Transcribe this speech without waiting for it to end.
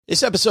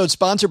This episode is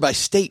sponsored by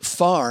State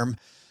Farm.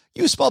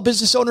 You a small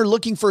business owner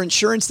looking for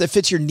insurance that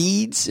fits your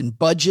needs and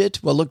budget?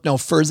 Well, look no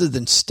further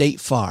than State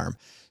Farm.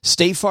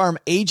 State Farm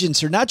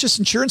agents are not just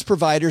insurance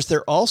providers,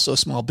 they're also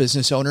small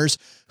business owners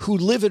who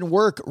live and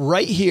work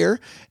right here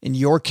in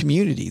your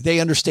community. They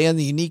understand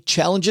the unique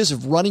challenges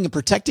of running and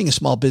protecting a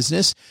small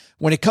business.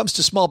 When it comes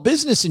to small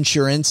business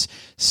insurance,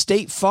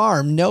 State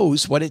Farm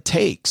knows what it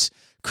takes.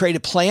 Create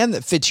a plan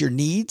that fits your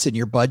needs and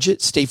your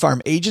budget. State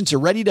Farm agents are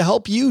ready to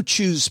help you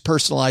choose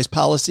personalized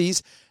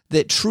policies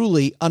that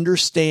truly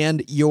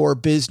understand your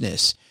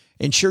business.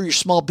 Insure your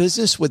small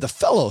business with a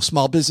fellow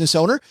small business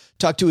owner.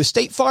 Talk to a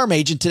State Farm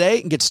agent today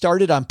and get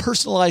started on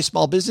personalized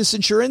small business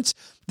insurance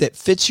that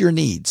fits your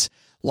needs.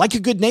 Like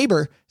a good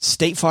neighbor,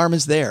 State Farm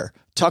is there.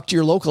 Talk to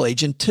your local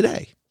agent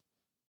today.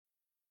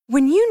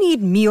 When you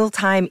need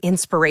mealtime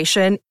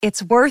inspiration,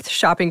 it's worth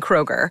shopping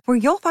Kroger, where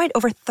you'll find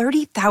over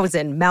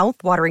 30,000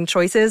 mouth-watering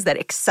choices that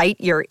excite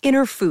your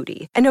inner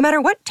foodie. And no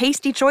matter what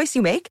tasty choice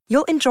you make,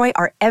 you'll enjoy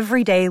our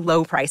everyday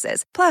low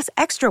prices, plus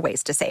extra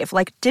ways to save,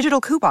 like digital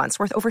coupons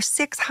worth over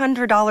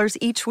 $600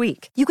 each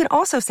week. You can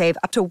also save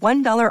up to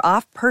 $1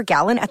 off per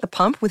gallon at the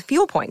pump with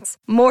fuel points.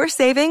 More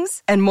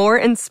savings and more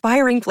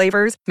inspiring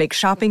flavors make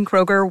shopping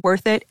Kroger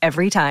worth it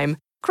every time.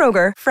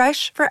 Kroger,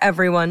 fresh for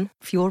everyone.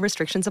 Fuel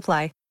restrictions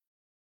apply.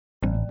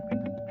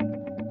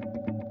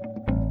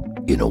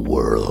 In a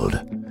world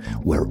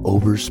where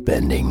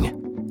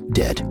overspending,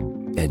 debt,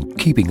 and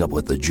keeping up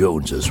with the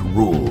Joneses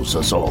rules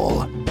us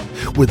all,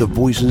 where the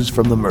voices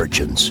from the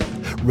merchants,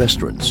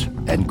 restaurants,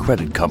 and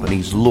credit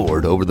companies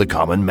lord over the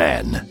common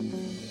man.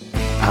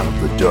 Out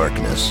of the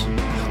darkness,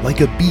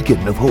 like a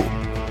beacon of hope,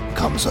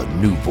 comes a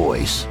new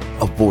voice,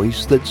 a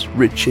voice that's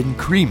rich and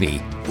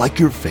creamy, like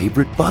your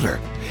favorite butter.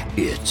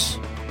 It's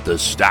the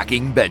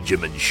Stacking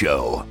Benjamin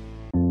Show.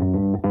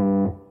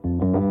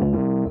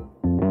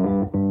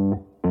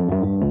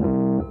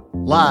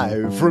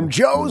 Live from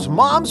Joe's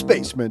mom's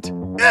basement,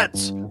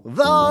 it's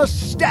the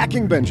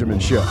Stacking Benjamin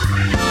Show.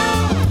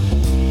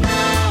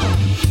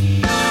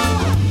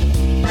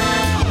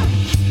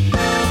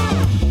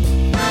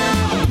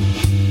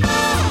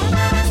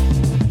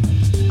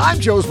 I'm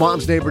Joe's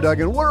mom's neighbor,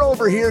 Doug, and we're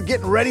over here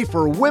getting ready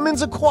for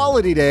Women's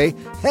Equality Day,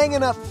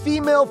 hanging up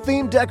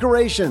female-themed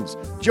decorations.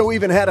 Joe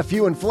even had a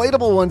few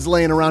inflatable ones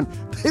laying around.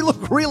 They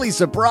look really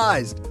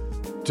surprised.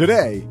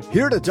 Today,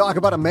 here to talk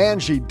about a man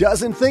she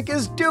doesn't think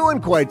is doing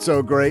quite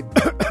so great,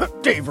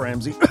 Dave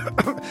Ramsey.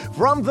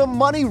 From the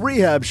Money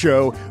Rehab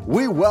Show,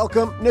 we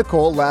welcome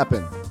Nicole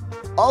Lappin.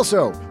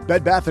 Also,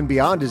 Bed Bath &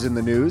 Beyond is in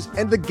the news,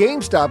 and the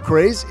GameStop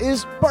craze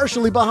is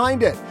partially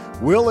behind it.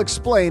 We'll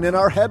explain in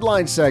our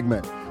headline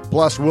segment.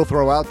 Plus, we'll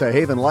throw out the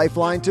Haven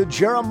Lifeline to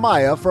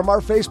Jeremiah from our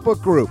Facebook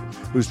group,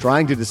 who's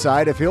trying to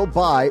decide if he'll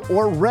buy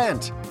or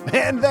rent.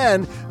 And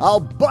then I'll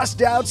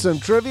bust out some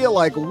trivia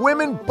like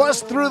women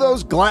bust through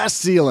those glass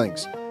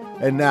ceilings.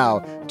 And now,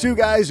 two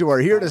guys who are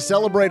here to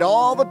celebrate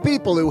all the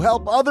people who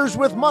help others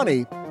with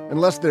money,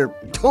 unless they're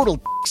total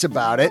dicks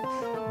about it,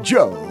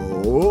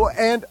 Joe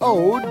and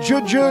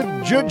O-J-J-J-J-G.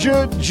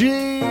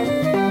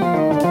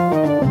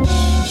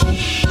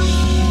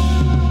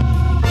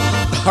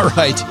 All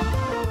right.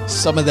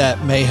 Some of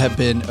that may have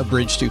been a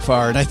bridge too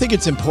far. And I think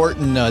it's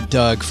important,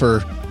 Doug,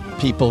 for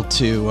people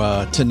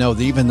to know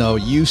that even though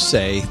you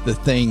say the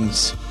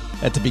things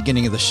at the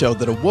beginning of the show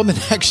that a woman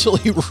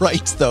actually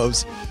writes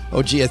those.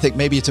 Oh, gee, I think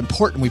maybe it's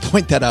important we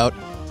point that out.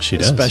 She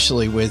does.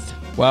 Especially with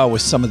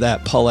some of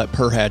that Paulette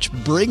Perhatch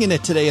bringing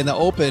it today in the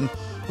open.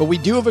 But we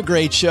do have a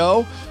great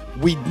show.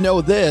 We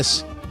know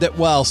this, that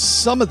while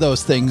some of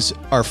those things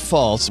are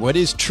false, what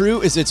is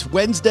true is it's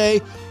Wednesday.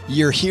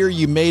 You're here.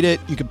 You made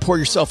it. You can pour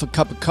yourself a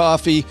cup of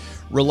coffee,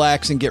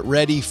 relax, and get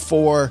ready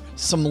for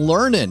some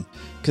learning.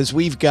 Because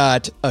we've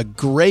got a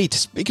great,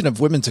 speaking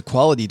of Women's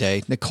Equality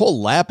Day, Nicole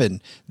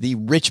Lappin, the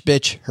rich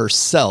bitch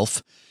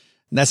herself.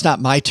 And that's not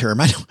my term.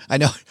 I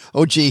know.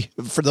 Oh, gee,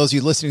 for those of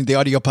you listening to the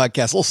audio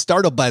podcast, a little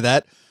startled by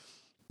that.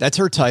 That's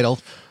her title.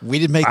 We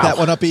didn't make that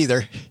one up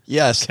either.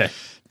 Yes. Okay.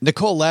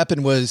 Nicole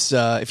Lappin was,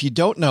 if you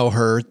don't know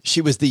her,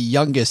 she was the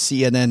youngest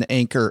CNN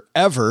anchor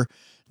ever.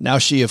 Now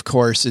she, of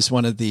course, is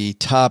one of the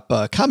top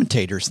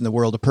commentators in the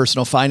world of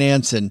personal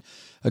finance and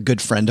a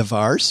good friend of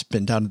ours.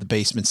 Been down to the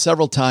basement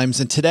several times.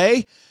 And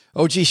today,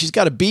 oh, gee, she's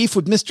got a beef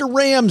with Mr.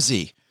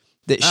 Ramsey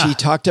that she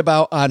talked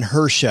about on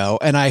her show.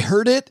 And I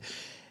heard it,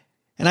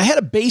 and I had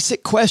a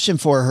basic question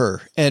for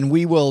her, and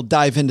we will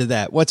dive into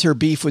that. What's her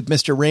beef with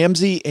Mr.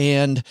 Ramsey?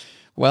 And,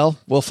 well,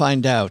 we'll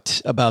find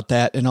out about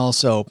that, and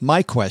also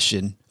my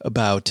question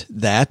about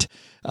that.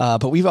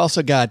 But we've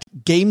also got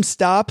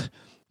GameStop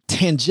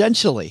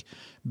tangentially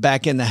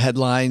back in the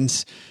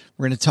headlines.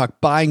 We're going to talk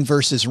buying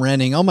versus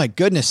renting. Oh, my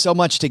goodness, so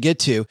much to get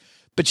to.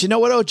 But you know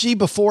what, OG,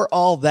 before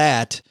all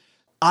that,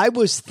 I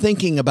was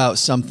thinking about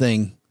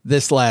something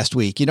this last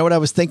week. You know what I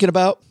was thinking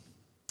about?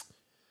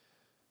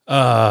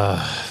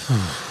 I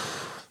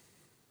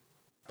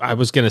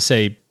was going to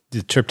say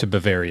the trip to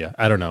Bavaria.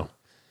 I don't know.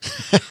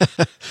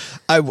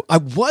 I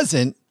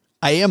wasn't.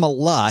 I am a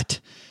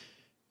lot.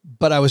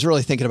 But I was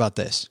really thinking about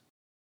this.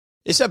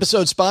 This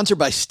episode is sponsored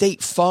by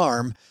State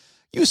Farm.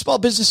 You a small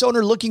business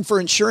owner looking for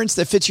insurance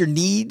that fits your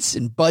needs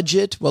and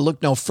budget? Well,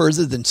 look no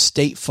further than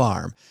State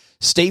Farm.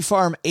 State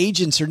Farm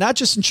agents are not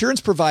just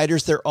insurance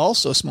providers, they're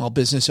also small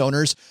business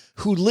owners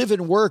who live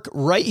and work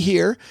right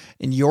here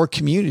in your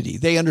community.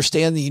 They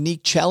understand the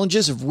unique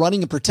challenges of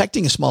running and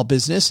protecting a small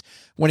business.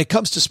 When it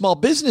comes to small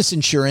business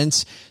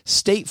insurance,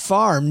 State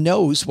Farm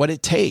knows what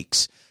it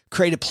takes.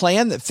 Create a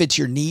plan that fits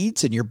your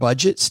needs and your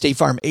budget. State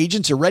Farm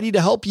agents are ready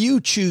to help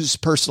you choose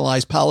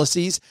personalized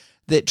policies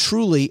that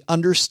truly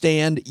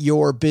understand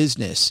your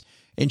business.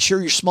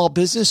 Insure your small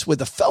business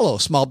with a fellow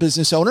small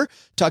business owner.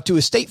 Talk to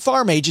a State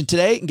Farm agent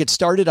today and get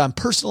started on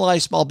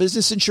personalized small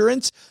business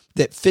insurance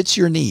that fits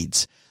your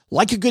needs.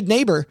 Like a good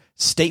neighbor,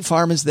 State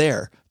Farm is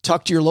there.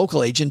 Talk to your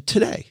local agent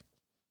today.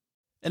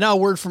 And now a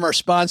word from our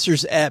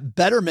sponsors at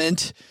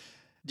Betterment.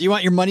 Do you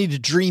want your money to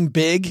dream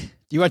big?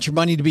 Do you want your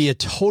money to be a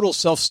total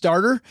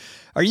self-starter?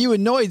 Are you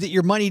annoyed that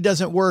your money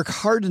doesn't work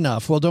hard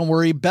enough? Well, don't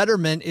worry.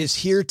 Betterment is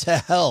here to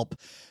help.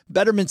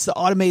 Betterment's the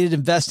automated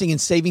investing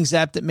and savings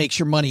app that makes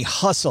your money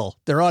hustle.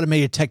 Their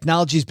automated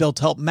technology is built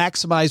to help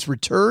maximize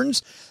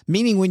returns,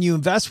 meaning when you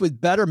invest with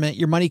Betterment,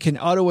 your money can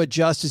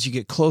auto-adjust as you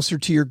get closer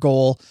to your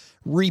goal,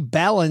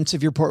 rebalance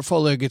if your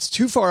portfolio gets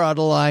too far out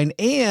of line,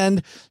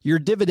 and your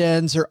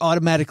dividends are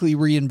automatically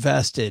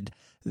reinvested.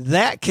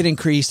 That can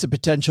increase the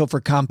potential for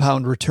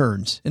compound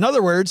returns. In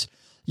other words,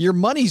 your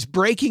money's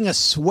breaking a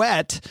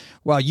sweat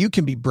while you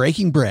can be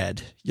breaking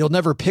bread. You'll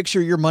never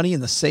picture your money in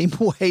the same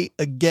way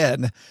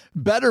again.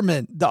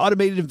 Betterment, the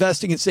automated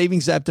investing and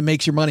savings app that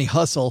makes your money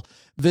hustle.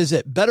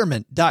 Visit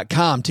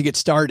betterment.com to get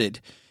started.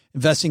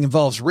 Investing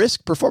involves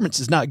risk. Performance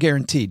is not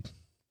guaranteed.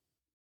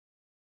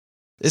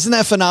 Isn't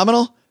that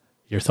phenomenal?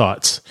 Your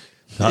thoughts.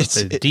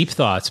 Deep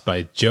thoughts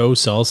by Joe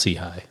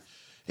Saul-Sehy.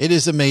 It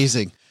is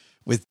amazing.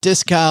 With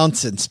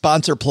discounts and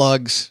sponsor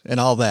plugs and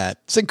all that.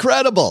 It's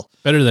incredible.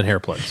 Better than hair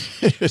plugs.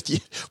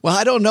 Well,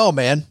 I don't know,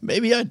 man.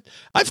 Maybe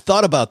I've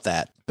thought about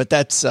that, but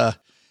that's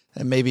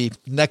maybe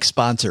next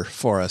sponsor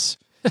for us.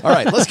 All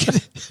right,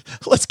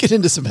 let's get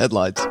into some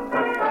headlines.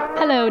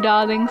 Hello,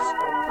 darlings.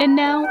 And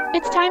now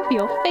it's time for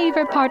your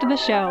favorite part of the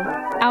show,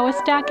 our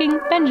Stacking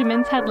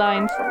Benjamin's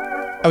headlines.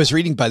 I was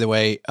reading, by the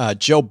way,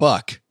 Joe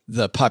Buck,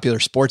 the popular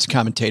sports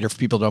commentator for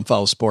people who don't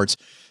follow sports,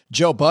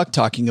 Joe Buck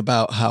talking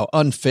about how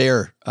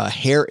unfair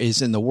hair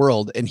is in the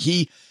world. And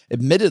he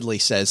admittedly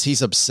says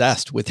he's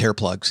obsessed with hair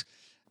plugs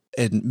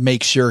and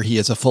makes sure he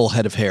has a full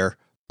head of hair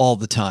all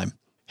the time.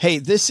 Hey,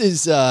 this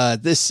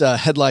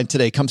headline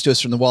today comes to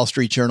us from the Wall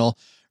Street Journal,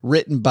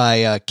 written by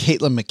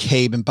Caitlin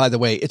McCabe. And by the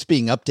way, it's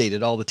being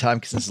updated all the time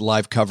because this is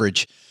live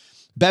coverage.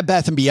 Bed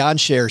Bath &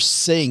 Beyond shares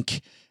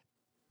sink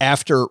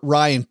after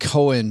Ryan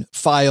Cohen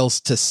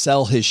files to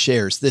sell his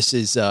shares. This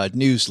is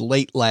news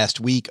late last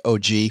week,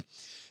 OG.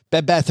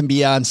 Bed Bath &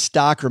 Beyond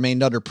stock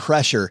remained under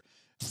pressure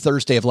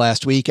Thursday of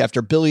last week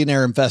after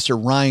billionaire investor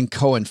Ryan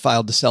Cohen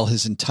filed to sell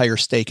his entire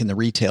stake in the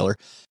retailer.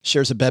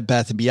 Shares of Bed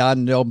Bath &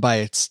 Beyond, known by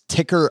its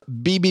ticker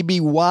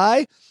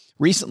BBBY,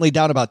 recently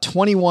down about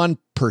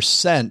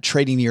 21%,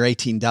 trading near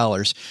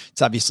 $18.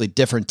 It's obviously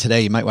different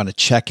today. You might want to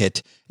check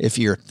it if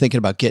you're thinking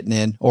about getting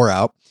in or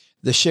out.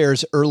 The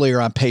shares earlier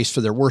on pace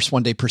for their worst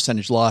one-day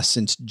percentage loss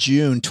since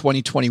June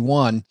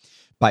 2021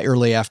 by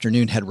early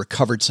afternoon had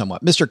recovered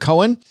somewhat. Mr.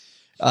 Cohen,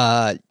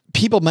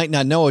 people might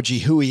not know, OG,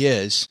 who he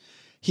is.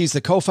 He's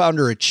the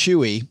co-founder of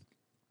Chewy,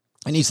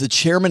 and he's the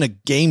chairman of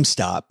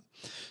GameStop.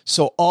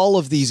 So all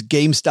of these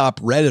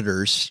GameStop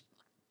Redditors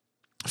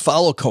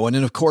follow Cohen.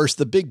 And of course,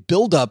 the big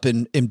buildup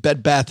in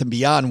Bed Bath &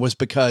 Beyond was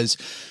because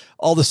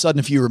all of a sudden,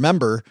 if you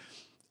remember,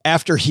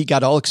 after he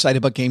got all excited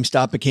about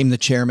GameStop, became the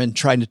chairman,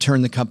 trying to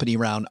turn the company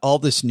around, all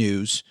this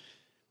news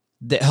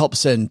that helped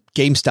send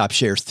GameStop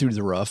shares through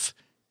the roof.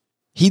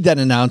 He then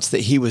announced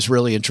that he was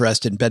really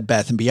interested in Bed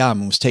Bath & Beyond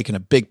and was taking a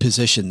big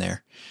position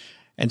there.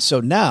 And so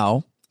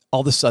now,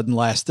 all of a sudden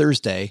last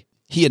Thursday,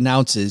 he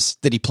announces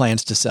that he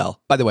plans to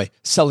sell. By the way,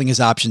 selling his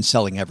options,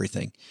 selling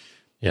everything.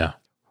 Yeah.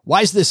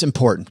 Why is this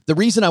important? The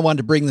reason I wanted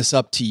to bring this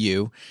up to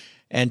you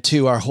and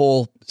to our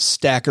whole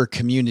stacker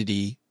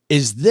community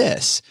is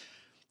this.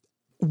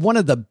 One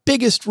of the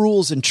biggest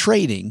rules in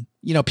trading,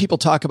 people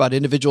talk about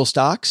individual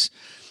stocks.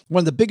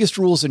 One of the biggest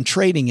rules in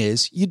trading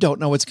is you don't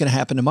know what's going to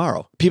happen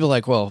tomorrow. People are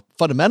like, well,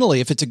 fundamentally,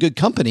 if it's a good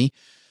company,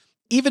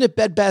 even if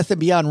Bed Bath &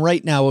 Beyond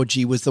right now,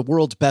 OG, was the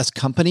world's best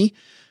company,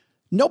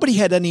 nobody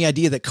had any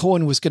idea that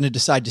Cohen was going to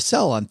decide to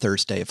sell on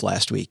Thursday of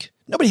last week.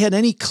 Nobody had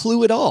any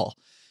clue at all.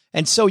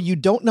 And so you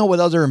don't know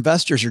what other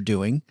investors are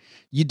doing.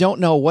 You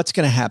don't know what's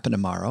going to happen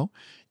tomorrow.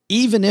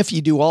 Even if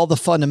you do all the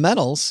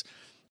fundamentals,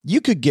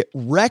 you could get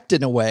wrecked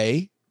in a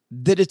way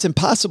that it's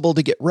impossible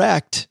to get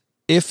wrecked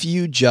if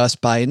you just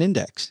buy an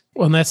index.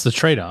 Well, and that's the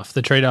trade-off.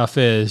 The trade-off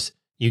is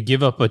you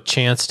give up a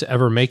chance to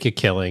ever make a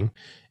killing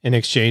in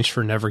exchange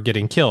for never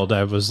getting killed.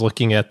 I was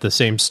looking at the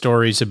same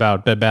stories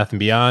about Bed Bath &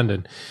 Beyond,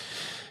 and,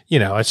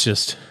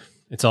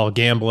 it's all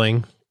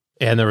gambling.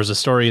 And there was a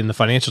story in the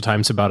Financial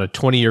Times about a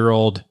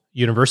 20-year-old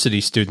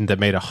university student that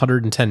made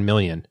 $110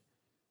 million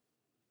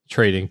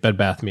trading Bed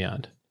Bath &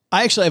 Beyond.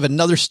 I actually have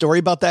another story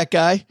about that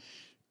guy.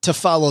 to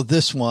follow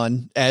this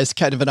one as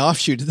kind of an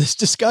offshoot of this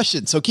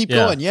discussion. So keep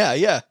going.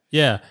 Yeah.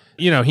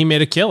 He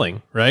made a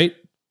killing, right?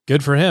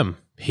 Good for him.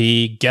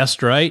 He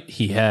guessed right.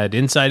 He had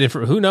inside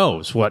information. Who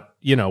knows what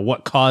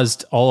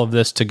caused all of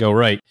this to go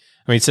right?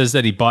 I mean, it says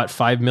that he bought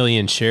 5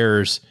 million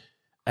shares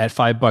at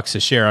 $5 a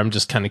share. I'm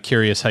just kind of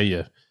curious how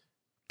you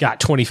got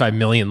 25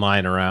 million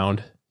lying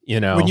around,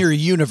 when you're a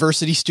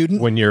university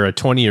student, when you're a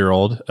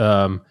 20-year-old,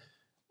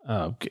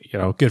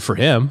 good for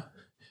him.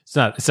 It's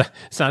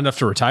not enough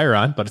to retire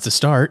on, but it's a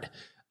start.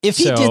 If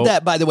he did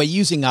that, by the way,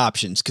 using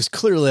options, because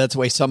clearly that's the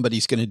way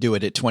somebody's going to do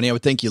it at 20, I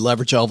would think you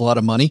leverage a lot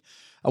of money.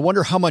 I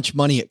wonder how much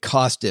money it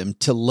cost him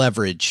to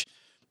leverage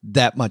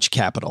that much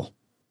capital.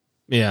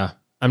 Yeah,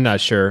 I'm not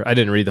sure. I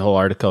didn't read the whole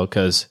article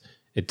because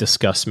it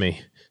disgusts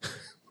me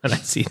when I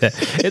see that.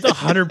 It's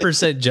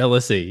 100%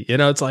 jealousy.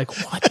 It's like,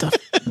 what the?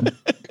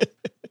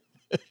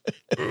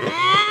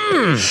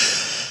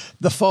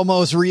 The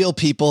FOMO is real,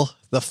 people.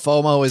 The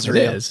FOMO is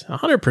real. It is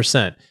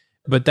 100%.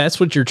 But that's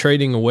what you're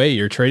trading away.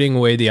 You're trading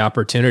away the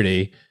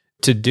opportunity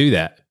to do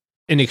that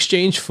in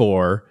exchange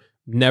for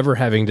never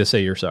having to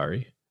say you're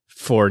sorry,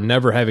 for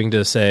never having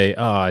to say,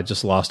 oh, I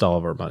just lost all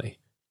of our money.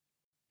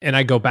 And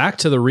I go back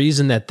to the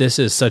reason that this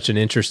is such an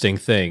interesting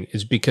thing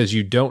is because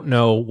you don't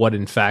know what,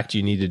 in fact,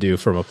 you need to do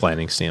from a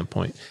planning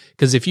standpoint.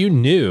 Because if you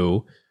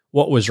knew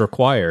what was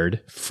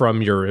required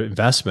from your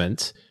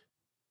investment,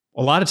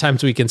 a lot of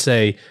times we can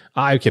say,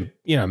 I can,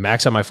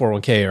 max out my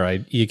 401k,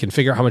 or you can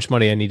figure out how much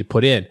money I need to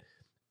put in.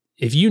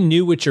 If you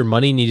knew what your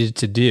money needed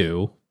to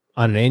do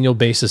on an annual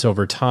basis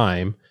over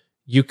time,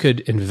 you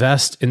could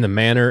invest in the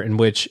manner in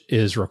which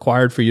is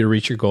required for you to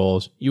reach your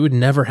goals. You would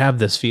never have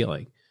this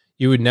feeling.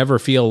 You would never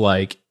feel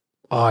like,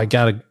 oh, I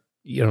got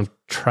to,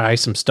 try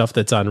some stuff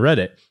that's on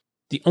Reddit.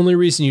 The only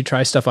reason you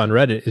try stuff on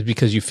Reddit is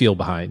because you feel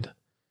behind.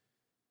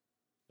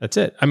 That's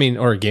it. I mean,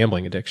 or a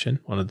gambling addiction,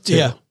 one of the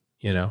two,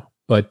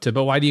 But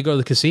why do you go to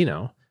the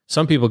casino?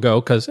 Some people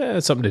go because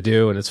it's something to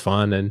do and it's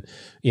fun and,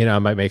 I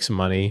might make some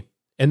money.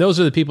 And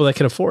those are the people that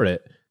can afford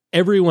it.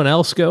 Everyone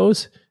else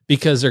goes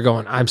because they're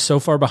going, I'm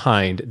so far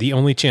behind. The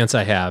only chance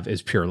I have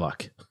is pure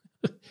luck,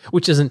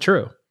 which isn't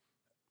true.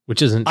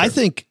 I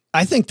think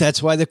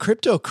that's why the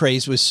crypto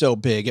craze was so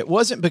big. It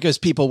wasn't because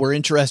people were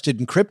interested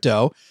in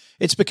crypto.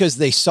 It's because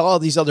they saw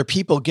these other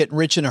people getting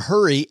rich in a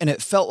hurry and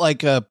it felt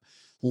like a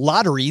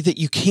lottery that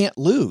you can't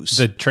lose.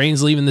 The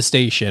train's leaving the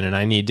station and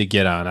I need to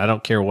get on. I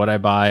don't care what I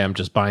buy. I'm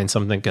just buying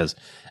something because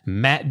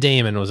Matt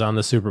Damon was on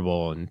the Super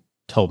Bowl and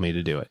told me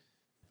to do it.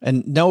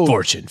 And no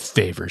fortune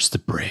favors the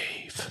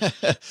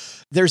brave.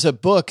 There's a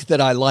book that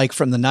I like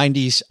from the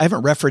 90s. I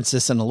haven't referenced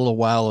this in a little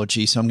while, OG,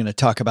 so I'm going to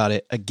talk about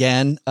it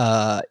again.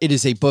 It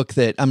is a book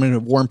that I'm going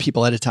to warn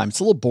people ahead of time. It's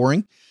a little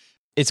boring.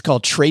 It's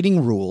called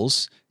Trading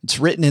Rules. It's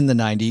written in the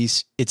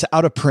 90s. It's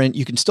out of print.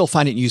 You can still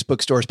find it in used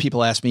bookstores.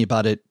 People ask me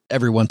about it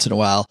every once in a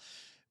while.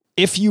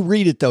 If you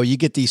read it, though, you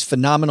get these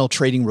phenomenal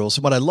trading rules.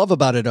 And what I love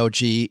about it, OG,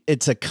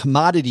 it's a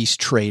commodities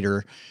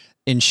trader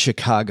in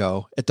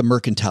Chicago at the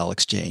Mercantile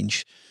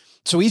Exchange.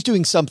 So he's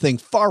doing something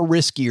far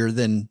riskier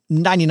than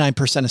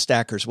 99% of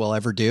stackers will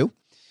ever do.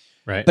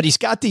 Right. But he's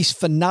got these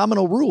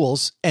phenomenal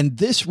rules. And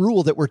this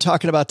rule that we're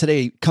talking about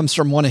today comes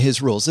from one of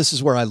his rules. This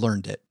is where I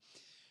learned it.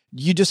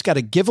 You just got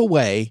to give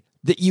away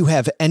that you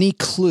have any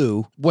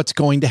clue what's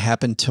going to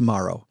happen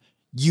tomorrow.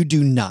 You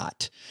do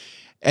not.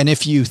 And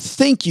if you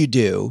think you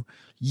do,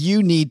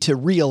 you need to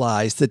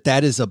realize that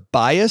that is a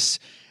bias.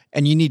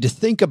 And you need to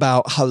think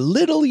about how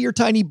little your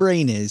tiny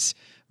brain is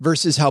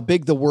versus how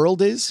big the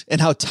world is, and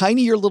how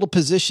tiny your little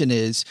position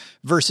is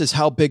versus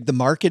how big the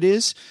market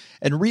is,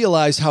 and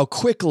realize how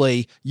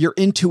quickly your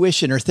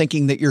intuition or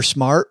thinking that you're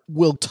smart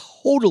will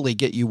totally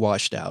get you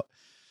washed out.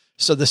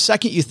 So the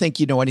second you think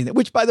you know anything,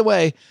 which by the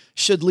way,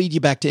 should lead you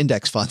back to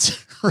index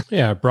funds.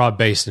 Yeah,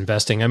 broad-based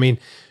investing. I mean,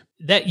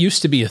 that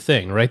used to be a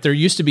thing, right? There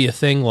used to be a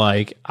thing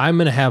like, I'm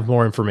going to have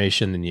more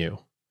information than you.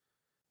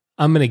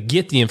 I'm going to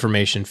get the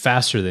information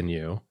faster than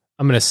you.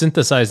 I'm going to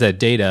synthesize that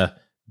data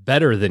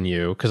better than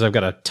you because I've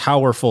got a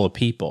tower full of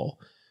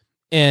people.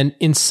 And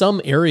in some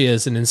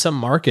areas and in some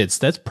markets,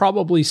 that's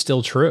probably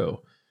still true.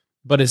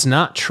 But it's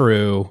not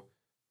true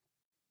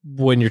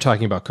when you're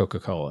talking about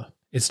Coca-Cola.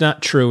 It's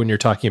not true when you're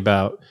talking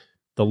about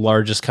the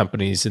largest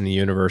companies in the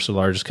universe or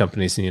largest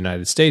companies in the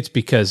United States,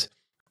 because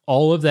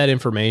all of that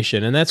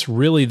information, and that's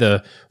really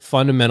the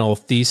fundamental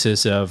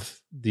thesis of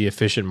the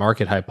efficient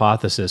market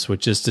hypothesis,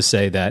 which is to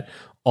say that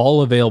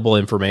all available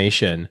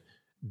information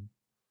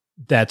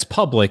that's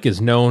public is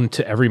known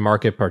to every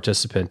market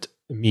participant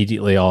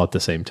immediately, all at the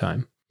same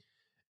time.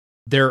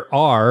 There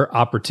are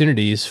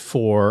opportunities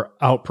for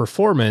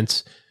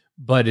outperformance,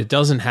 but it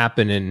doesn't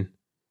happen in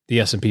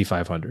the S&P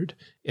 500.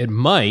 It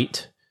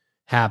might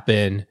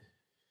happen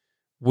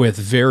with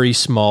very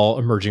small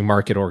emerging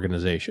market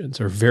organizations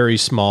or very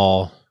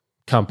small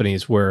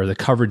companies where the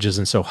coverage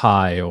isn't so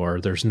high, or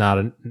there's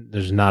not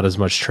as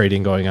much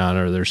trading going on,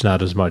 or there's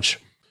not as much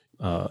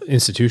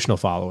institutional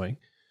following.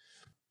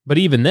 But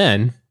even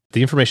then,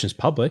 the information is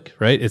public,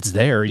 right? It's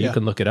there. You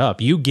can look it up.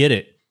 You get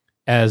it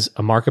as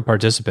a market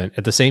participant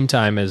at the same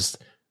time as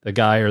the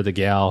guy or the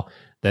gal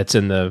that's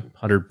in the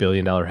 $100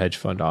 billion hedge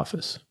fund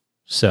office.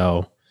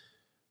 So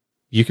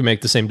you can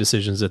make the same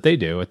decisions that they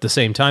do at the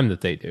same time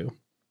that they do.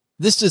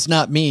 This does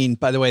not mean,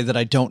 by the way, that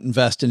I don't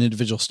invest in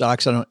individual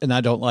stocks.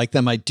 I don't like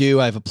them. I do.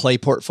 I have a play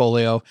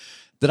portfolio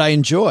that I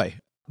enjoy.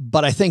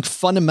 But I think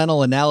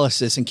fundamental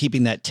analysis and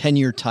keeping that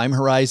 10-year time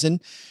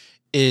horizon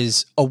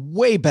is a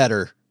way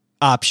better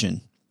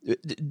option.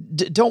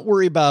 Don't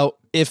worry about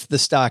if the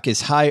stock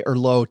is high or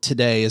low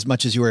today as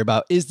much as you worry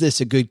about, is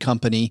this a good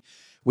company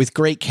with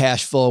great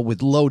cash flow,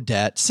 with low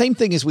debt? Same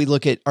thing as we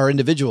look at our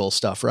individual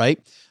stuff, right?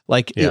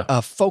 Like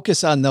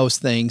focus on those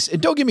things.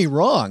 And don't get me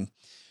wrong.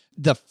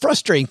 The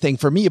frustrating thing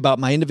for me about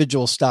my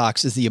individual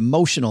stocks is the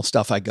emotional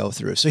stuff I go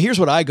through. So here's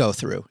what I go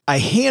through. I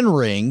hand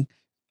wring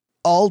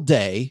all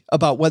day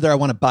about whether I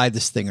want to buy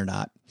this thing or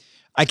not.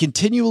 I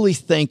continually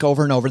think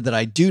over and over that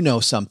I do know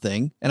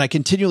something. And I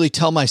continually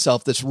tell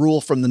myself this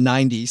rule from the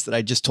 90s that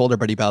I just told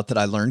everybody about that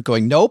I learned,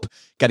 going, nope,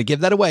 got to give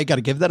that away, got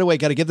to give that away,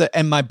 got to give that.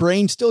 And my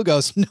brain still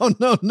goes,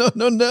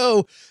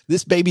 no.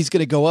 This baby's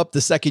going to go up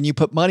the second you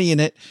put money in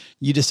it.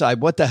 You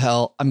decide, what the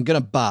hell, I'm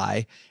going to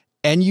buy.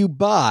 And you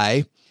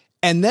buy.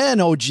 And then,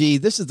 oh, gee,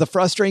 this is the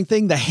frustrating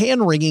thing. The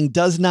hand wringing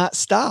does not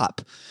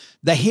stop.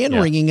 The hand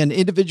wringing in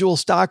individual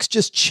stocks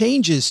just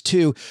changes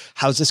to,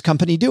 how's this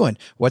company doing?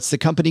 What's the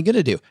company going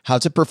to do?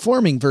 How's it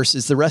performing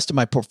versus the rest of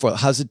my portfolio?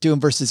 How's it doing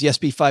versus the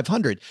S&P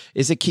 500?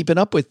 Is it keeping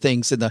up with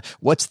things? And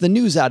what's the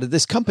news out of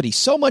this company?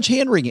 So much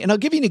hand wringing. And I'll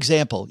give you an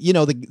example. You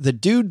know, the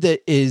dude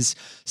that is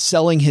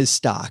selling his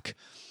stock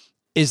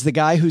is the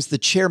guy who's the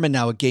chairman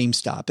now at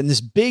GameStop. And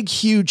this big,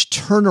 huge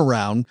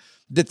turnaround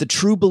that the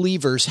true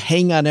believers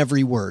hang on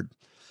every word.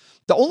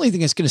 The only thing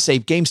that's going to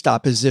save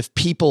GameStop is if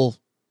people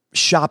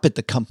shop at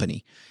the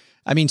company.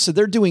 I mean, so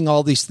they're doing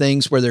all these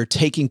things where they're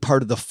taking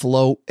part of the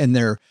float and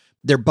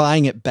they're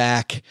buying it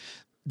back.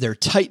 They're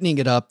tightening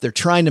it up. They're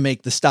trying to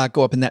make the stock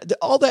go up, and that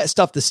all that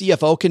stuff the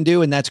CFO can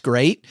do. And that's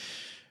great.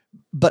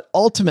 But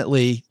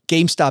ultimately,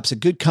 GameStop's a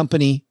good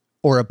company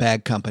or a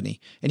bad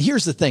company. And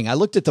here's the thing. I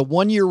looked at the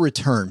 1-year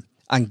return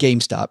on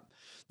GameStop.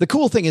 The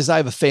cool thing is I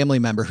have a family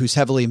member who's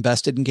heavily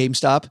invested in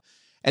GameStop,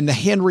 and the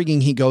hand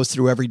wringing he goes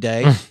through every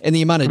day and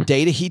the amount of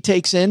data he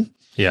takes in.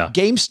 Yeah.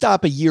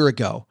 GameStop a year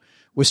ago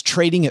was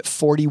trading at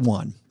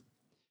 41.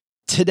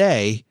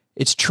 Today,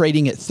 it's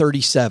trading at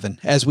 37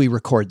 as we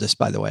record this,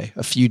 by the way,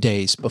 a few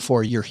days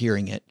before you're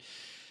hearing it.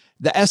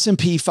 The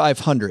S&P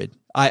 500,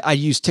 I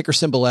use ticker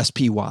symbol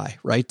SPY,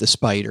 right? The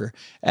spider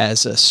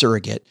as a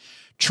surrogate,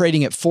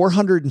 trading at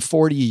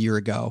 440 a year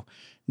ago,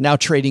 now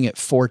trading at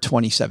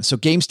 427. So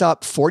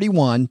GameStop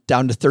 41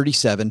 down to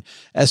 37,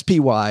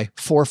 SPY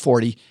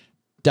 440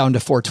 down to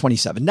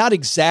 427. Not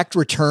exact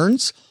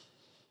returns,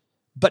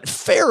 but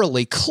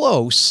fairly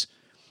close.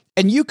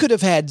 And you could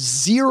have had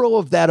zero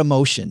of that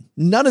emotion,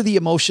 none of the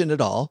emotion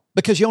at all,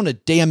 because you own a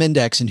damn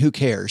index and who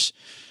cares?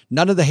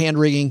 None of the hand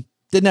wringing,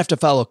 didn't have to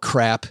follow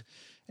crap,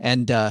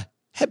 and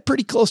had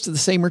pretty close to the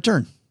same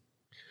return.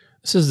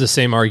 This is the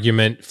same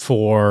argument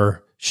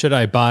for, should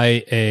I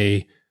buy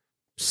a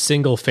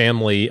single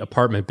family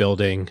apartment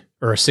building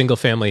or a single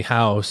family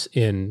house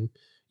in,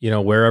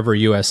 wherever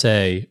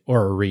USA,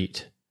 or a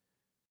REIT?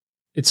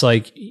 It's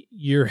like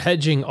you're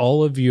hedging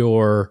all of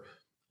your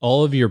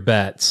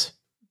bets.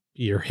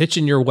 You're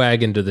hitching your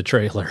wagon to the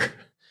trailer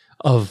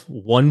of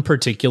one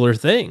particular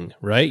thing,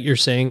 right? You're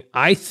saying,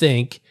 I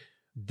think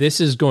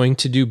this is going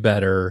to do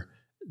better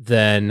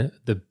than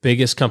the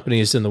biggest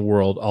companies in the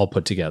world all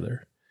put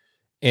together.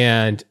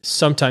 And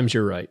sometimes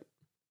you're right,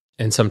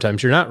 and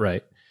sometimes you're not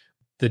right.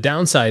 The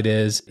downside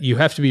is you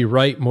have to be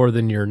right more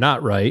than you're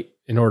not right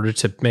in order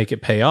to make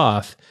it pay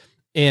off.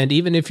 And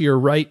even if you're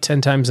right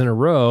 10 times in a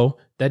row,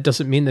 that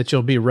doesn't mean that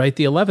you'll be right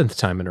the 11th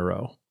time in a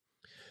row.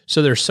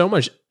 So there's so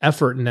much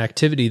effort and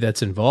activity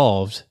that's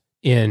involved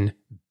in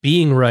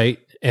being right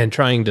and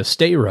trying to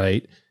stay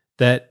right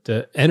that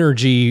the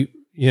energy,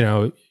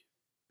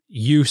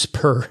 use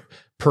per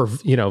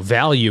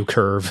value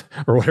curve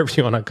or whatever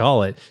you want to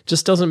call it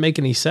just doesn't make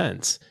any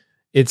sense.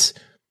 It's,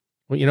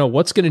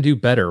 what's going to do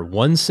better?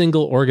 One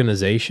single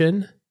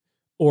organization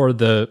or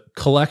the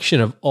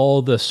collection of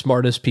all the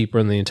smartest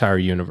people in the entire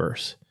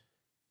universe?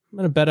 I'm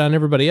going to bet on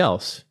everybody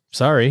else.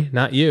 Sorry,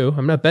 not you.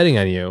 I'm not betting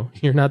on you.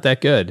 You're not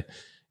that good.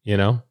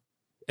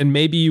 And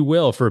maybe you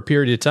will for a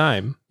period of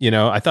time. What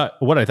I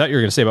thought you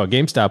were going to say about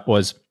GameStop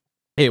was,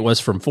 hey, it was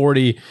from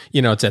 40,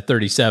 it's at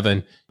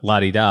 37,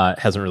 la-di-da, it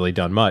hasn't really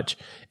done much,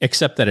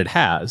 except that it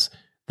has.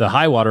 The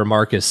high water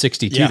mark is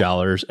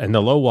 $62 and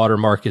the low water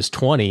mark is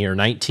 20 or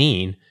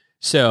 19.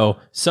 So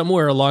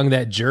somewhere along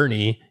that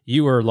journey,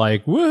 you were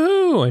like,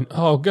 woohoo, and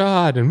oh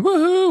God, and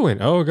woohoo,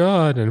 and oh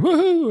God, and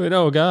woohoo, and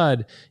oh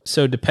God.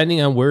 So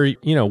depending on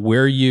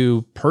where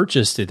you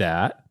purchased it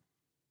at,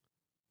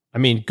 I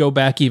mean, go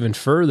back even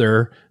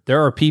further.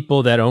 There are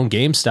people that own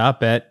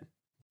GameStop at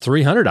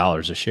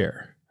 $300 a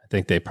share. I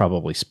think they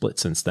probably split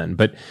since then.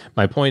 But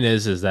my point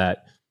is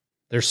that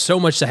there's so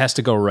much that has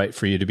to go right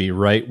for you to be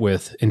right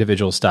with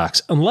individual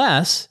stocks,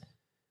 unless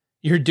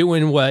you're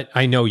doing what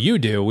I know you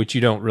do, which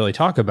you don't really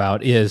talk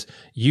about, is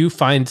you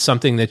find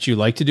something that you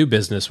like to do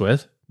business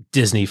with,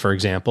 Disney, for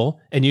example,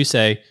 and you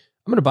say,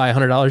 I'm going to buy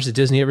 $100 at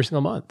Disney every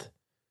single month.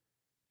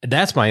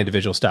 That's my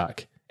individual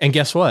stock. And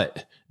guess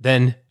what?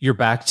 Then you're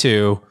back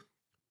to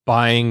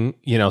buying,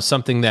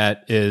 something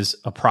that is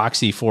a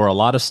proxy for a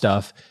lot of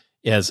stuff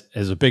as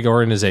a big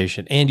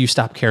organization, and you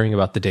stop caring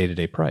about the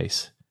day-to-day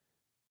price.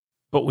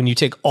 But when you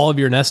take all of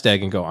your nest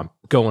egg and go, I'm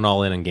going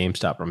all in on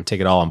GameStop, or I'm going to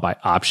take it all and buy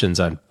options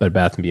on Bed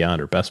Bath &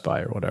 Beyond or Best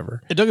Buy or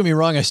whatever. And don't get me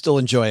wrong, I still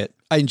enjoy it.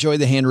 I enjoy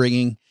the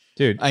hand-wringing.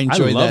 Dude, I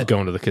love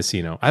going to the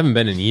casino. I haven't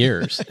been in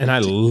years, and I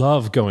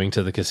love going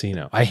to the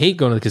casino. I hate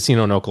going to the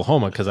casino in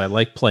Oklahoma because I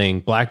like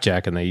playing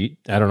blackjack, and I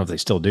don't know if they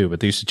still do,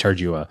 but they used to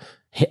charge you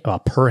a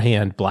per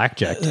hand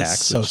blackjack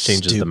tax, which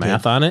changes the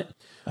math on it.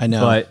 I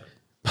know. But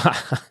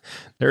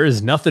there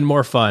is nothing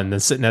more fun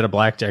than sitting at a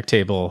blackjack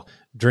table,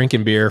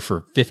 drinking beer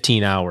for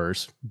 15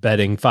 hours,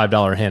 betting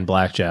 $5 hand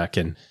blackjack,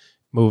 and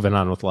moving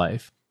on with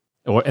life.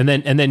 And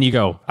then you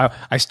go,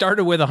 I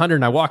started with 100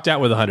 and I walked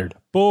out with 100.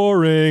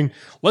 Boring.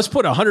 Let's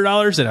put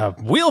 $100 in a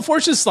Wheel of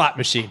Fortune slot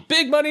machine.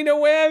 Big money,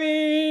 no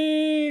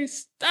whammy.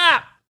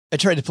 Stop. I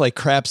tried to play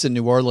craps in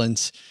New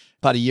Orleans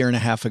about a year and a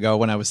half ago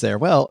when I was there.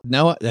 Well,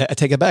 no, I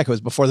take it back. It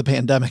was before the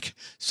pandemic.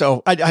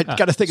 So I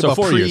got to think about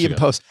pre and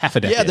post. Half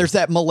a decade. Yeah, there's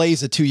that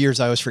malaise of 2 years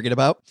I always forget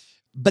about.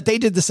 But they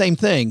did the same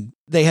thing.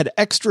 They had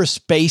extra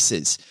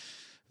spaces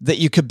that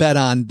you could bet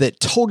on that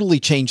totally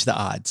changed the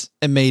odds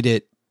and made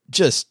it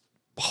just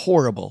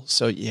horrible.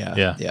 So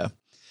yeah,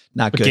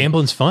 not but good.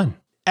 Gambling's fun.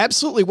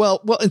 Absolutely.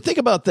 Well, and think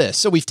about this.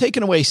 So we've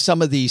taken away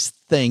some of these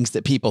things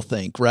that people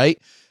think,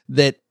 right?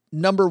 That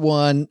number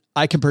one,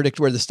 I can predict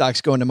where the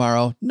stock's going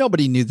tomorrow.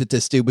 Nobody knew that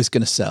this dude was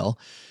going to sell.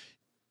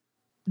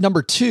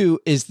 Number two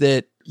is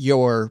that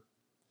your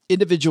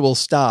individual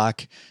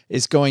stock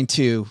is going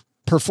to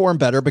perform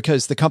better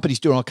because the company's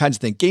doing all kinds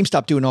of things.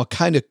 GameStop doing all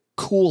kind of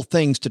cool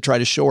things to try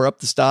to shore up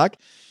the stock,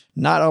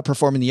 not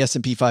outperforming the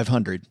S&P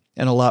 500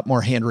 and a lot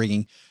more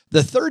hand-wringing.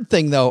 The third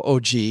thing, though,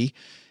 OG,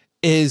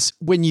 is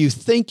when you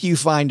think you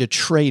find a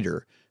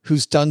trader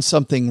who's done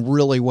something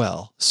really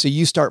well, so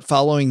you start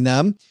following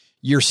them,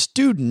 your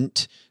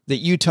student that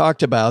you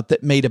talked about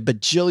that made $1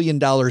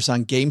 bajillion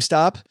on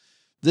GameStop,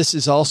 this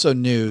is also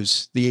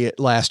news the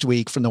last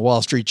week from the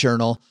Wall Street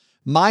Journal.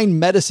 Mind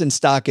Medicine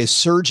stock is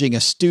surging. The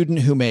student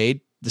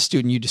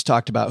you just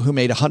talked about, who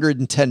made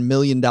 $110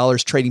 million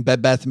trading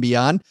Bed Bath &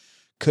 Beyond,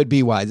 could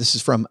be why. This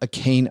is from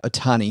Akane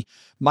Otani.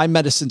 Mind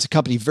Medicine's a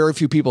company very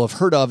few people have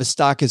heard of. His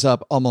stock is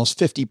up almost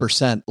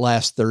 50%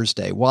 last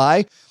Thursday.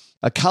 Why?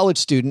 A college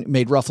student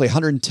made roughly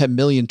 $110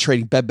 million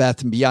trading Bed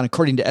Bath & Beyond,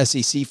 according to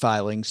SEC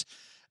filings.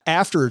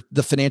 After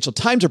the Financial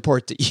Times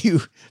report that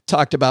you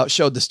talked about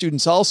showed the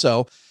students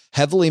also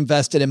heavily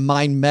invested in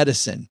Mind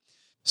Medicine.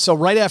 So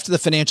right after the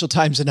Financial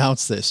Times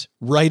announced this,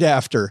 right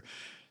after,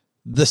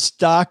 the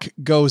stock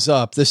goes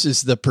up. This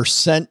is the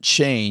percent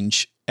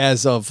change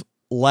as of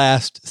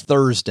last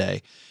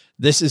Thursday.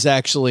 This is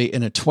actually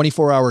in a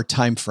 24-hour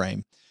time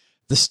frame.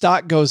 The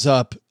stock goes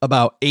up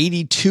about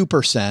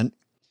 82%.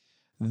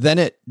 Then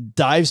it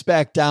dives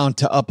back down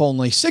to up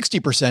only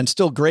 60%.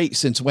 Still great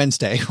since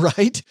Wednesday,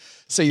 right?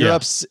 So you're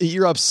up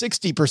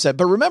 60%.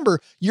 But remember,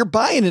 you're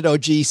buying it,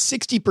 OG,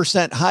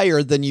 60%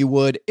 higher than you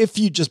would if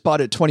you just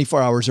bought it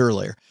 24 hours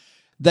earlier.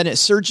 Then it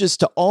surges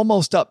to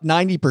almost up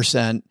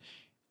 90%.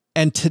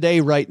 And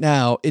today, right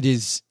now, it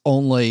is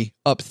only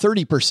up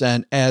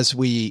 30% as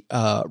we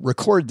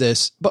record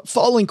this, but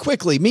falling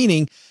quickly,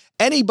 meaning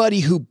anybody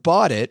who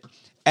bought it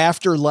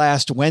after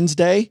last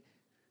Wednesday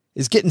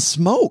is getting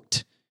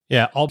smoked.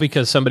 Yeah, all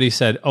because somebody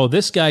said, oh,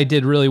 this guy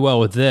did really well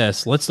with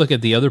this. Let's look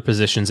at the other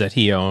positions that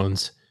he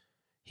owns.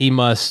 He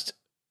must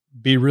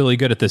be really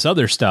good at this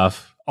other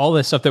stuff. All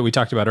this stuff that we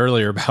talked about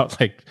earlier about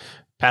like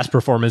past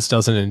performance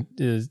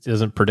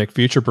doesn't predict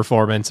future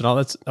performance and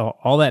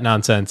all that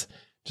nonsense.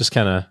 Just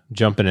kind of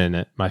jumping in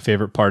it. My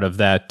favorite part of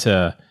that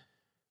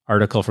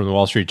article from the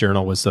Wall Street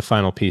Journal was the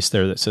final piece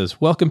there that says,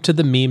 welcome to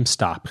the meme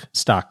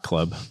stock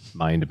club,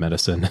 Mind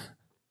Medicine.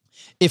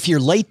 If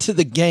you're late to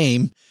the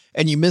game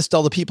and you missed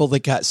all the people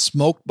that got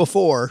smoked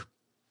before,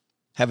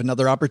 have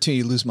another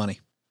opportunity to lose money.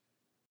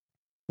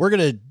 We're going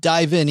to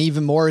dive in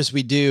even more as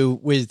we do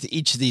with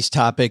each of these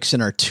topics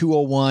in our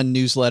 201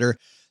 newsletter.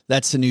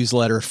 That's the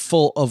newsletter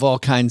full of all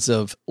kinds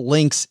of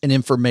links and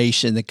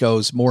information that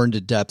goes more into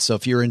depth. So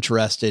if you're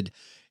interested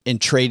in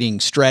trading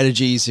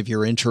strategies, if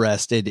you're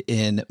interested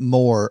in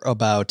more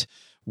about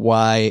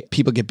why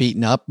people get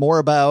beaten up, more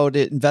about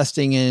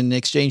investing in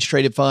exchange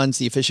traded funds,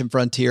 the efficient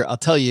frontier, I'll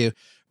tell you,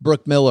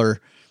 Brooke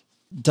Miller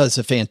does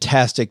a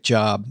fantastic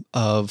job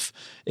of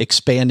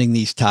expanding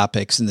these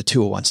topics in the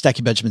 201,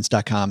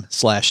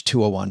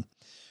 stackingbenjamins.com/201.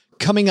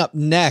 Coming up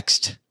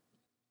next,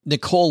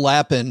 Nicole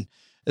Lapin,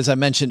 as I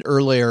mentioned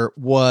earlier,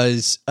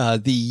 was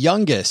the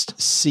youngest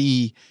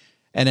CNN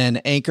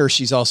anchor.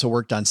 She's also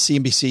worked on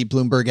CNBC,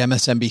 Bloomberg,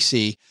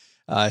 MSNBC.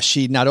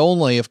 She not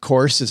only, of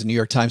course, is a New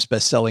York Times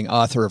bestselling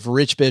author of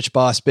Rich Bitch,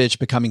 Boss Bitch,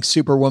 Becoming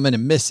Superwoman,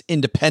 and Miss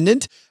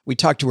Independent. We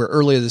talked to her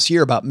earlier this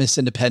year about Miss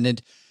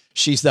Independent.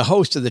 She's the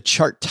host of the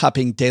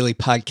chart-topping daily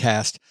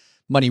podcast,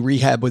 Money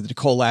Rehab with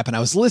Nicole Lapin. I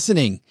was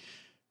listening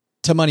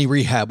to Money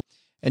Rehab,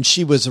 and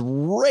she was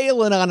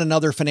railing on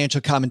another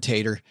financial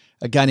commentator,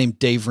 a guy named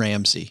Dave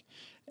Ramsey.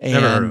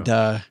 And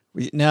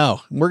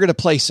we're going to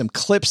play some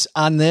clips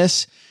on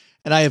this.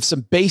 And I have some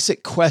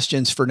basic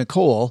questions for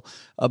Nicole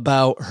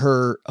about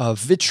her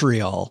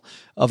vitriol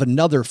of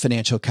another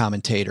financial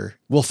commentator.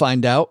 We'll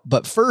find out.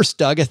 But first,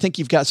 Doug, I think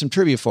you've got some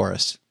trivia for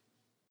us.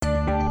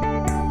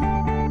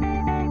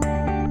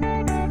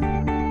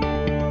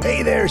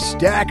 Hey there,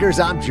 stackers.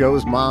 I'm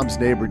Joe's mom's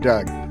neighbor,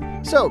 Doug.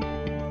 So,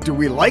 do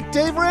we like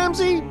Dave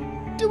Ramsey?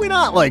 Do we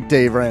not like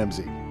Dave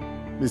Ramsey?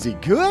 Is he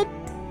good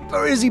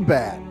or is he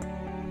bad?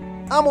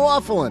 I'm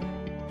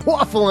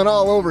waffling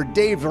all over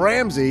Dave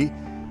Ramsey.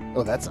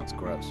 Oh, that sounds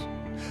gross.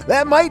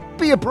 That might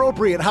be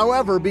appropriate,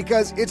 however,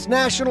 because it's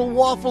National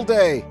Waffle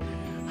Day.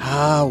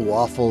 Ah,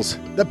 waffles.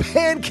 The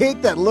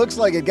pancake that looks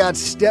like it got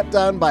stepped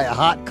on by a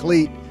hot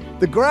cleat.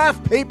 The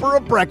graph paper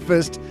of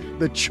breakfast.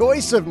 The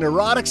choice of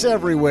neurotics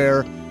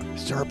everywhere.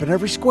 Syrup in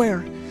every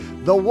square.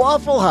 The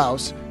Waffle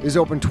House is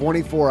open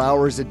 24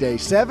 hours a day,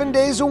 7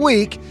 days a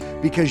week,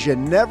 because you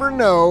never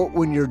know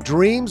when your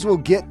dreams will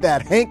get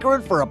that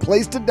hankering for a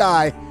place to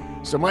die.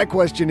 So my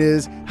question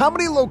is, how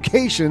many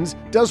locations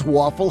does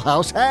Waffle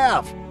House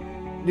have?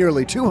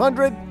 Nearly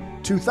 200,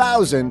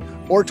 2,000,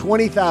 or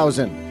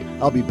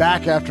 20,000? I'll be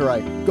back after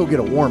I go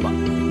get a warm-up.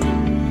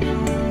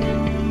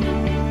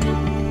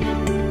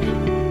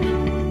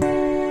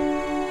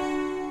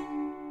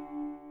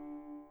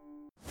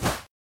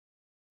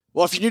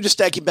 Well, if you're new to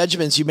Stacking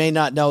Benjamins, you may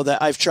not know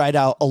that I've tried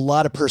out a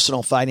lot of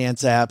personal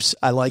finance apps.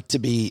 I like to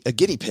be a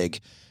guinea pig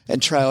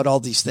and try out all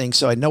these things.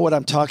 So I know what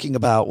I'm talking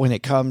about when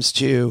it comes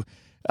to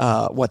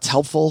what's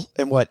helpful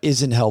and what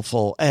isn't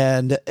helpful.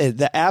 And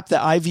the app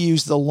that I've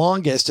used the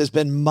longest has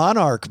been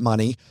Monarch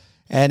Money.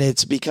 And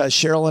it's because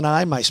Cheryl and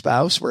I, my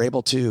spouse, were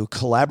able to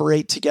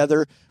collaborate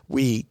together.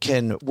 We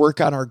can work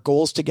on our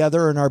goals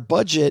together, and our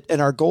budget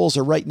and our goals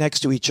are right next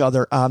to each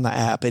other on the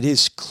app. It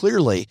is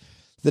clearly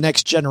the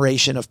next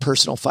generation of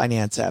personal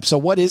finance apps. So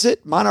what is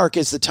it? Monarch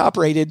is the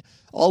top-rated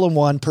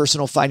all-in-one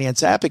personal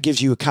finance app. It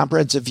gives you a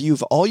comprehensive view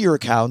of all your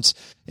accounts,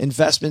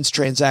 investments,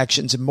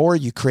 transactions, and more.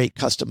 You create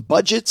custom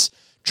budgets,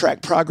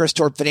 track progress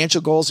toward financial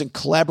goals, and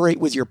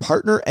collaborate with your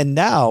partner. And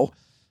now,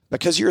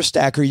 because you're a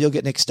stacker, you'll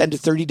get an extended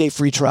 30-day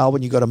free trial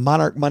when you go to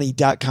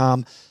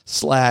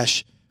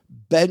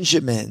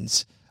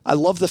monarchmoney.com/Benjamins. I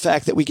love the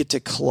fact that we get to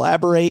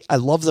collaborate. I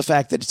love the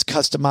fact that it's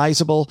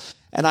customizable.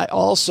 And I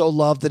also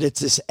love that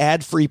it's this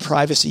ad-free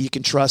privacy you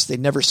can trust. They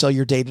never sell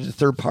your data to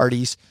third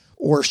parties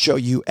or show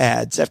you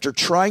ads. After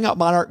trying out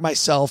Monarch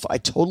myself, I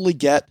totally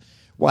get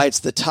why it's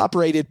the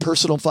top-rated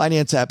personal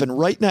finance app. And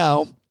right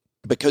now,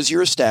 because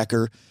you're a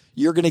stacker,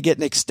 you're going to get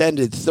an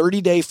extended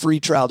 30-day free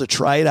trial to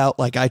try it out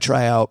like I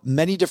try out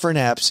many different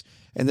apps.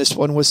 And this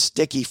one was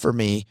sticky for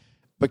me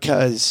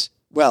because,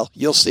 well,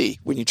 you'll see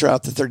when you try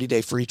out the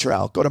 30-day free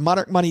trial. Go to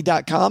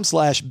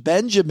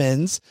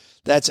monarchmoney.com/Benjamins.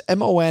 That's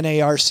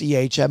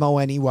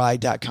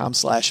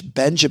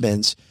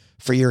monarchmoney.com/Benjamins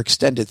for your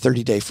extended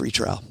 30-day free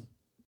trial.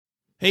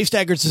 Hey,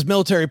 Stackers, it's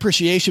Military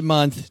Appreciation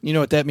Month. You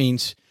know what that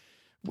means.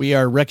 We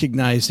are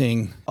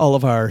recognizing all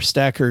of our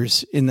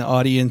stackers in the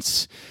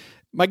audience.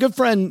 My good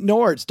friend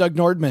Nords, Doug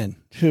Nordman,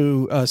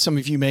 who some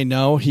of you may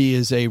know, he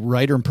is a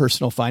writer in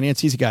personal finance.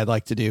 He's a guy I'd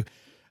like to do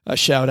a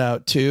shout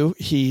out to.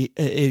 He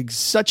is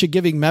such a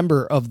giving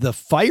member of the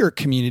FIRE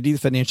community, the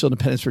Financial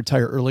Independence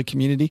Retire Early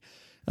community.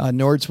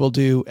 Nords will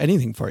do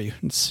anything for you.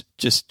 It's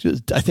just,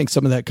 I think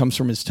some of that comes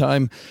from his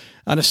time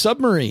on a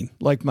submarine,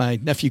 like my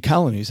nephew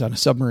Colin, who's on a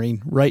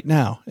submarine right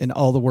now, and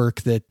all the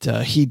work that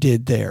he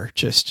did there.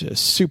 Just a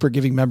super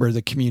giving member of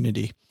the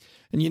community.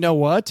 And you know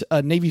what?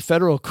 Navy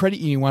Federal Credit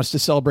Union wants to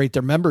celebrate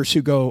their members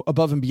who go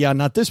above and beyond,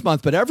 not this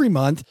month, but every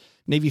month.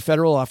 Navy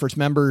Federal offers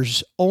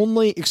members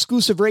only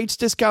exclusive rates,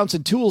 discounts,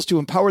 and tools to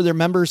empower their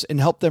members and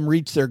help them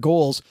reach their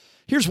goals.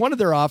 Here's one of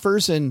their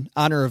offers in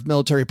honor of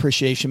Military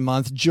Appreciation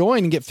Month.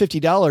 Join and get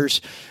 $50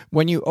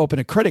 when you open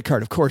a credit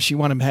card. Of course, you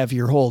want to have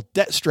your whole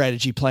debt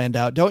strategy planned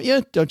out, don't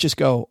you? Don't just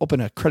go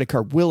open a credit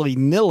card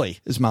willy-nilly,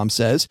 as Mom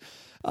says.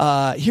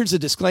 Here's a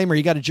disclaimer.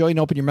 You got to join and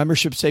open your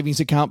membership savings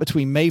account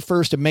between May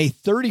 1st and May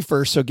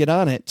 31st. So get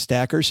on it,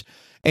 stackers.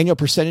 Annual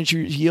percentage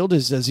yield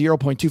is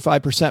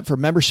 0.25% for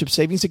membership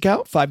savings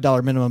account,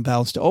 $5 minimum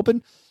balance to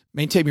open.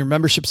 Maintain your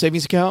membership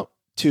savings account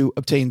to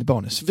obtain the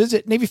bonus.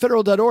 Visit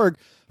NavyFederal.org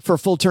for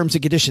full terms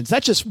and conditions.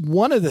 That's just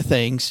one of the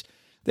things.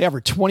 They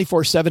offer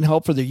 24/7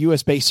 help for their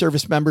U.S.-based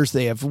service members.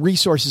 They have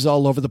resources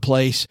all over the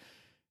place.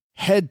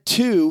 Head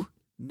to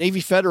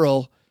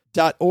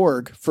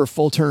NavyFederal.org for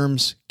full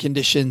terms,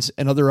 conditions,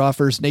 and other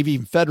offers. Navy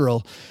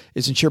Federal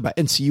is insured by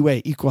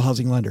NCUA, Equal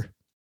Housing Lender.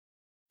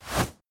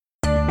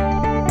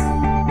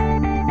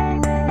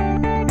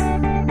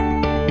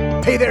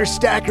 Hey there,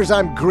 stackers.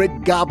 I'm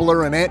Grid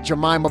Gobbler and Aunt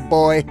Jemima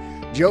Boy,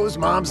 Joe's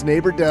mom's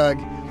neighbor, Doug.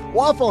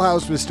 Waffle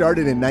House was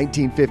started in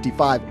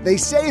 1955. They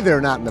say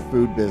they're not in the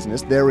food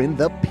business. They're in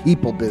the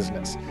people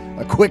business.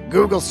 A quick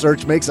Google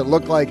search makes it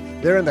look like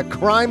they're in the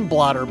crime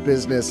blotter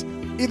business.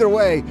 Either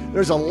way,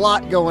 there's a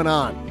lot going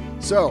on.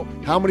 So,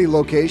 how many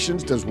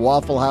locations does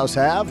Waffle House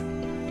have?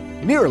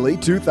 Nearly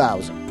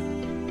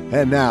 2,000.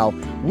 And now,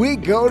 we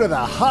go to the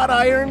hot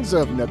irons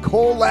of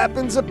Nicole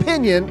Lappin's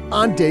opinion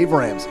on Dave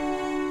Ramsey.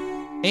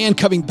 And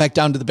coming back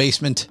down to the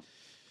basement,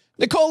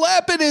 Nicole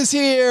Lappin is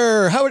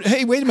here.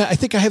 Hey, wait a minute. I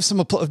think I have some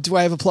applause. Do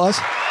I have applause?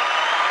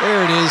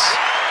 There it is.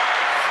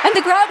 And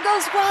the crowd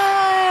goes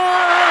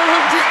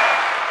wild.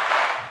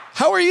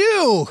 How are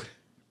you?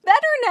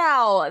 Better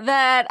now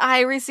that I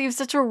received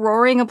such a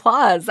roaring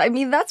applause. I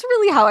mean, that's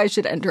really how I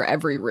should enter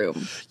every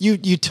room. You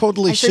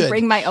totally should. I should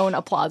bring my own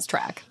applause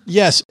track.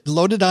 Yes,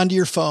 load it onto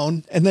your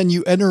phone, and then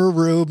you enter a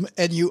room,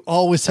 and you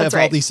always have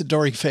all these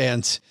adoring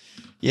fans.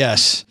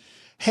 Yes.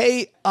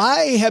 Hey, I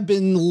have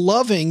been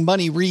loving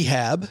Money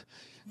Rehab.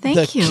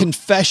 Thank you. The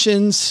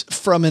confessions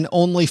from an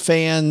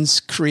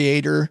OnlyFans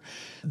creator.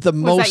 Was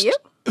that you?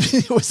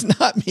 It was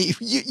not me.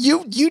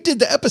 You did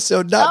the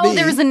episode, not me. Oh,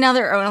 there was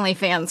another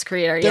OnlyFans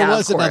creater. There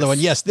was another one.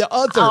 Yes, the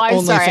other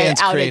OnlyFans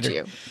creator.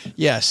 You.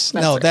 Yes,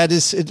 That's right. That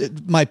is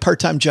my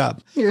part-time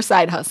job. Your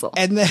side hustle.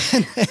 And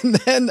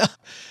then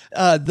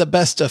the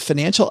best of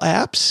financial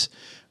apps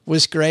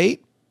was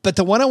great. But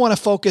the one I want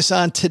to focus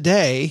on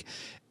today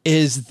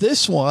is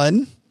this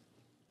one.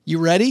 You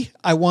ready?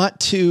 I want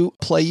to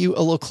play you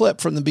a little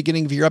clip from the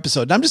beginning of your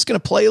episode. And I'm just going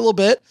to play a little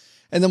bit.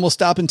 And then we'll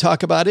stop and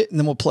talk about it. And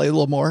then we'll play a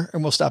little more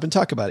and we'll stop and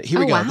talk about it. Here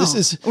we go. Wow.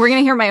 We're going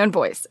to hear my own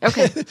voice.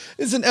 Okay. This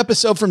is an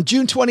episode from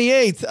June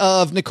 28th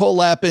of Nicole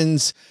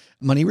Lappin's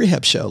Money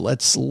Rehab Show.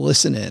 Let's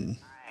listen in.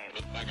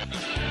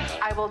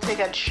 I will take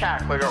a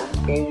check, like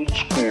an old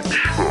school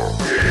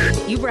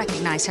check. You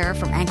recognize her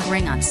from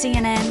anchoring on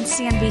CNN,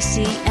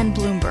 CNBC, and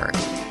Bloomberg.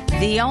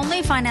 The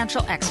only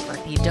financial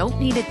expert you don't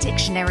need a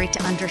dictionary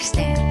to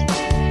understand.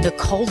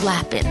 Nicole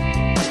Lappin.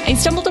 I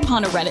stumbled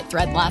upon a Reddit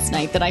thread last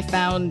night that I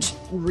found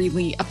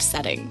really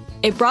upsetting.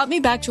 It brought me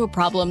back to a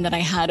problem that I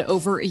had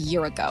over a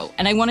year ago,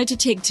 and I wanted to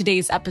take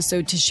today's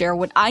episode to share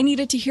what I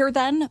needed to hear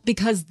then,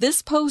 because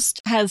this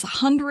post has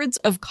hundreds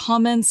of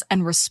comments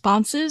and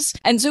responses,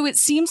 and so it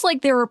seems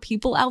like there are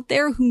people out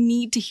there who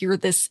need to hear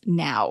this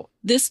now.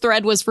 This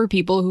thread was for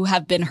people who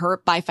have been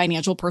hurt by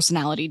financial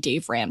personality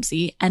Dave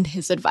Ramsey and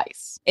his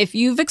advice. If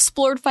you've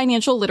explored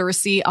financial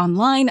literacy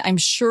online, I'm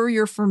sure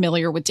you're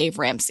familiar with Dave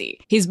Ramsey.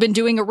 He's been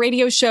doing a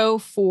radio show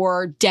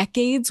for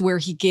decades where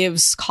he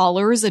gives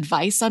callers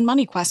advice on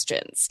money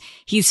questions.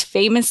 He's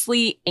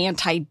famously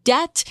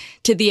anti-debt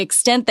to the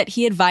extent that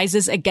he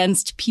advises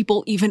against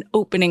people even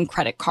opening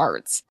credit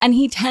cards. And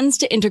he tends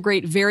to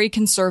integrate very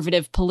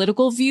conservative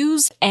political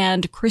views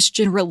and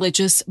Christian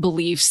religious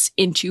beliefs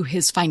into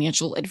his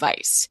financial advice.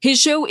 His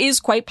show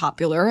is quite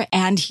popular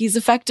and he's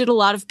affected a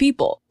lot of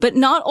people, but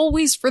not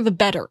always for the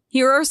better.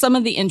 Here are some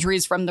of the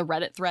entries from the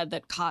Reddit thread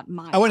that caught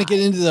my eye. I want to get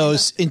into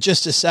those in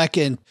just a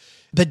second.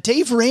 But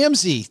Dave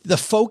Ramsey, the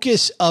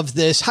focus of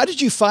this, how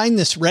did you find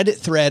this Reddit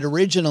thread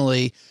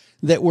originally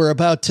that we're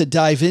about to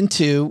dive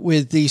into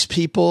with these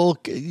people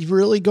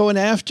really going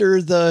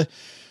after the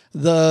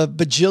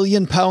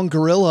bajillion pound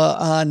gorilla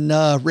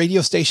on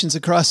radio stations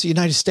across the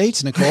United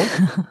States, Nicole?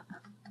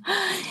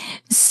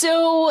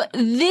 So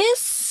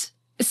this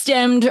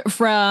stemmed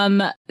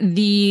from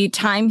the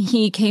time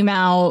he came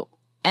out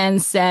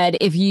and said,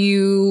 if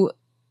you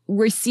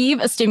receive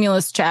a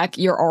stimulus check,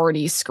 you're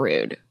already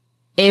screwed.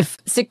 If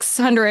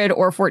 $600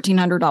 or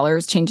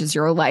 $1,400 changes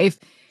your life,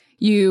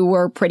 you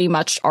were pretty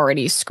much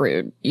already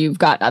screwed. You've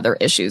got other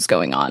issues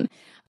going on.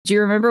 Do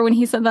you remember when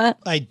he said that?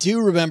 I do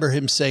remember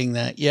him saying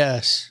that,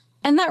 yes.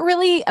 And that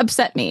really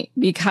upset me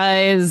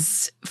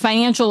because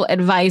financial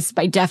advice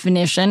by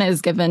definition is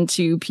given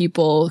to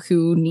people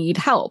who need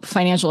help.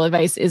 Financial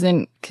advice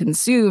isn't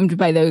consumed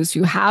by those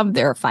who have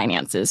their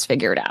finances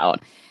figured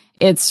out.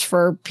 It's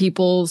for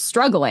people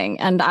struggling.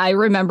 And I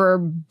remember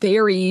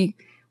very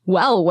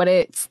well what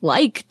it's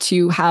like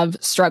to have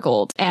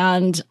struggled.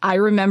 And I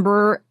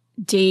remember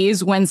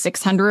days when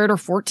 $600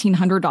 or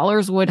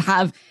 $1,400 would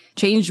have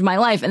changed my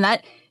life. And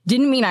that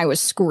didn't mean I was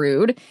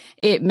screwed.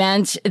 It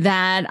meant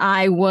that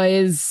I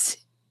was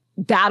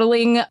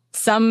battling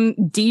some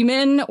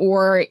demon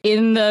or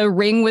in the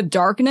ring with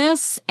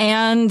darkness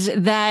and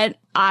that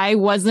I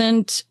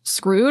wasn't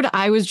screwed.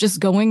 I was just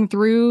going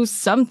through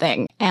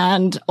something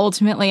and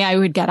ultimately I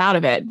would get out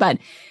of it. But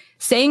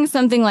saying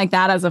something like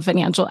that as a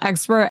financial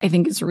expert, I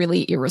think is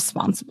really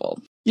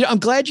irresponsible. You know, I'm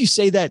glad you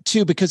say that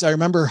too, because I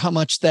remember how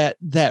much that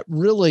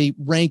really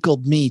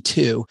rankled me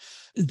too.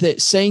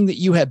 That saying that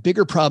you have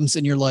bigger problems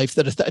in your life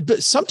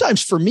but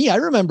sometimes for me, I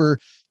remember,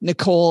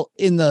 Nicole,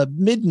 in the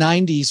mid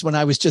 90s when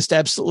I was just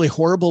absolutely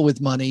horrible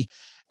with money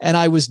and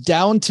I was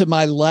down to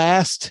my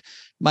last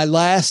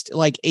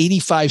like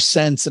 85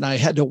 cents and I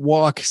had to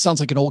walk, sounds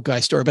like an old guy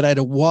story, but I had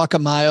to walk a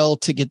mile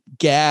to get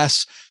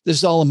gas. This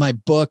is all in my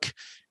book.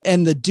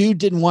 And the dude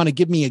didn't want to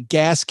give me a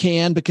gas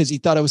can because he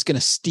thought I was going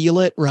to steal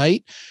it.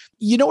 Right.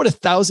 You know what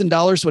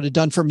 $1,000 would have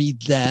done for me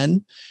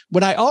then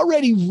when I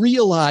already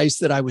realized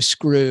that I was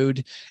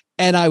screwed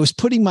and I was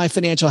putting my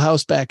financial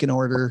house back in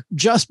order,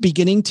 just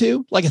beginning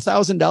to, like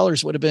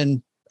 $1,000 would have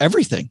been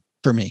everything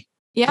for me.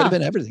 Yeah. Would have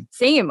been everything.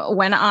 Same.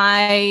 When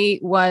I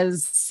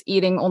was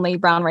eating only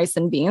brown rice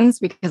and beans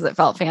because it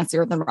felt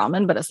fancier than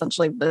ramen, but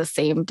essentially the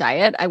same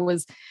diet, I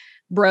was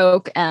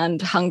broke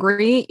and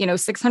hungry,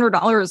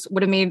 $600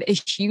 would have made a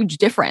huge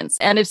difference.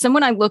 And if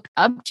someone I looked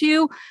up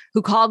to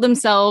who called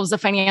themselves a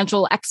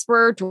financial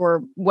expert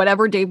or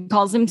whatever Dave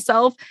calls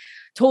himself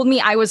told me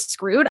I was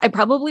screwed, I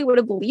probably would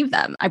have believed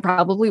them. I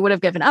probably would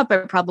have given up. I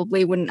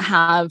probably wouldn't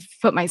have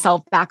put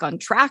myself back on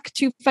track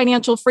to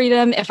financial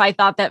freedom if I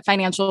thought that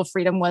financial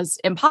freedom was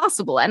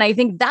impossible. And I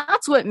think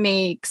that's what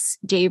makes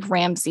Dave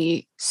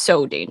Ramsey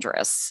so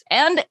dangerous.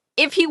 And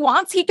if he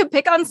wants, he could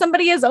pick on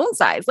somebody his own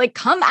size. Like,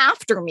 come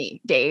after me,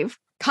 Dave.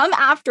 Come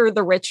after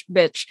the rich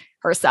bitch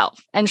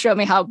herself and show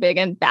me how big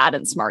and bad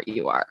and smart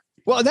you are.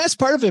 Well, that's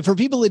part of it. For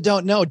people that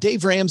don't know,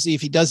 Dave Ramsey,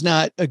 if he does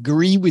not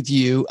agree with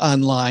you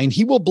online,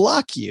 he will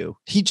block you.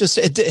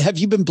 Have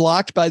you been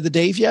blocked by the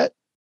Dave yet?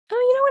 Oh,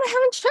 you know what? I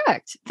haven't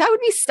checked. That would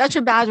be such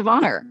a badge of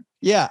honor.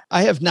 Yeah,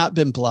 I have not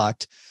been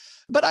blocked.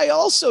 But I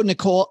also,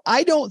 Nicole,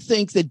 I don't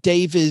think that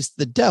Dave is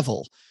the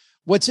devil.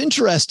 What's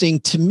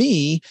interesting to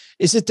me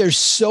is that there's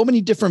so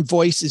many different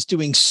voices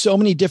doing so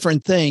many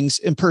different things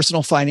in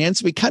personal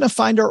finance. We kind of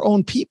find our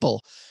own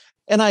people.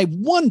 And I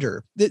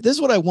wonder, this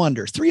is what I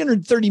wonder,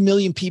 330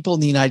 million people in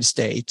the United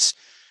States.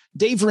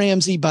 Dave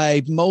Ramsey,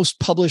 by most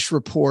published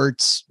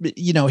reports,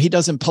 he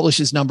doesn't publish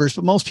his numbers,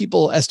 but most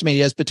people estimate he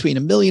has between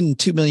 1 million and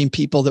 2 million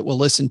people that will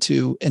listen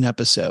to an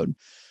episode.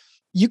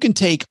 You can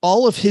take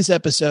all of his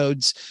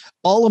episodes,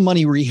 all of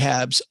Money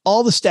Rehabs,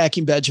 all the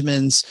Stacking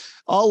Benjamins,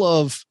 all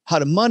of How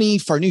to Money,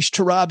 Farnoosh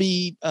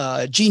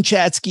Torabi, Gene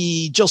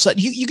Chatsky, Jill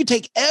Sutton. You could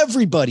take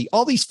everybody,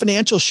 all these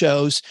financial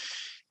shows,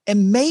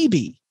 and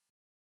maybe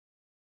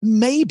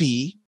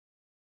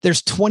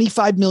there's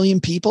 25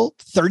 million people,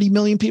 30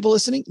 million people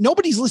listening.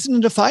 Nobody's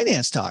listening to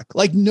finance talk.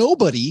 Like,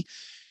 nobody,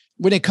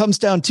 when it comes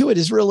down to it,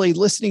 is really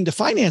listening to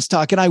finance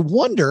talk. And I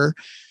wonder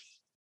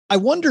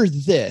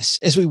this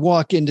as we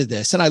walk into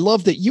this, and I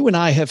love that you and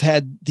I have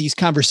had these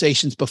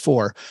conversations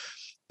before.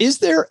 Is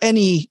there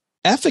any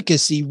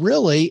efficacy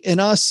really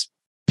in us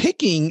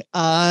picking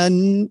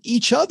on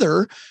each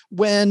other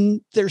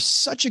when there's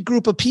such a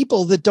group of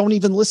people that don't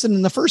even listen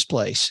in the first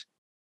place?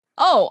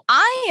 Oh,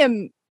 I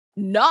am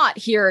not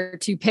here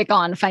to pick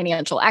on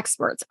financial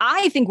experts.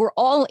 I think we're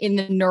all in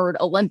the nerd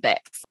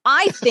Olympics.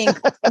 I think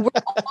we're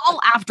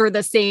all after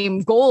the same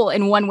goal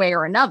in one way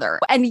or another.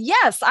 And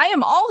yes, I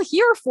am all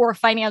here for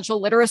financial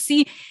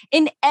literacy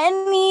in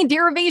any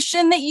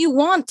derivation that you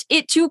want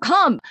it to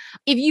come.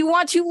 If you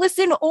want to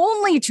listen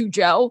only to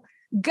Joe,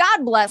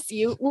 God bless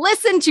you.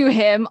 Listen to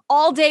him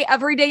all day,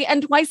 every day,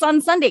 and twice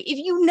on Sunday. If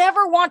you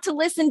never want to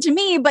listen to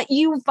me, but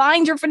you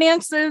find your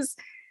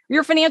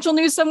financial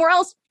news somewhere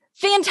else,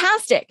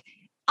 fantastic.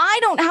 I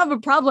don't have a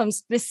problem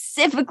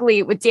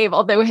specifically with Dave,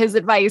 although his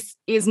advice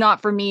is not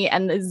for me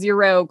and the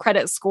 0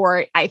 credit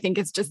score, I think,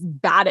 is just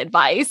bad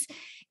advice.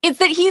 It's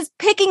that he's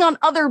picking on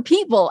other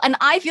people. And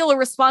I feel a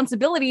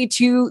responsibility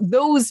to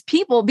those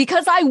people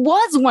because I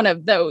was one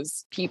of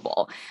those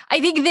people. I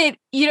think that,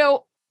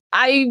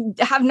 I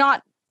have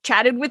not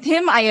chatted with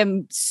him. I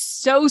am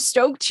so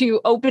stoked to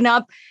open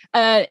up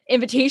an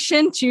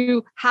invitation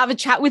to have a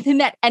chat with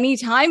him at any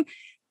time.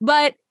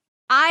 But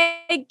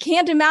I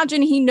can't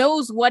imagine he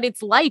knows what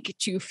it's like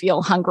to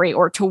feel hungry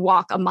or to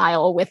walk a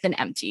mile with an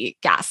empty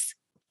gas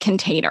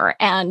container.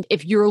 And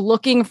if you're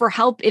looking for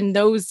help in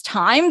those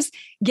times,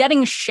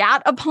 getting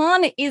shat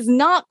upon is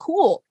not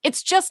cool.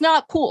 It's just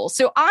not cool.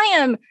 So I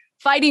am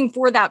fighting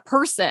for that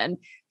person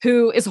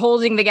who is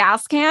holding the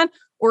gas can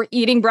or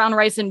eating brown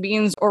rice and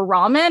beans or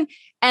ramen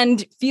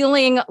and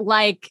feeling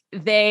like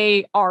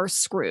they are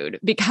screwed,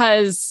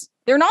 because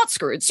they're not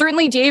screwed.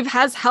 Certainly Dave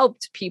has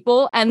helped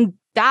people, and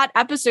that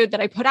episode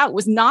that I put out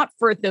was not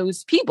for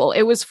those people.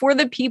 It was for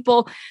the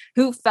people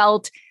who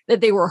felt that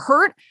they were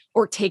hurt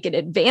or taken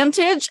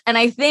advantage. And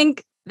I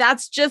think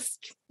that's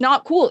just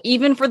not cool,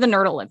 even for the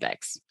Nerd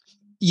Olympics.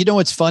 You know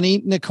what's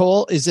funny,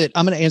 Nicole, is that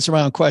I'm going to answer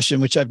my own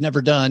question, which I've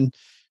never done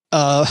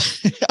on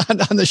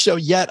the show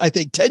yet. I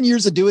think 10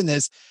 years of doing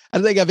this, I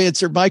don't think I've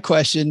answered my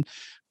question.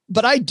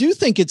 But I do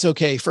think it's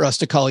okay for us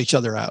to call each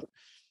other out.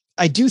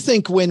 I do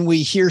think when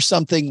we hear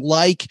something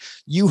like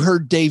you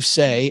heard Dave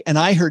say, and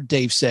I heard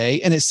Dave say,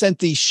 and it sent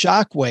these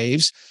shock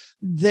waves,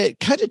 that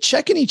kind of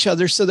checking each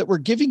other so that we're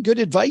giving good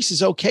advice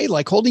is okay.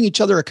 Like holding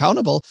each other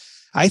accountable,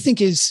 I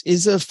think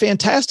is a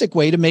fantastic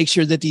way to make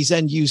sure that these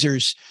end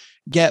users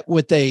get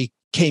what they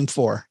came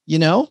for,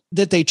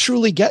 that they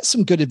truly get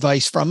some good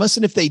advice from us.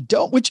 And if they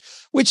don't,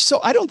 so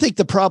I don't think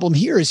the problem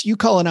here is you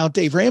calling out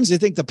Dave Ramsey. I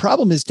think the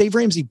problem is Dave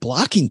Ramsey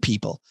blocking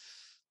people.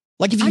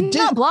 Like, if you I'm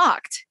not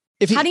blocked.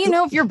 How do you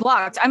know if you're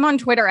blocked? I'm on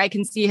Twitter. I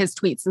can see his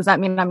tweets. Does that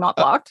mean I'm not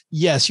blocked?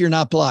 Yes, you're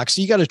not blocked.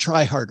 So you got to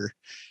try harder.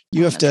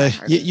 You have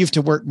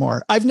to work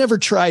more. I've never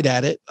tried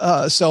at it.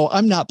 So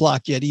I'm not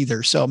blocked yet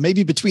either. So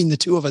maybe between the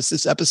two of us,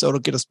 this episode will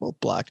get us both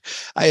blocked.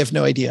 I have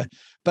no idea.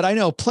 But I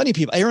know plenty of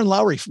people. Aaron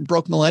Lowry from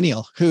Broke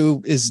Millennial,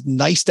 who is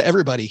nice to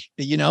everybody,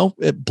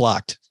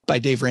 blocked by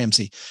Dave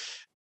Ramsey.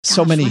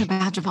 So many. What a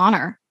badge of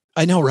honor.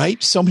 I know,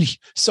 right? So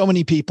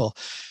many people.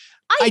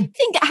 I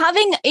think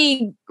having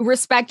a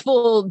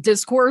respectful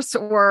discourse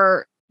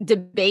or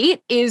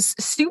debate is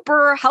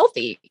super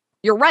healthy.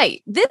 You're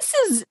right. This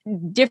is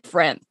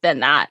different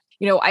than that.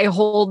 I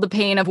hold the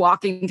pain of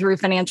walking through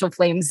financial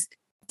flames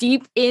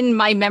deep in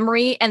my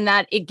memory, and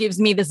that it gives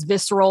me this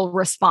visceral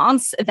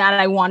response that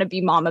I want to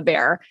be mama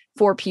bear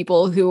for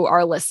people who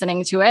are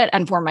listening to it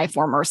and for my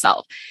former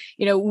self.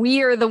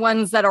 We are the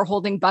ones that are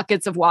holding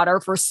buckets of water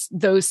for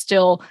those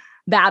still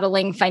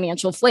battling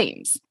financial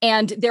flames.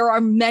 And there are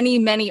many,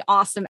 many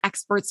awesome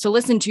experts to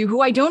listen to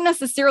who I don't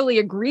necessarily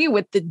agree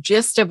with the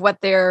gist of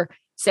what they're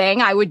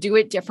saying. I would do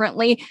it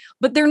differently,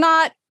 but they're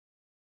not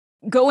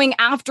going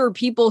after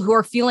people who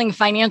are feeling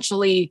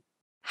financially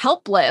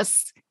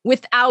helpless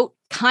without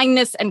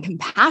kindness and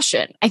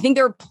compassion. I think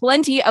there are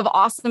plenty of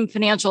awesome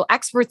financial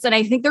experts, and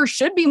I think there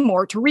should be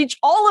more to reach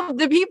all of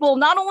the people,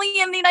 not only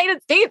in the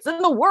United States, in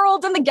the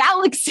world, in the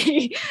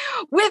galaxy,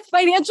 with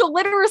financial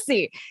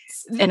literacy.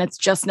 And it's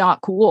just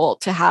not cool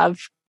to have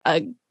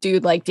a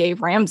dude like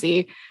Dave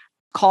Ramsey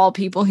call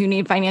people who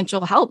need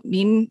financial help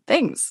mean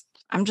things.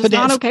 I'm just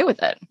not okay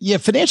with it. Yeah,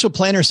 financial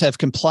planners have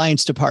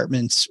compliance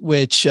departments,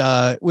 which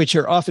are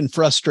often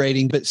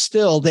frustrating, but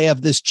still they have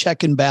this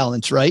check and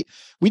balance, right?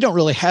 We don't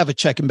really have a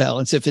check and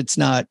balance if it's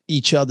not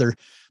each other.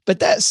 But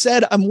that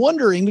said, I'm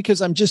wondering,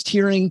 because I'm just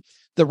hearing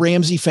the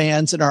Ramsey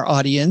fans in our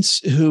audience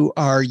who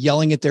are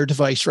yelling at their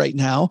device right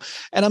now,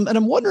 and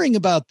I'm wondering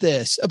about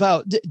this,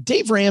 about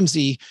Dave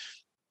Ramsey.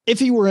 If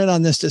he were in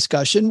on this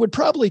discussion, would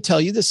probably tell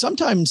you that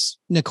sometimes,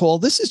 Nicole,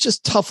 this is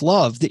just tough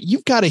love, that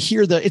you've got to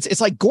hear it's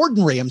like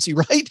Gordon Ramsay,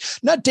 right?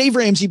 Not Dave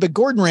Ramsey, but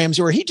Gordon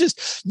Ramsay, where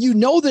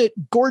that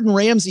Gordon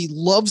Ramsay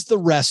loves the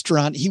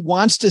restaurant. He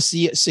wants to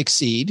see it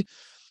succeed.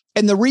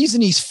 And the reason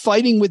he's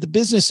fighting with the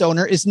business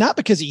owner is not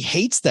because he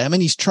hates them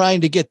and he's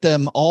trying to get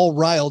them all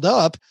riled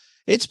up.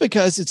 It's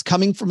because it's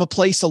coming from a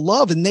place of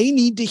love, and they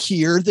need to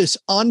hear this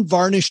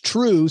unvarnished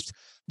truth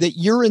that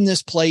you're in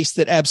this place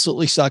that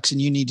absolutely sucks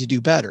and you need to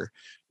do better.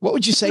 What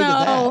would you say to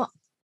that?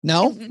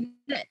 No?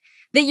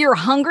 That you're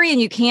hungry and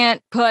you can't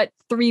put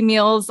 3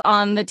 meals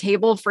on the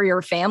table for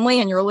your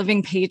family and you're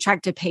living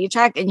paycheck to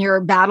paycheck and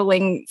you're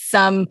battling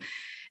some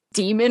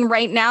demon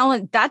right now.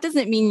 And that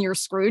doesn't mean you're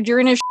screwed. You're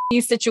in a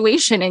shitty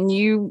situation and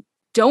you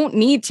don't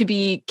need to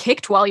be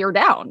kicked while you're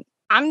down.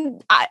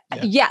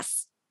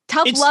 Yes.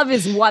 Tough love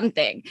is one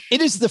thing. It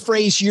is the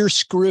phrase "you're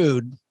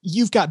screwed."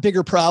 You've got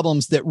bigger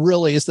problems that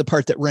really is the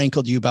part that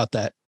rankled you about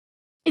that.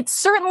 It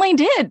certainly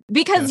did,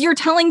 because you're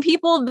telling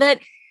people that,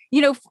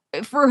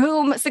 for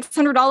whom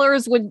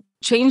 $600 would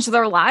change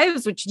their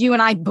lives, which you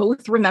and I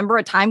both remember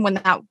a time when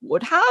that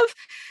would have.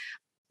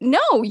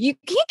 No, you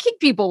can't kick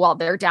people while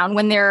they're down,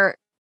 when they're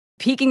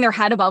peeking their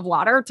head above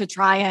water to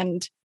try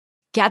and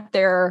get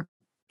their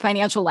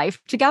financial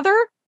life together.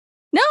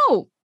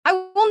 No, I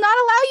will not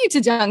allow you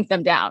to dunk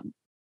them down.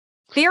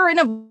 They are in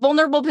a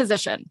vulnerable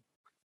position.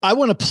 I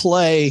want to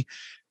play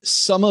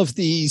some of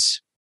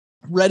these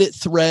Reddit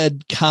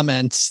thread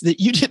comments that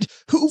you did.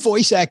 Who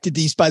voice acted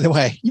these, by the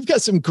way? You've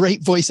got some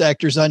great voice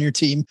actors on your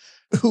team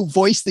who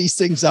voice these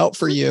things out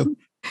for you.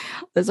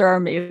 Those are our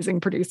amazing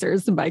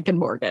producers, Mike and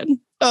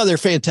Morgan. Oh, they're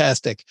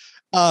fantastic.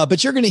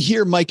 But you're going to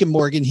hear Mike and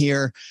Morgan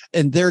here,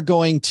 and they're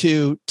going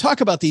to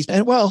talk about these.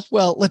 And well,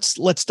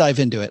 let's dive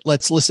into it.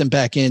 Let's listen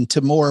back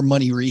into more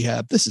money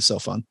rehab. This is so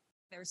fun.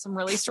 There's some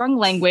really strong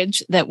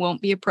language that won't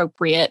be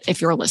appropriate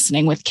if you're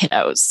listening with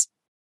kiddos.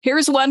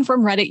 Here's one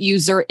from Reddit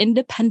user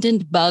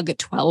Independent Bug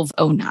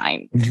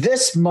 1209.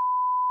 This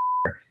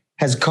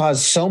has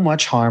caused so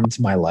much harm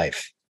to my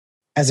life.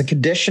 As a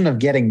condition of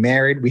getting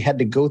married, we had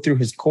to go through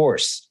his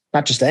course,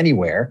 not just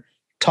anywhere,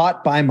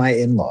 taught by my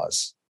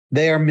in-laws.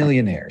 They are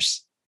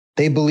millionaires.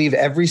 They believe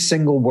every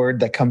single word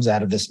that comes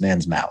out of this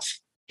man's mouth.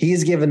 He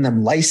has given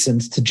them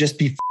license to just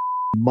be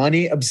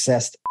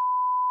money-obsessed.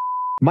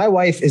 My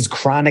wife is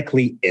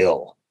chronically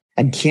ill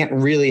and can't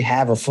really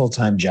have a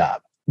full-time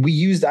job. We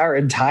used our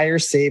entire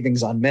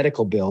savings on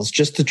medical bills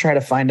just to try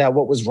to find out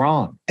what was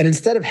wrong. And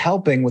instead of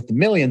helping with the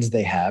millions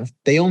they have,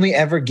 they only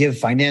ever give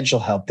financial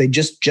help. They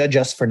just judge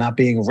us for not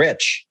being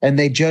rich, and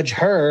they judge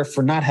her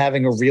for not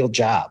having a real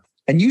job.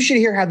 And you should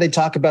hear how they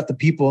talk about the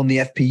people in the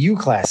FPU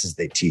classes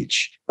they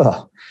teach.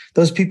 Oh,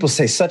 those people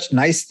say such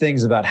nice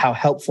things about how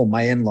helpful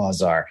my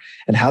in-laws are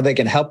and how they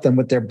can help them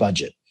with their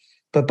budget.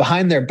 But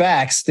behind their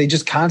backs, they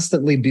just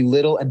constantly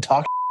belittle and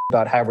talk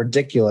about how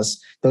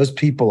ridiculous those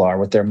people are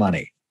with their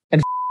money.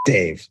 And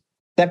Dave,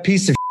 that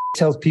piece of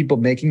tells people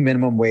making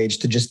minimum wage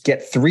to just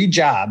get 3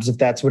 jobs if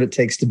that's what it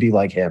takes to be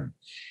like him.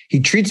 He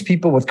treats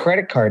people with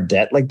credit card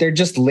debt like they're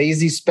just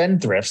lazy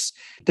spendthrifts,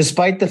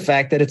 despite the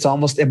fact that it's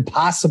almost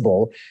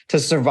impossible to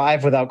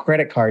survive without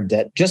credit card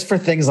debt just for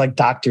things like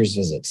doctor's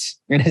visits.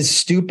 And his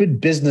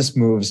stupid business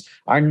moves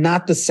are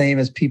not the same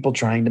as people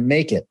trying to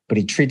make it, but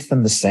he treats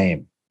them the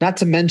same. Not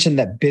to mention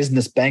that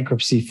business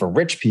bankruptcy for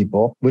rich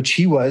people, which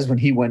he was when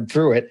he went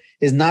through it,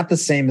 is not the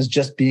same as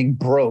just being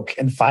broke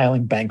and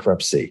filing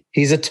bankruptcy.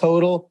 He's a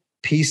total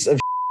piece of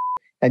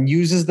and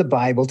uses the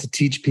Bible to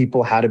teach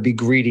people how to be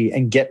greedy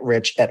and get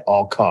rich at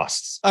all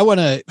costs.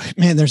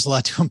 There's a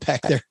lot to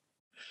unpack there.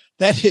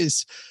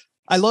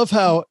 I love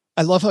how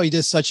he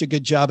does such a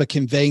good job of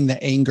conveying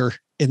the anger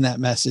in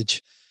that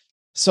message.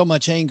 So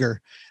much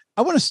anger.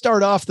 I want to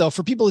start off, though,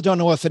 for people who don't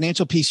know what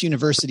Financial Peace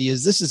University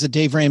is. This is a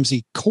Dave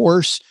Ramsey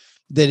course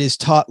that is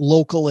taught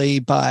locally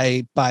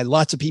by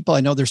lots of people.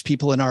 I know there's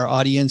people in our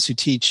audience who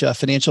teach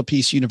Financial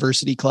Peace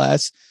University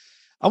class.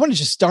 I want to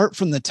just start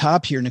from the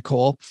top here,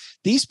 Nicole.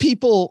 These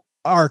people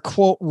are,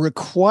 quote,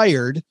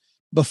 required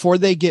before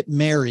they get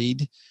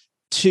married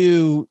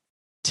to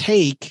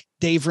take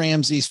Dave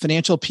Ramsey's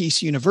Financial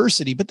Peace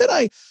University. But then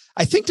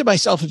I think to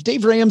myself, if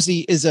Dave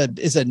Ramsey is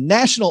a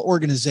national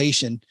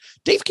organization,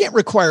 Dave can't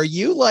require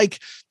you. Like,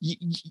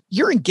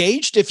 you're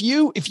engaged. If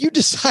you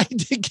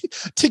decide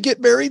to get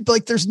married,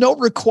 like, there's no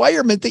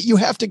requirement that you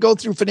have to go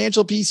through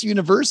Financial Peace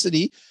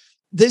University.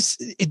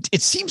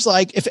 It seems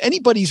like if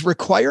anybody's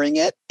requiring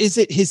it, is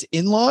it his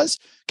in-laws?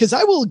 Because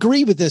I will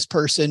agree with this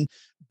person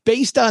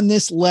based on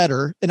this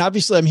letter. And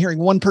obviously I'm hearing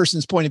one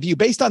person's point of view.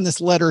 Based on this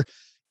letter,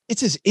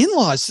 it's his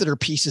in-laws that are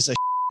pieces of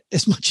shit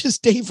as much as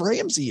Dave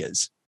Ramsey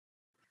is.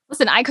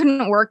 Listen, I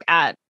couldn't work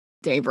at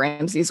Dave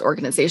Ramsey's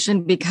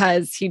organization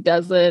because he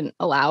doesn't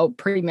allow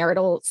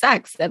premarital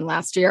sex. And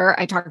last year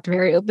I talked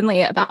very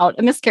openly about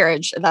a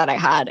miscarriage that I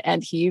had,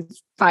 and he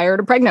fired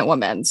a pregnant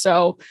woman.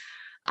 So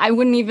I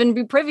wouldn't even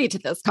be privy to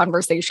this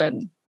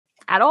conversation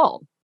at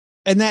all.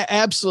 And that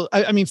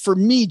absolutely, I mean, for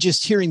me,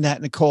 just hearing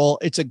that, Nicole,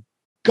 it's a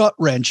gut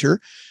wrencher,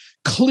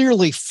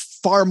 clearly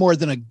far more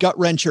than a gut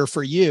wrencher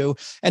for you.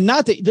 And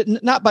not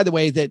by the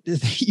way, that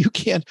you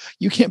can't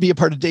be a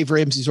part of Dave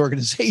Ramsey's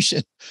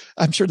organization.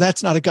 I'm sure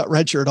that's not a gut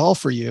wrencher at all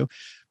for you,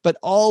 but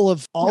all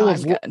of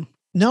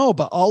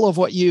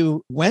what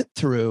you went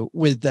through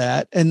with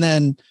that, and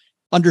then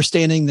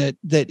understanding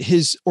that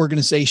his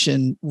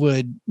organization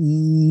would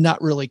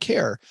not really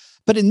care.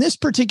 But in this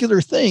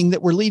particular thing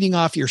that we're leading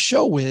off your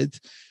show with,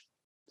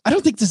 I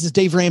don't think this is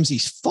Dave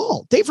Ramsey's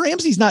fault. Dave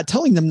Ramsey's not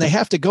telling them they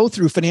have to go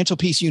through Financial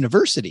Peace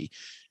University.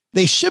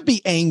 They should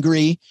be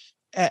angry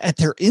at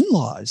their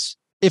in-laws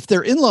if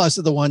their in-laws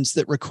are the ones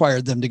that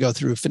required them to go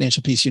through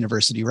Financial Peace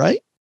University,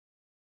 right?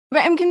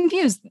 But I'm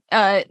confused.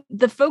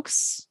 The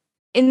folks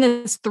in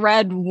this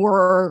thread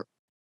were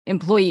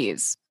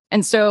employees.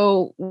 And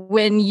so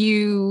when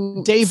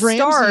you Dave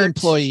Ramsey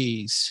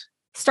employees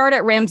start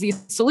at Ramsey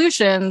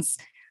Solutions,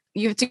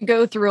 you have to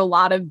go through a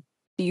lot of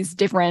these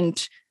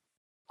different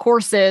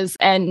courses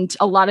and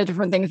a lot of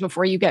different things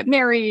before you get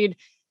married.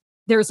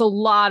 There's a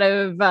lot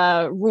of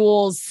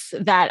rules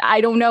that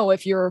I don't know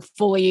if you're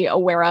fully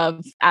aware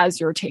of as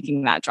you're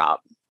taking that job.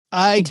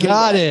 I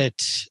got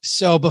it.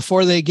 So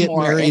before they get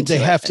married, they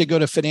have to go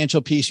to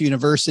Financial Peace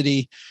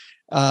University.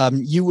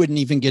 You wouldn't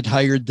even get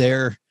hired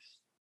there.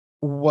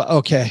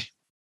 Okay.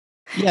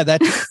 Yeah,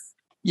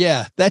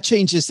 that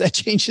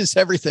changes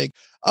everything.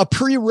 A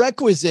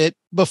prerequisite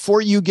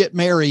before you get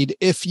married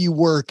if you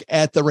work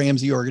at the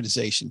Ramsey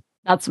organization.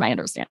 That's my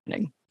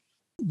understanding.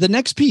 The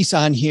next piece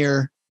on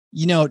here,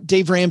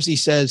 Dave Ramsey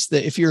says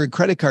that if you're in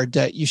credit card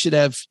debt, you should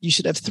have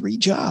 3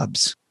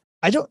 jobs.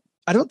 I don't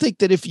think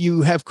that if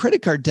you have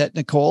credit card debt,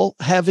 Nicole,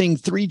 having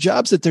 3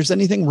 jobs, that there's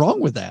anything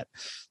wrong with that.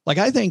 Like,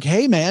 I think,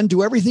 hey man,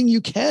 do everything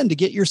you can to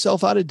get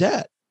yourself out of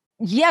debt.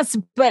 Yes,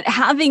 but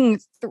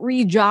having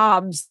 3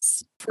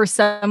 jobs for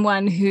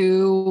someone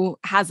who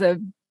has a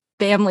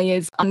family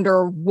is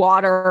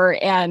underwater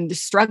and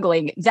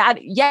struggling,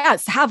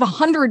 yes, have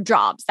 100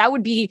 jobs. That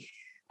would be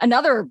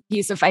another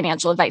piece of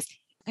financial advice.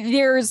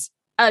 There's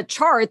a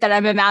chart that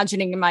I'm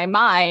imagining in my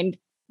mind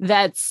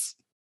that's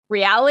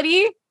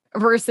reality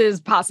versus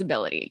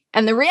possibility.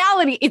 And the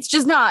reality, it's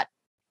just not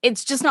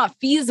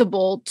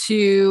feasible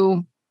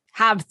to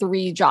have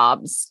 3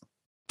 jobs,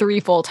 3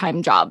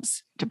 full-time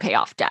jobs to pay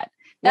off debt.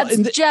 That's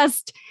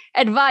just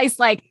advice.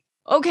 Like,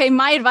 okay,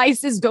 my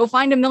advice is go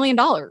find $1 million.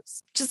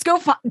 Just go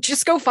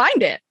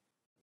find it.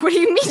 What do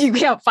you mean you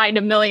can't find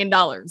 $1 million?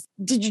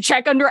 Did you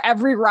check under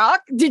every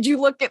rock? Did you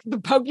look at the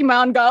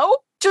Pokemon Go?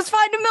 Just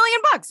find $1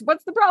 million.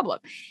 What's the problem?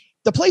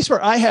 The place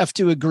where I have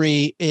to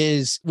agree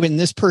is when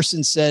this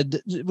person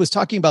was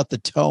talking about the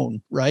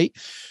tone, right?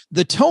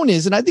 The tone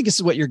is, and I think this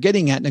is what you're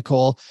getting at,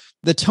 Nicole.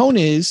 The tone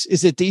is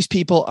that these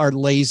people are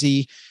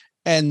lazy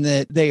and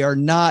that they are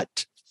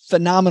not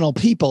phenomenal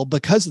people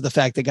because of the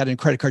fact they got in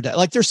credit card debt.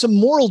 Like, there's some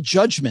moral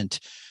judgment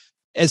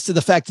as to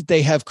the fact that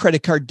they have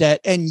credit card debt.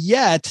 And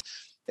yet,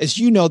 as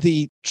you know,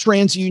 the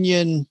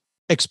TransUnion,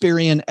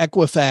 Experian,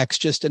 Equifax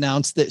just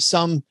announced that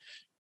some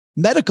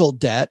medical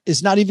debt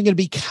is not even going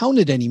to be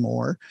counted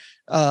anymore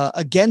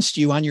against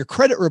you on your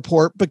credit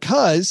report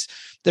because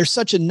there's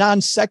such a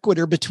non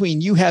sequitur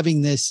between you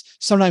having this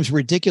sometimes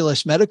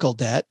ridiculous medical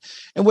debt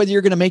and whether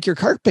you're going to make your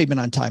car payment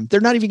on time.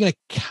 They're not even going to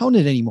count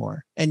it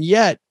anymore. And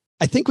yet,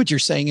 I think what you're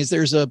saying is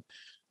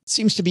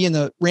seems to be in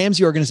the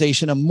Ramsey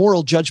organization, a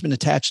moral judgment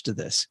attached to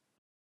this.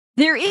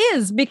 There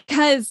is,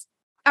 because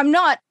I'm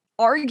not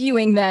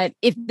arguing that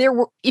if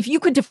you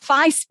could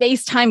defy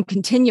space-time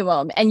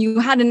continuum and you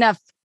had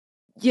enough,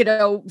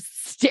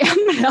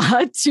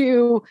 stamina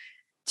to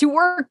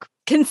work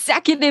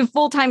consecutive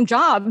full-time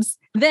jobs,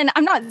 then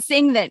I'm not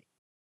saying that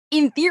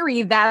in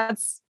theory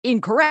that's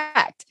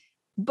incorrect.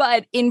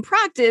 But in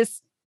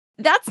practice,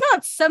 that's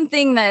not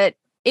something that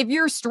if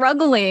you're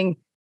struggling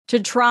to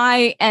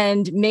try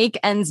and make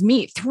ends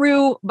meet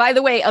through, by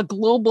the way, a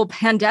global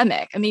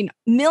pandemic. I mean,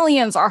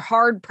 millions are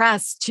hard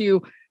pressed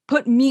to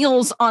put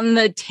meals on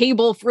the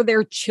table for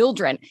their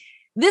children.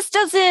 This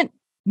doesn't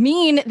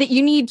mean that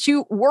you need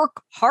to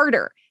work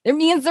harder. It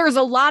means there's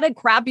a lot of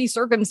crappy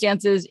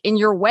circumstances in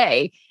your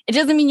way. It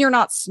doesn't mean you're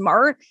not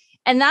smart.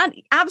 And that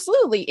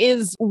absolutely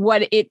is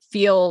what it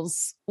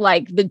feels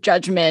like the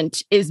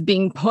judgment is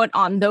being put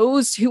on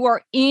those who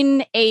are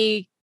in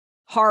a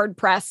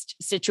hard-pressed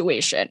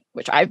situation,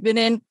 which I've been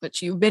in,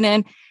 which you've been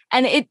in.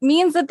 And it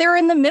means that they're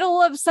in the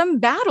middle of some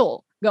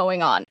battle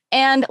going on.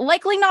 And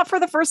likely not for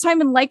the first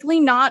time, and likely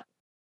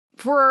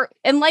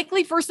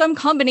for some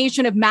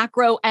combination of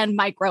macro and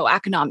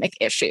microeconomic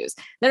issues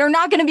that are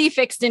not going to be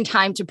fixed in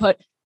time to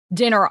put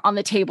dinner on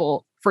the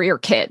table for your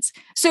kids.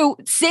 So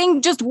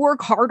saying just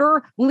work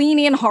harder, lean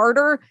in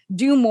harder,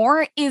 do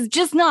more is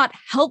just not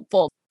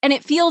helpful. And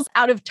it feels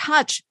out of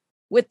touch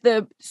with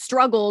the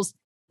struggles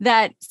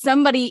that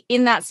somebody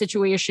in that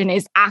situation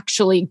is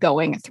actually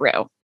going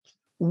through.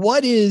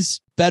 What is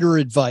better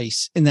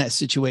advice in that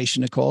situation,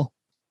 Nicole?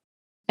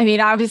 I mean,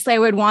 obviously, I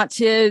would want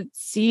to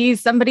see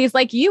somebody's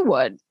like you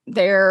would,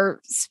 their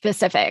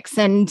specifics,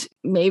 and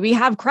maybe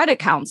have credit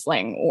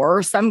counseling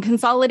or some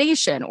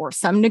consolidation or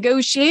some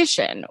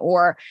negotiation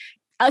or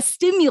a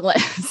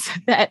stimulus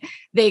that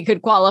they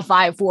could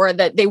qualify for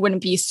that they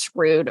wouldn't be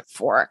screwed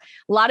for.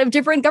 A lot of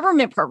different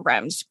government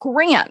programs,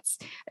 grants.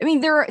 I mean,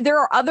 there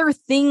are other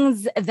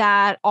things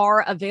that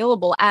are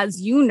available,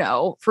 as you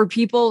know, for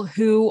people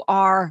who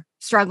are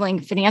struggling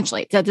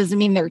financially. That doesn't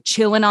mean they're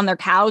chilling on their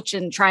couch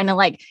and trying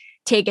to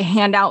take a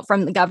handout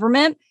from the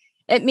government.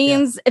 It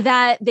means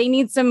that they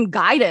need some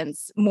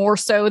guidance more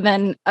so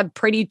than a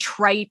pretty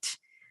trite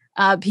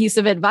piece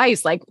of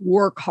advice like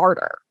work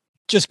harder.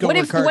 Just go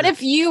work harder. What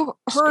if you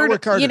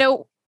heard,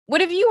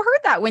 what if you heard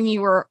that when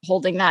you were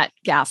holding that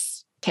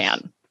gas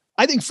can?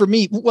 I think for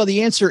me, well,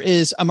 the answer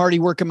is I'm already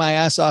working my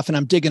ass off and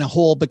I'm digging a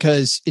hole,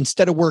 because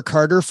instead of work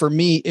harder, for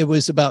me, it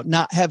was about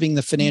not having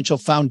the financial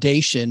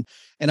foundation,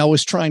 and I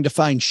was trying to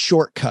find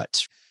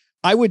shortcuts.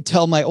 I would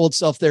tell my old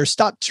self there,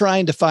 stop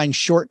trying to find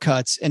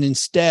shortcuts and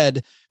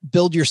instead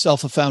build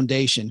yourself a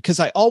foundation. Because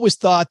I always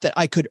thought that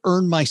I could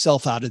earn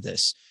myself out of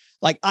this.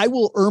 Like, I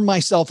will earn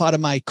myself out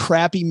of my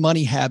crappy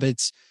money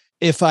habits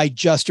if I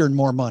just earn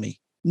more money.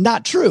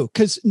 Not true,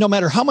 because no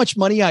matter how much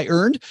money I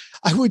earned,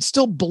 I would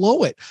still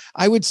blow it.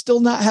 I would still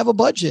not have a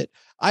budget.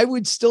 I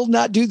would still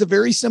not do the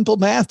very simple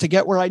math to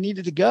get where I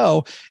needed to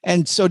go.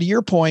 And so to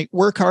your point,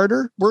 work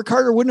harder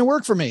wouldn't have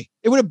worked for me.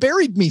 It would have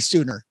buried me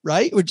sooner,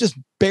 right? It would just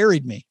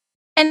buried me.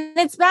 And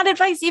it's bad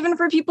advice even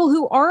for people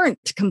who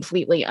aren't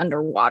completely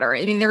underwater.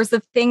 I mean, there's a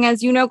thing,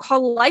 as you know,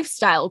 called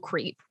lifestyle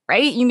creep,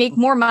 right? You make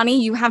more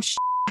money, you have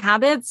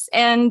habits,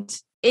 and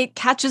it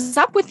catches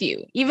up with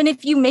you. Even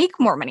if you make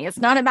more money, it's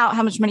not about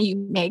how much money you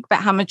make, but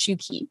how much you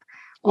keep.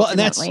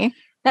 Ultimately,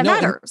 that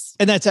matters.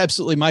 And that's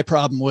absolutely my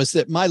problem, was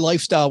that my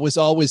lifestyle was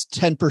always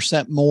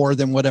 10% more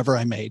than whatever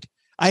I made.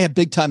 I had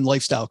big time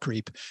lifestyle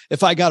creep.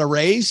 If I got a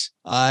raise,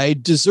 I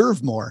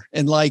deserve more.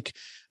 And like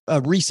a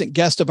recent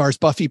guest of ours,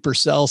 Buffy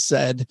Purcell,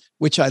 said,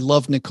 which I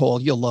love,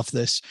 Nicole, you'll love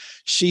this.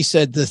 She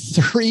said the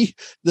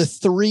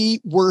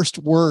three worst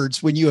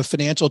words when you have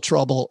financial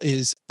trouble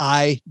is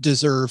I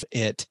deserve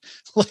it.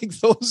 Like,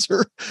 those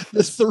are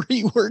the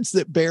three words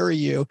that bury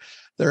you.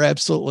 They're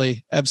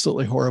absolutely,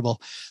 absolutely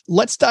horrible.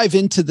 Let's dive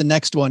into the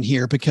next one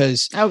here,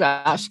 because oh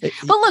gosh. But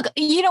look,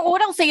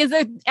 what I'll say is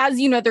that, as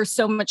you know, there's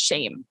so much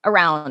shame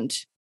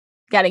around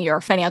getting your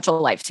financial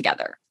life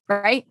together,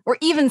 right? Or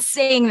even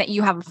saying that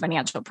you have a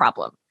financial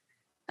problem.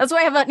 That's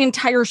why I have an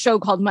entire show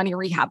called Money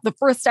Rehab. The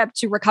first step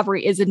to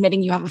recovery is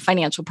admitting you have a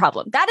financial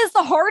problem. That is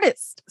the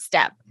hardest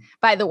step,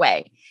 by the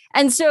way.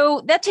 And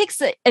so that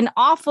takes an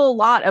awful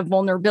lot of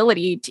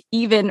vulnerability to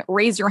even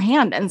raise your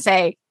hand and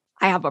say,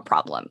 I have a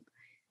problem.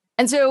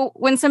 And so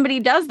when somebody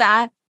does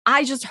that,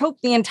 I just hope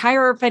the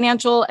entire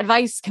financial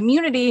advice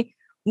community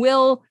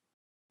will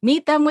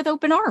meet them with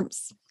open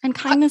arms and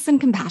kindness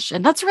and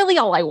compassion. That's really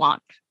all I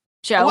want,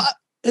 Joe. Well,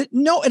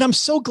 no, and I'm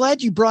so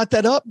glad you brought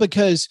that up,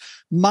 because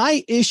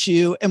my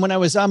issue, and when I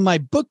was on my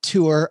book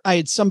tour, I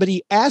had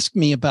somebody ask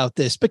me about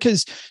this,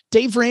 because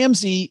Dave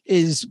Ramsey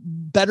is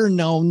better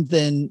known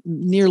than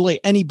nearly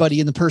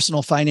anybody in the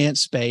personal finance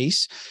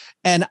space.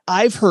 And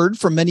I've heard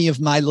from many of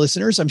my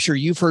listeners, I'm sure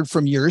you've heard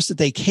from yours, that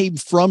they came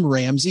from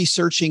Ramsey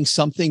searching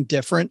something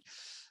different.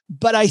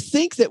 But I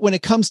think that when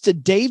it comes to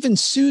Dave and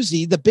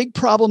Susie, the big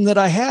problem that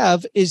I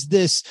have is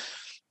this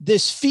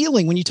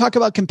feeling, when you talk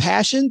about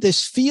compassion,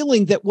 this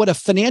feeling that what a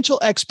financial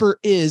expert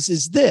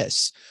is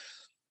this: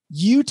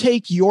 you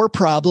take your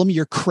problem,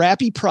 your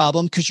crappy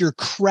problem, because you're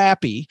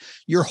crappy,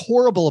 you're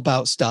horrible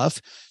about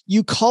stuff.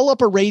 You call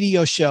up a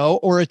radio show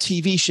or a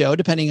TV show,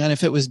 depending on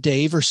if it was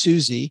Dave or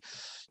Susie.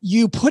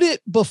 You put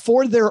it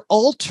before their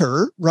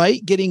altar,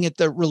 right? Getting at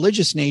the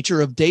religious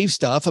nature of Dave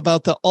stuff,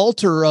 about the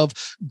altar of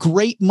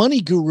great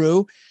money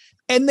guru.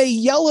 And they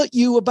yell at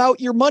you about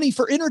your money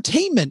for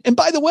entertainment. And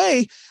by the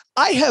way,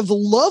 I have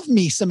loved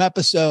me some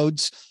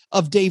episodes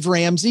of Dave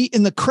Ramsey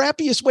in the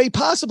crappiest way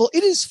possible.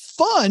 It is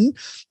fun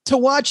to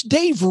watch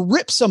Dave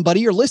rip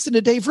somebody, or listen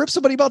to Dave rip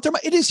somebody about their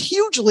money. It is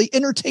hugely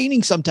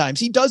entertaining sometimes.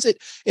 He does it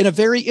in a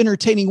very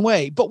entertaining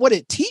way. But what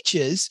it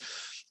teaches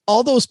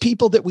all those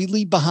people that we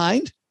leave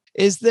behind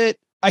is that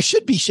I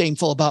should be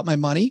shameful about my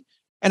money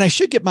and I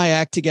should get my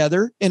act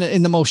together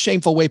in the most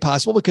shameful way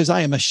possible because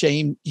I am a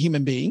shamed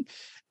human being.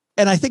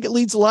 And I think it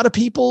leads a lot of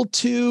people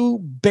to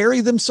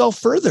bury themselves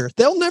further.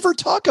 They'll never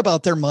talk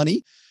about their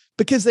money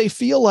because they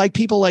feel like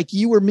people like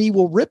you or me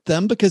will rip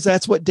them because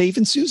that's what Dave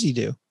and Susie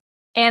do.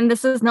 And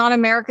this is not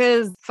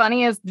America's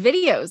funniest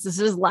videos. This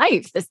is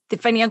life. The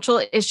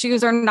financial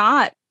issues are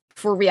not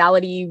for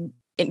reality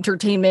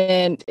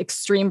entertainment,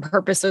 extreme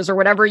purposes, or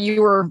whatever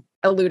you were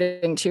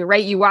alluding to,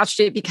 right? You watched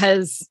it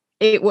because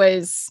it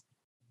was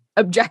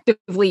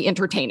objectively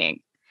entertaining.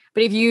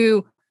 But if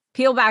you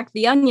peel back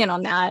the onion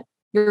on that,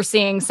 you're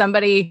seeing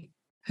somebody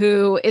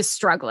who is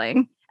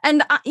struggling.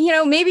 And,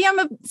 maybe I'm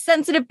a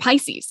sensitive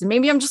Pisces, and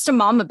maybe I'm just a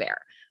mama bear,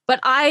 but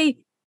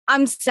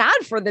I'm sad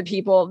for the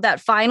people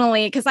that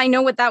finally, because I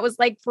know what that was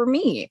like for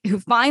me, who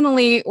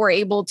finally were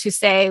able to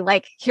say,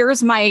 like,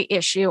 here's my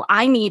issue.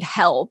 I need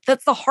help.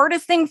 That's the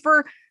hardest thing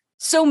for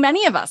so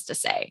many of us to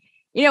say,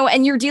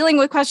 and you're dealing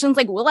with questions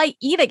like, will I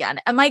eat again?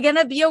 Am I going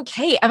to be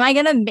okay? Am I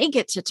going to make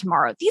it to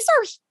tomorrow? These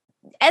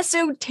are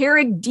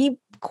esoteric, deep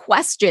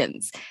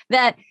questions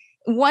that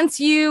once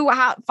you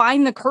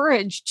find the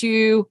courage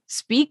to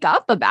speak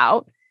up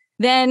about,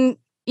 then,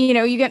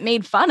 you get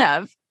made fun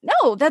of.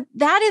 No,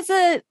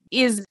 that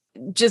is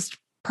just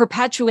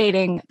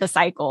perpetuating the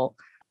cycle.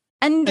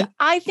 And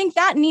I think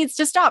that needs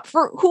to stop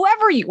for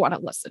whoever you want to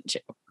listen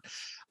to.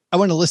 I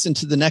want to listen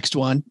to the next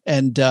one,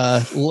 and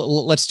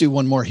let's do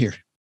one more here.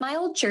 My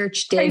old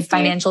church did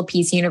Financial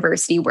Peace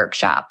University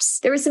workshops.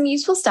 There was some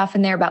useful stuff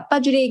in there about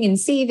budgeting and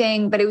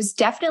saving, but it was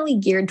definitely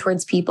geared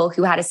towards people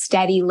who had a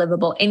steady,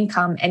 livable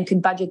income and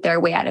could budget their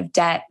way out of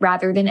debt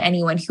rather than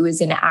anyone who was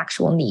in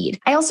actual need.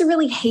 I also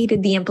really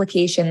hated the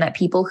implication that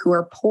people who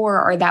are poor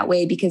are that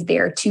way because they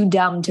are too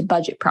dumb to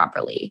budget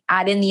properly.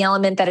 Add in the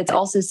element that it's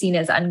also seen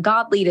as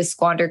ungodly to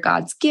squander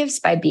God's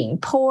gifts by being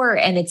poor,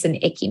 and it's an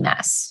icky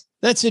mess.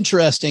 That's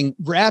interesting.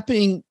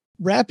 Wrapping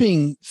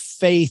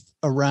faith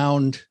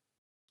around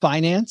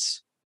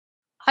finance.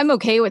 I'm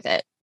okay with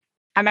it.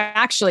 I'm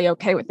actually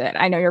okay with it.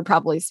 I know you're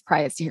probably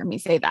surprised to hear me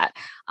say that.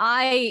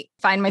 I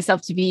find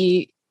myself to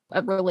be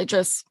a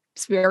religious,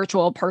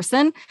 spiritual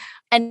person.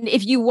 And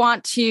if you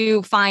want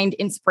to find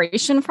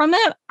inspiration from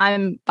it,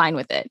 I'm fine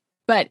with it.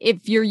 But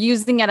if you're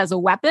using it as a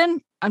weapon,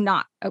 I'm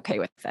not okay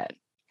with it.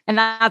 And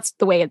that's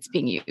the way it's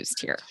being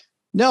used here.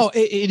 No,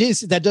 it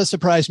is. That does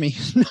surprise me.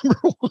 Number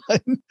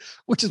one,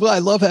 which is why I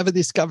love having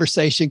this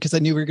conversation, because I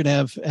knew we were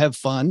going to have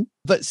fun.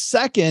 But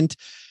second,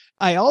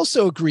 I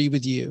also agree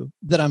with you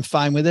that I'm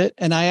fine with it.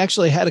 And I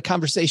actually had a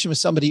conversation with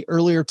somebody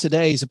earlier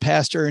today. He's a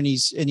pastor, and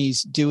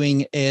he's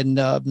doing an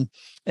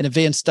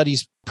advanced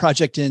studies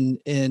project in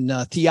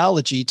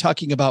theology,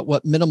 talking about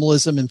what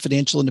minimalism and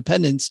financial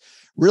independence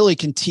really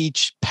can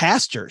teach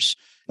pastors,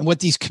 and what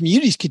these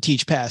communities could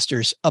teach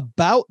pastors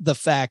about the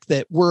fact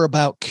that we're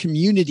about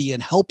community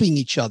and helping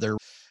each other.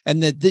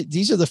 And that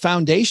these are the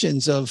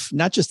foundations of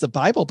not just the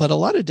Bible, but a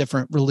lot of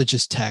different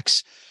religious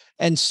texts.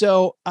 And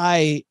so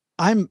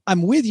I'm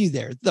with you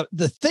there.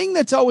 The thing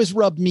that's always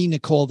rubbed me,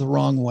 Nicole, the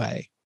wrong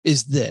way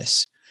is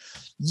this.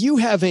 You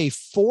have a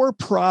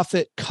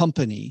for-profit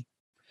company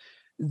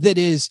that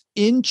is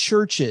in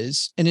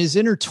churches and is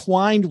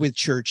intertwined with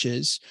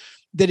churches,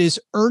 that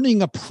is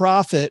earning a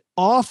profit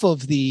off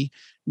of the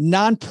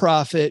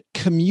nonprofit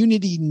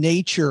community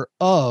nature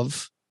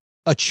of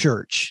a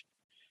church.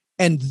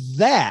 And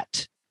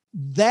that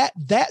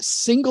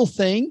single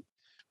thing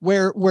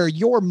where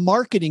your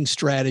marketing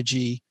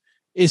strategy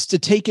is to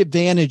take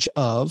advantage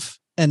of,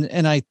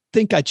 and I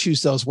think I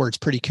choose those words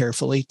pretty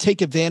carefully,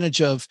 take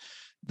advantage of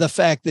the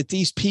fact that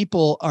these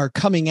people are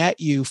coming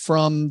at you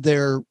from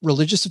their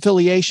religious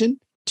affiliation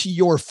to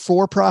your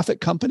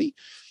for-profit company.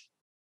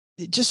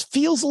 It just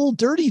feels a little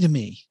dirty to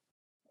me.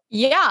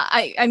 Yeah.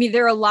 I mean,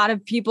 there are a lot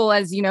of people,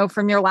 as you know,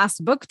 from your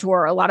last book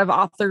tour, a lot of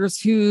authors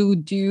who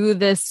do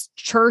this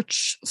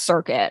church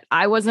circuit.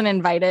 I wasn't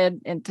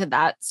invited into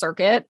that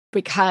circuit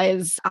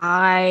because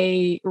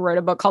I wrote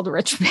a book called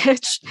Rich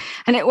Bitch,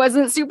 and it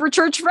wasn't super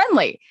church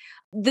friendly.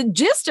 The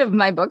gist of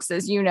my books,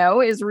 as you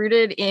know, is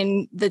rooted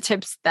in the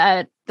tips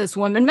that this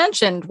woman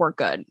mentioned were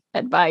good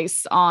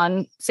advice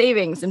on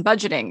savings and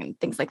budgeting and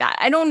things like that.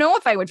 I don't know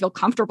if I would feel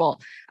comfortable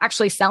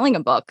actually selling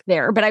a book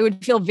there, but I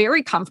would feel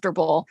very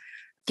comfortable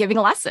giving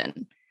a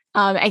lesson.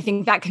 I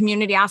think that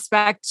community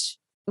aspect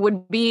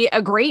would be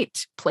a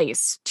great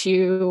place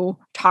to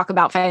talk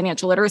about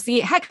financial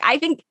literacy. Heck, I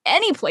think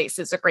any place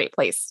is a great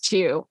place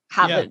to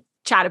have a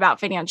chat about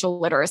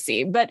financial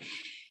literacy. But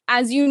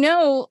as you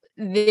know,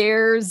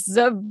 there's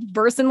a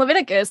verse in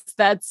Leviticus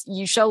that's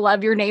you shall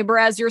love your neighbor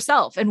as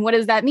yourself. And what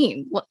does that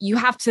mean? Well, you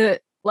have to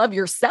love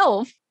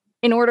yourself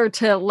in order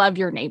to love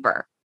your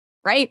neighbor,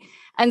 right?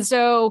 And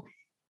so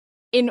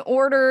in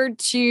order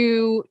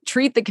to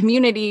treat the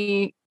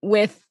community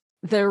with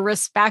the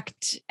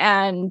respect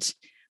and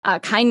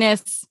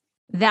kindness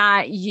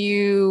that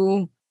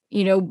you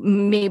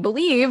may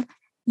believe,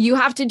 you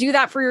have to do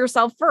that for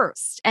yourself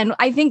first. And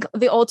I think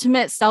the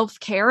ultimate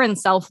self-care and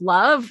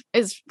self-love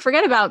is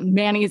forget about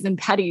manis and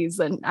petties.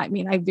 And I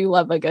mean, I do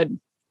love a good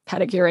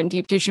pedicure and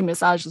deep tissue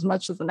massage as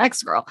much as the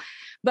next girl.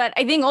 But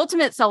I think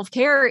ultimate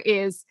self-care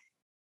is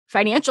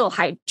financial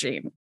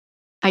hygiene.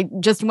 I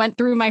just went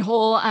through my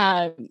whole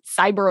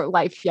cyber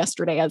life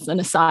yesterday as an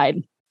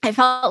aside. I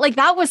felt like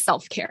that was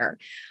self-care.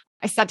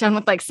 I sat down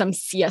with like some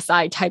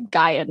CSI type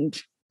guy and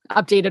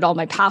updated all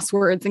my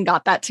passwords and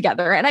got that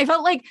together. And I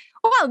felt like,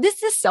 oh, wow,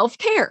 this is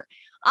self-care.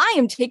 I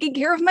am taking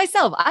care of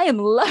myself. I am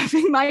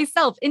loving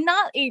myself in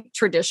not a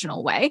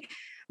traditional way.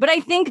 But I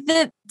think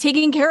that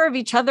taking care of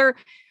each other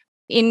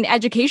in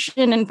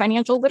education and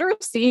financial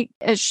literacy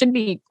should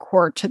be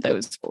core to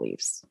those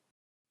beliefs.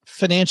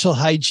 Financial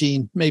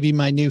hygiene, maybe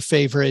my new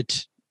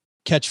favorite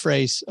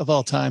catchphrase of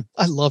all time.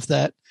 I love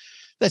that.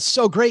 That's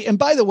so great. And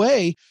by the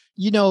way,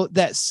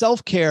 that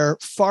self-care,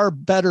 far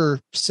better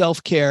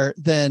self-care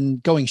than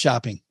going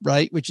shopping,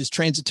 right? Which is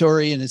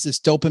transitory and is this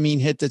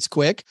dopamine hit that's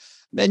quick.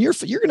 Man, you're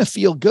going to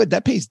feel good.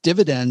 That pays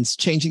dividends.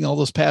 Changing all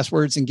those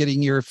passwords and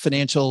getting your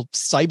financial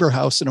cyber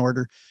house in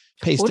order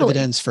pays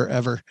dividends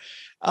forever.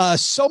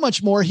 So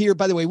much more here.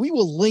 By the way, we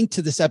will link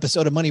to this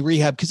episode of Money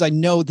Rehab because I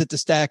know that the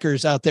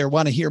stackers out there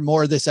want to hear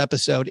more of this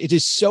episode. It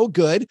is so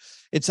good.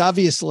 It's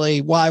obviously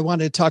why I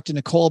wanted to talk to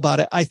Nicole about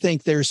it. I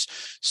think there's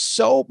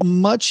so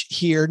much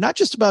here, not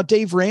just about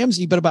Dave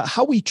Ramsey, but about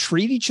how we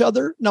treat each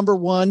other. Number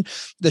one,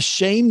 the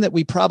shame that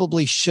we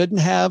probably shouldn't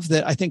have,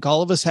 that I think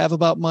all of us have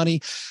about money.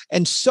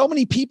 And so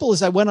many people,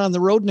 as I went on the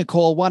road,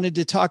 Nicole, wanted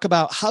to talk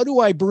about how do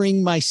I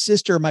bring my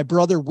sister, my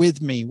brother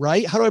with me,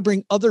 right? How do I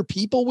bring other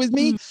people with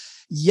me?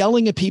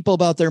 Yelling at people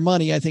about their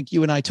money. I think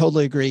you and I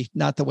totally agree.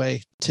 Not the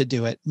way to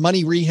do it.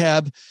 Money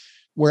Rehab,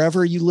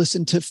 wherever you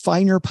listen to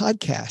finer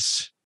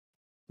podcasts.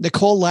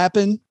 Nicole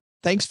Lappin,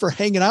 thanks for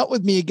hanging out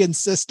with me again,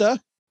 sister.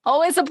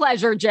 Always a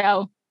pleasure,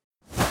 Joe.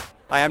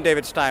 Hi, I'm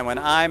David Stein. When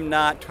I'm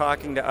not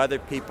talking to other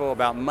people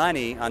about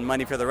money on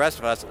Money for the Rest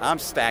of Us, I'm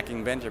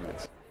stacking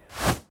Benjamins.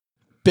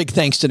 Big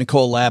thanks to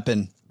Nicole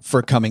Lappin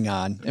for coming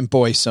on. And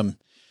boy, some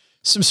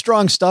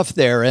strong stuff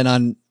there. And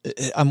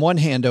on one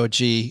hand, OG,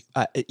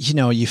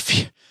 you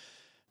feel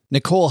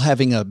Nicole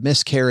having a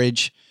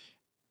miscarriage.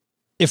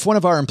 If one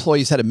of our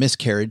employees had a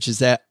miscarriage, is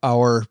that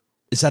our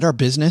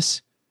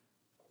business?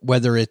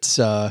 Whether it's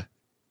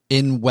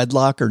in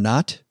wedlock or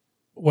not?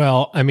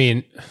 Well, I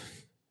mean,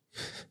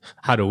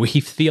 how do we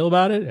feel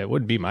about it? It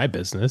wouldn't be my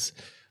business.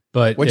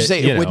 But what'd you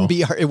say? It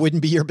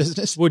wouldn't be your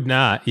business? Would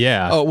not.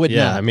 Yeah. Oh, it would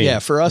not. I mean, yeah,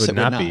 for us, it would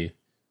not be.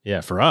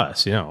 Yeah, for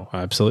us,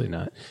 absolutely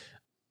not.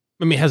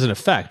 I mean, it has an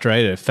effect,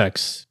 right? It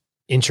affects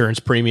insurance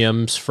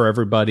premiums for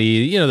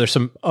everybody. There's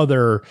some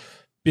other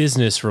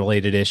business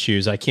related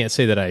issues. I can't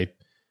say that I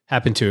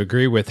happen to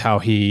agree with how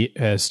he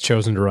has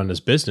chosen to run his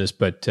business,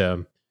 but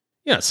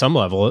at some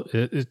level,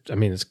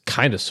 it's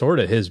kind of sort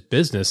of his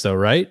business though,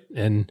 right?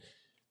 And,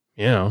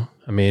 well,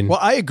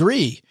 I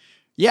agree.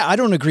 Yeah, I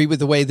don't agree with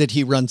the way that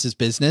he runs his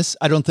business.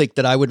 I don't think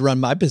that I would run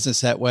my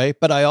business that way,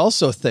 but I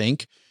also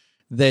think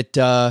that,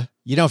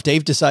 if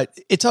Dave decides,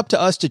 it's up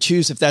to us to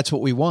choose if that's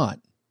what we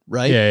want,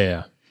 right?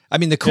 Yeah. I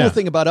mean, the cool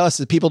thing about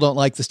us is people don't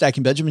like the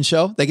Stacking Benjamin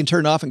show. They can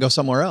turn it off and go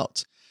somewhere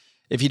else.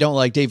 If you don't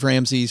like Dave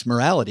Ramsey's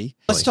morality.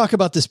 Let's talk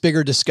about this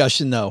bigger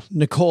discussion though.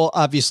 Nicole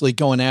obviously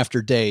going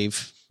after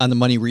Dave on the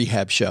Money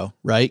Rehab show,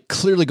 right?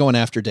 Clearly going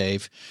after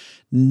Dave.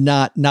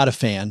 Not a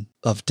fan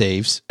of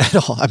Dave's at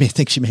all. I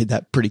think she made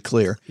that pretty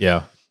clear.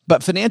 Yeah.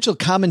 But financial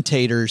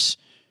commentators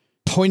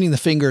pointing the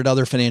finger at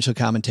other financial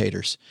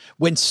commentators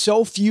when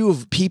so few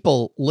of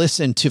people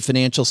listen to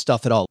financial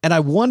stuff at all. And I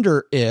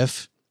wonder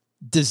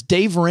does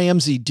Dave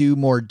Ramsey do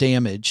more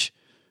damage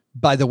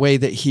by the way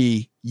that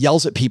he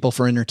yells at people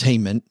for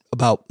entertainment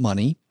about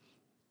money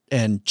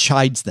and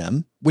chides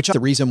them, which is the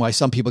reason why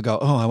some people go,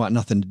 oh, I want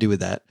nothing to do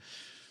with that.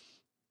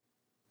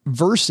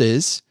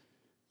 Versus,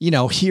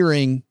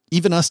 hearing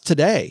even us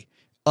today,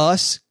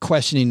 us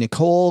questioning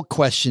Nicole,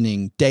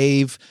 questioning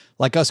Dave,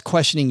 like us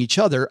questioning each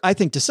other. I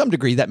think to some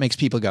degree that makes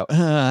people go,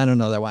 I don't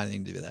know that I want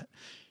anything to do with that.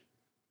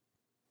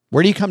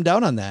 Where do you come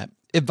down on that?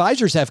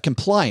 Advisors have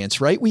compliance,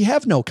 right? We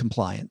have no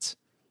compliance.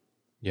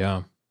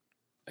 Yeah.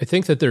 I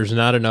think that there's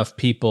not enough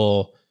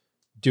people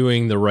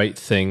doing the right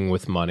thing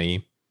with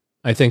money.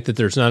 I think that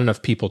there's not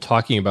enough people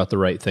talking about the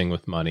right thing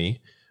with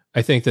money.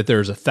 I think that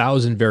there's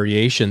 1,000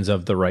 variations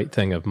of the right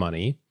thing of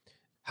money.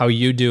 How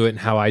you do it and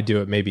how I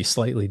do it may be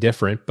slightly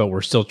different, but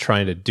we're still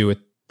trying to do it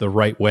the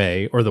right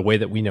way or the way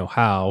that we know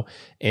how.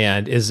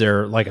 And is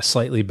there like a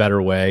slightly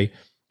better way?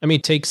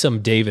 Take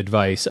some Dave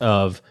advice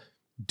of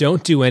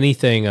don't do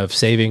anything of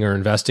saving or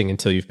investing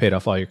until you've paid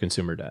off all your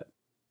consumer debt.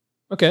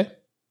 Okay.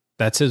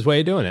 That's his way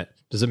of doing it.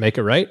 Does it make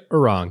it right or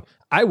wrong?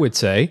 I would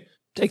say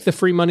take the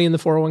free money in the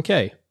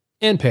 401k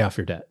and pay off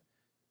your debt.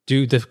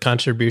 Do the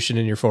contribution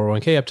in your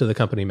 401k up to the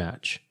company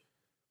match.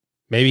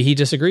 Maybe he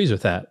disagrees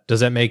with that. Does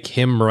that make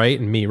him right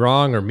and me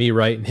wrong, or me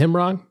right and him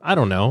wrong? I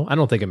don't know. I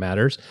don't think it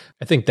matters.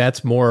 I think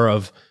that's more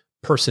of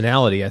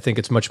personality. I think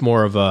it's much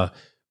more of a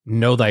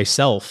know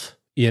thyself,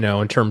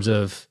 in terms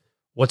of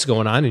what's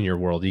going on in your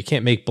world. You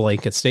can't make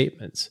blanket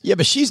statements. Yeah,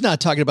 but she's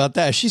not talking about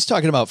that. She's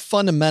talking about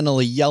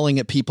fundamentally yelling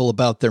at people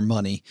about their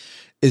money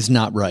is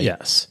not right.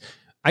 Yes.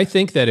 I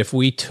think that if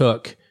we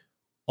took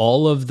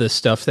all of the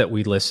stuff that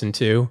we listen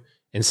to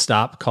and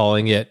stop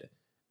calling it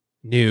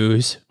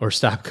news or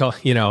stop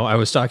I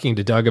was talking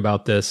to Doug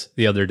about this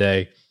the other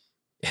day,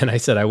 and I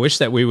said, I wish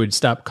that we would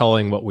stop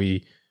calling what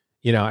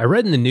I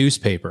read in the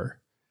newspaper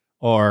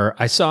or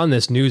I saw in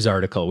this news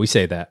article. We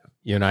say that.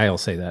 You and I will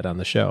say that on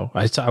the show.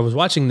 I was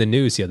watching the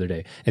news the other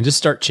day and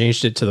just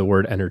changed it to the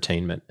word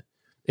entertainment.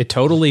 It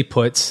totally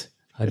puts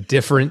a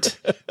different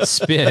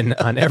spin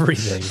on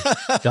everything,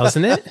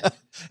 doesn't it?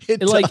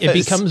 It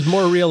becomes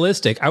more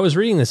realistic. I was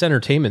reading this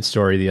entertainment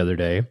story the other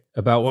day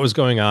about what was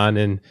going on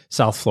in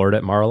South Florida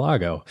at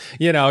Mar-a-Lago.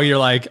 You're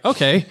like,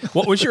 okay,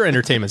 what was your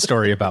entertainment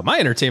story about? My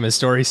entertainment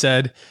story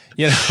said,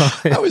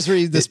 I was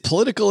reading this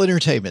political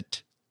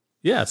entertainment.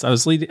 Yes, I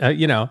was leading,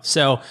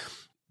 so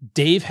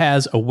Dave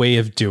has a way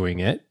of doing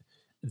it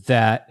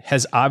that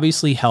has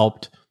obviously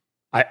helped,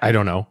 I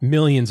don't know,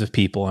 millions of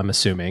people, I'm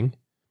assuming,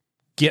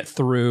 get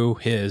through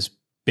his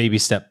baby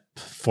step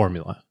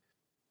formula.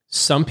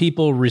 Some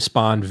people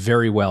respond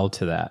very well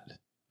to that.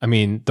 I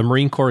mean, the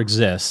Marine Corps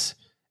exists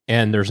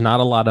and there's not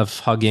a lot of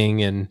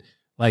hugging and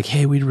like,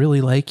 hey, we'd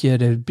really like you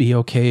to be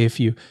okay if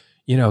you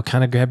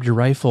kind of grabbed your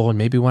rifle and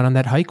maybe went on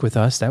that hike with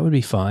us. That would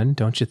be fun,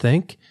 don't you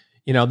think?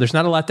 There's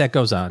not a lot that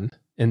goes on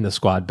in the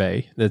squad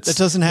bay. That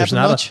doesn't happen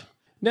much.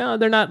 No,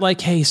 they're not like,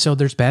 hey, so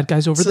there's bad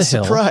guys over the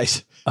hill.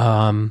 Surprise.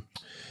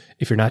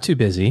 If you're not too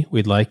busy,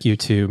 we'd like you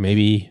to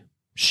maybe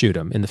shoot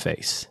them in the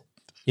face.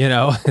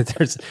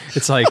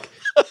 It's like,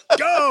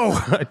 go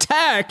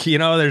attack.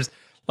 There's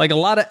like a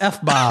lot of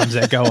F-bombs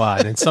that go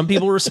on, and some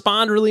people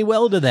respond really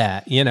well to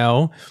that.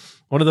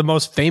 One of the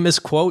most famous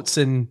quotes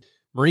in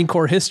Marine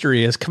Corps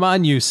history is, "Come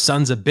on, you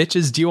sons of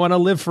bitches, do you want to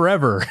live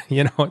forever?"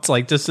 It's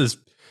like just this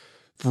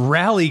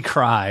rally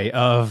cry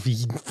of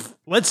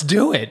let's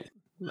do it.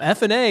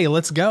 F&A,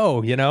 let's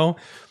go,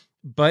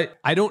 But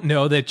I don't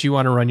know that you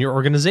want to run your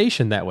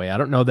organization that way. I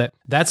don't know that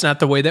that's not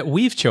the way that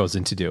we've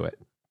chosen to do it.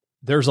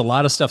 There's a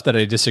lot of stuff that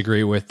I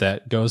disagree with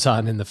that goes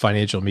on in the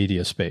financial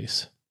media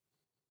space.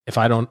 If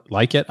I don't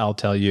like it, I'll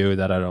tell you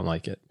that I don't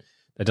like it.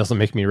 That doesn't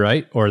make me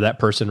right or that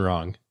person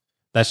wrong.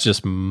 That's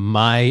just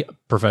my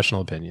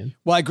professional opinion.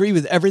 Well, I agree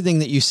with everything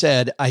that you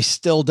said. I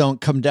still don't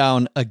come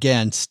down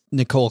against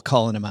Nicole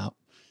calling him out.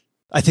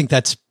 I think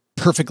that's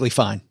perfectly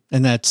fine.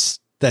 And that's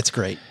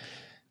great.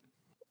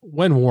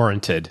 When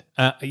warranted,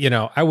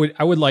 I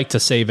would like to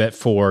save it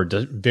for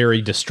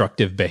very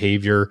destructive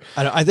behavior.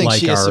 I think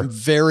she has some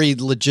very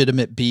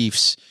legitimate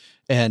beefs,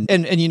 and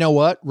you know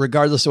what?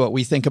 Regardless of what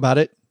we think about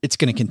it, it's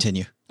going to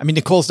continue. I mean,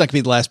 Nicole's not going to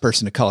be the last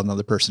person to call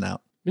another person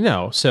out.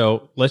 No,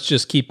 so let's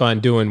just keep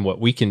on doing what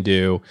we can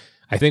do.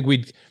 I think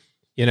we'd,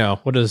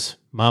 what does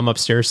Mom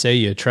upstairs say?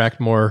 You attract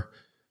more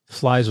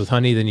flies with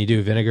honey than you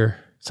do vinegar,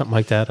 something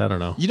like that. I don't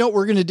know. You know what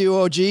we're going to do,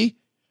 OG?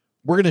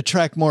 We're going to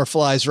attract more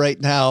flies right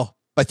now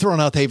by throwing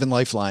out the Haven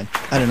Lifeline.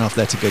 I don't know if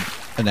that's a good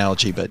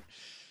analogy, but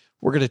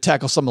we're going to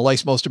tackle some of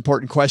life's most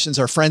important questions.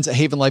 Our friends at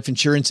Haven Life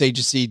Insurance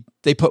Agency,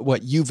 they put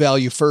what you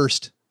value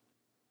first.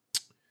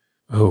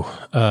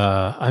 Oh,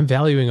 I'm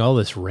valuing all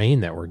this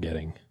rain that we're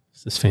getting.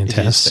 This is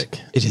fantastic.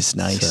 It is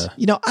nice.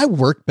 I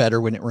work better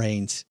when it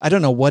rains. I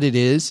don't know what it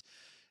is,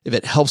 if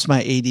it helps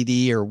my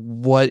ADD or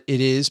what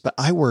it is, but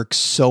I work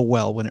so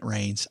well when it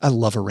rains. I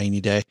love a rainy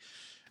day.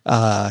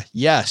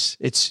 Yes,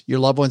 it's your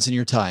loved ones and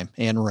your time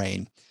and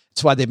rain.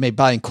 That's why they've made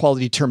buying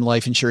quality term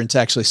life insurance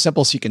actually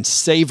simple so you can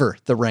savor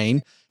the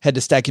rain. Head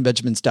to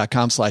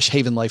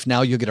stackingbenjamins.com/havenlife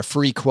now. You'll get a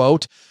free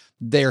quote.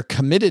 They're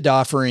committed to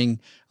offering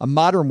a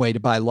modern way to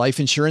buy life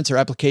insurance. Their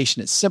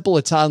application is simple.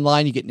 It's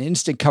online. You get an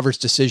instant coverage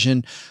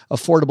decision,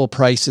 affordable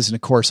prices, and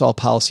of course, all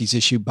policies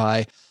issued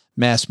by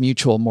Mass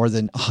Mutual, more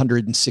than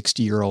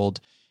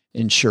 160-year-old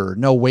insurer.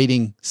 No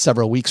waiting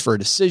several weeks for a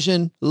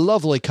decision,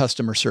 lovely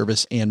customer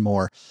service, and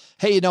more.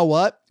 Hey, you know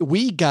what?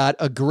 We got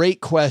a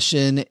great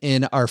question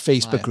in our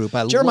Facebook group.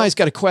 Jeremiah's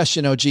got a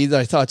question, OG,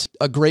 that I thought's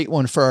a great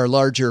one for our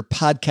larger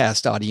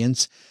podcast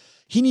audience.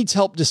 He needs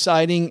help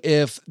deciding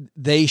if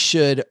they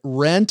should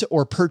rent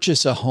or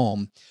purchase a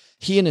home.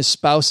 He and his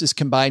spouse's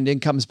combined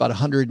income is about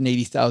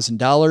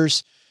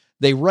 $180,000.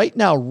 They right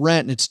now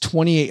rent, and it's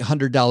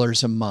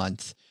 $2,800 a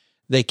month.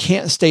 They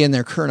can't stay in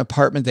their current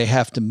apartment. They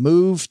have to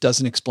move.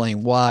 Doesn't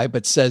explain why,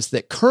 but says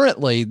that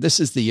currently this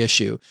is the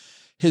issue.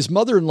 His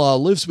mother-in-law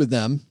lives with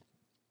them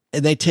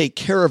and they take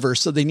care of her.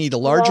 So they need a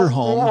larger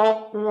home.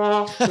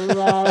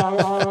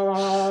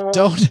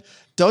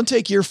 Don't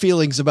take your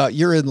feelings about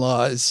your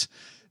in-laws.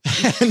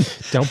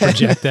 Don't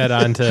project that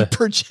onto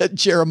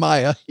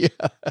Jeremiah. Yeah.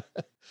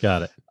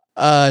 Got it.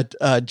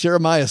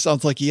 Jeremiah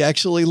sounds like he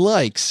actually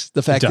likes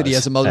the fact that he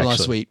has a mother-in-law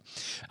suite.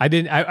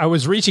 I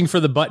was reaching for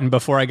the button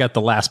before I got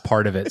the last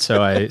part of it.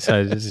 So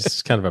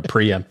it's kind of a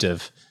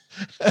preemptive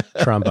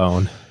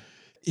trombone.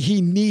 He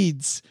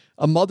needs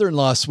a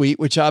mother-in-law suite,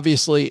 which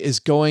obviously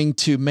is going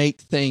to make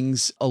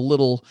things a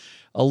little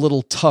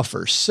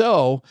tougher.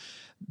 So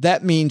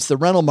that means the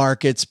rental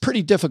market's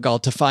pretty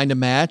difficult to find a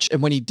match.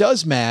 And when he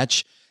does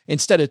match,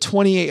 instead of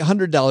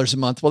 $2,800 a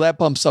month, well, that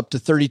bumps up to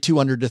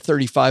 $3,200 to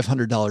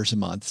 $3,500 a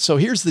month. So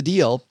here's the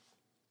deal.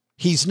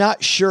 He's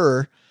not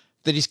sure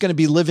that he's going to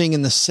be living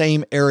in the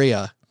same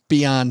area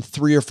beyond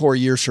 3 or 4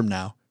 years from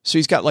now. So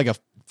he's got like a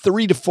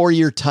 3 to 4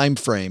 year time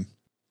frame.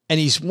 And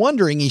he's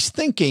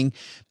thinking,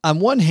 on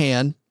one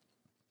hand,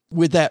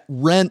 with that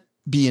rent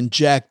being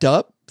jacked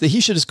up, that he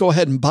should just go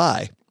ahead and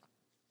buy.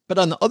 But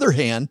on the other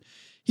hand,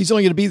 he's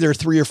only going to be there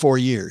 3 or 4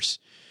 years.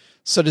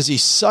 So does he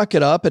suck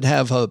it up and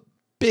have a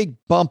big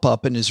bump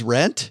up in his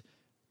rent?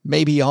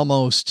 Maybe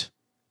almost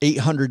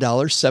 $800,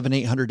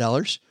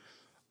 $800?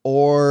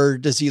 Or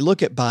does he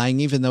look at buying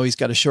even though he's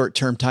got a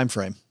short-term time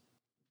frame?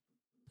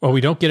 Well,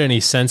 we don't get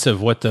any sense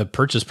of what the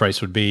purchase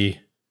price would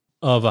be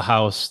of a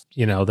house,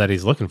 that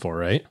he's looking for,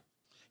 right?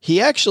 He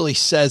actually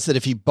says that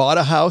if he bought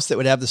a house that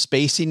would have the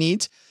space he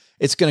needs,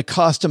 it's going to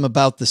cost him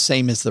about the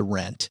same as the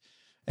rent.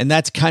 And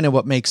that's kind of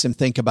what makes him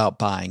think about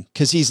buying.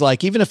 Because he's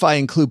like, even if I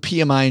include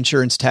PMI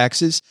insurance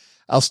taxes,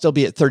 I'll still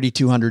be at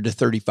 $3,200 to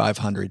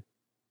 $3,500.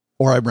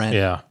 Or I rent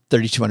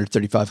 $3,200,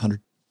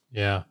 $3,500.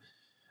 Yeah.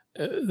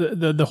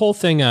 The whole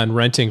thing on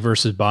renting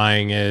versus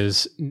buying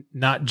is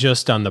not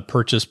just on the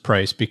purchase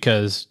price,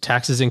 because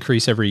taxes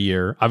increase every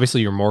year.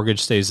 Obviously, your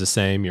mortgage stays the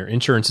same. Your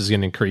insurance is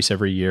going to increase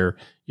every year.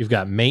 You've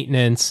got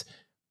maintenance,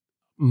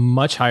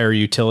 much higher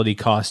utility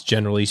costs,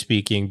 generally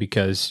speaking,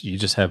 because you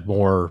just have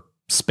more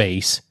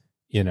space.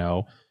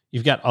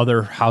 You've got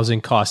other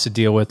housing costs to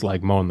deal with,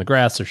 like mowing the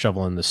grass or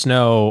shoveling the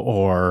snow,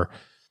 or,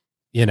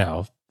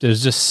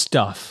 there's just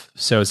stuff.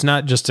 So it's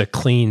not just a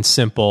clean,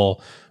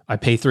 simple, I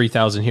pay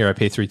 $3,000 here, I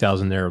pay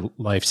 $3,000 there,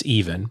 life's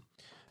even.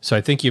 So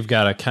I think you've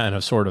got to kind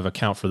of sort of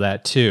account for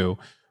that too.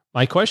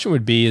 My question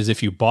would be is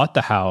if you bought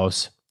the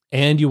house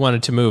and you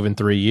wanted to move in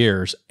 3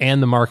 years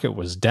and the market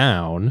was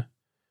down,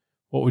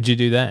 what would you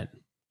do then?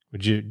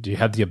 Do you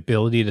have the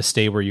ability to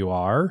stay where you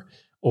are?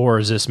 Or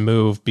is this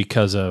move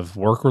because of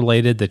work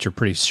related that you're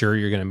pretty sure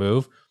you're going to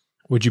move?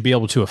 Would you be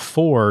able to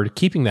afford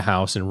keeping the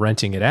house and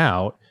renting it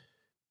out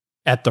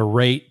at the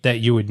rate that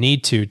you would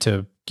need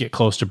to get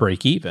close to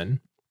break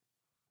even?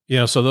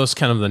 So those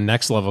kind of the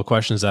next level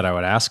questions that I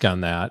would ask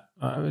on that.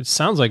 It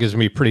sounds like it's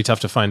going to be pretty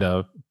tough to find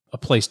a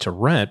place to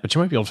rent, but you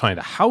might be able to find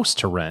a house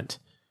to rent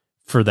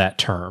for that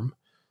term.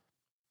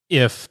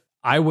 If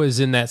I was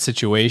in that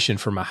situation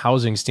from a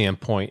housing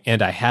standpoint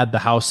and I had the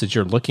house that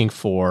you're looking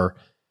for,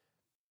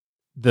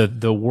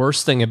 the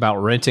worst thing about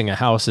renting a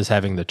house is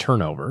having the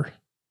turnover,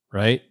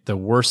 right? The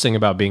worst thing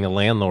about being a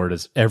landlord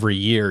is every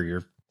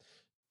year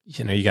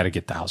you got to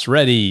get the house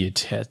ready.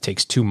 It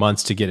takes 2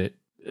 months to get it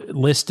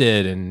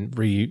listed and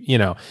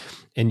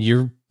and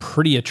you're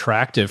pretty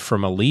attractive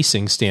from a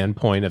leasing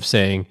standpoint of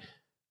saying,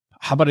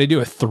 how about I do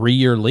a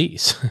 3-year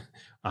lease?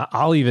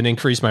 I'll even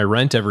increase my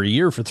rent every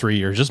year for 3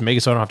 years, just make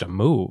it so I don't have to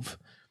move.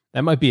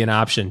 That might be an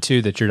option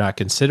too, that you're not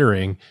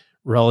considering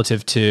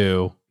relative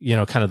to,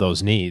 kind of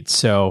those needs.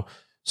 So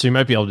you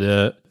might be able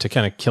to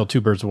kind of kill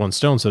 2 birds with 1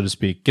 stone, so to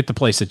speak, get the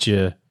place that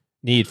you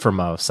need from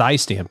a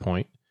size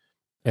standpoint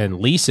and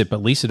lease it,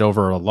 but lease it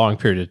over a long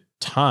period of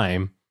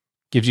time.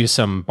 Gives you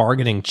some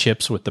bargaining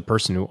chips with the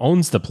person who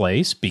owns the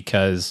place,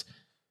 because,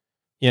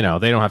 they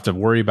don't have to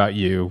worry about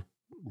you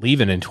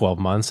leaving in 12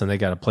 months and they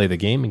got to play the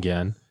game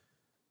again.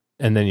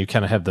 And then you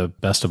kind of have the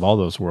best of all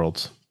those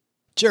worlds.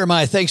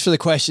 Jeremiah, thanks for the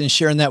question,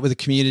 sharing that with the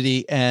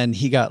community. And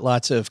he got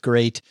lots of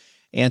great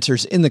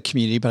answers in the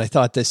community. But I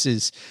thought this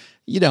is,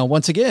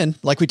 once again,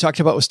 like we talked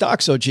about with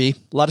stocks, OG, a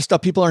lot of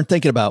stuff people aren't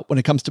thinking about when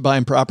it comes to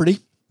buying property.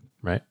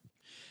 Right.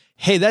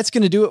 Hey, that's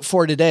going to do it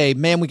for today.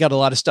 Man, we got a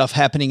lot of stuff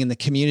happening in the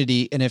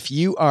community. And if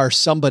you are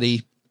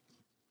somebody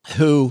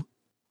who,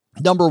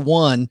 number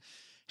one,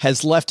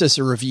 has left us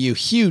a review,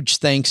 huge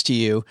thanks to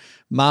you.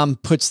 Mom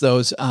puts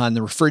those on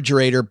the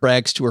refrigerator,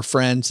 brags to her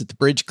friends at the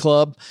Bridge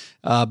Club.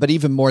 But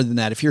even more than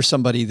that, if you're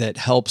somebody that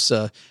helps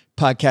a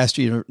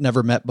podcaster you've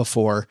never met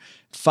before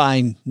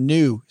find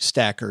new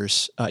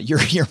stackers,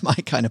 you're my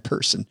kind of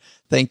person.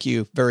 Thank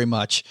you very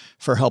much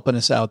for helping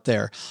us out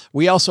there.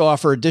 We also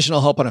offer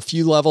additional help on a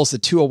few levels. The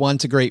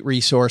 201's a great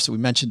resource that we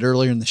mentioned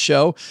earlier in the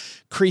show.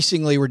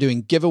 Increasingly, we're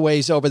doing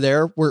giveaways over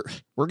there. We're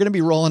going to be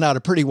rolling out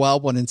a pretty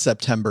wild one in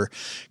September,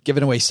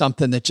 giving away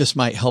something that just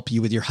might help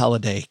you with your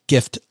holiday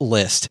gift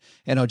list.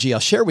 And OG, I'll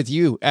share with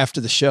you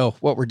after the show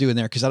what we're doing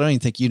there, because I don't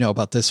even think you know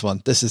about this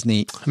one. This is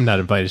neat. I'm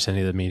not invited to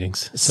any of the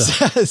meetings. So.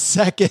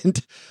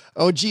 Second,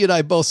 OG and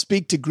I both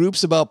speak to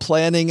groups about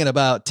planning and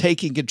about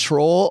taking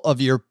control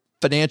of your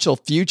financial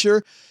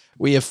future.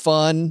 We have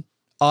fun,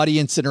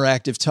 audience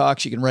interactive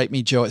talks. You can write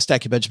me, Joe, at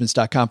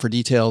stackingbenjamins.com for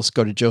details.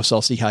 Go to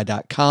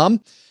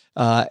joesalsihigh.com.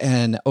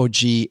 And OG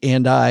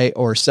and I,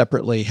 or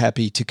separately,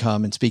 happy to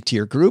come and speak to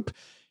your group.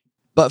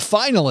 But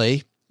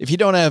finally, if you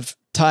don't have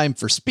time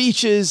for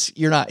speeches,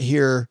 you're not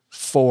here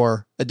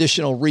for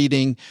additional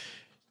reading,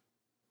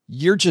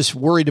 you're just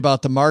worried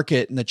about the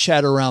market and the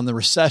chatter around the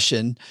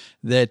recession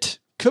that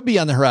could be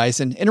on the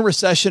horizon. In a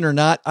recession or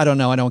not, I don't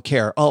know. I don't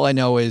care. All I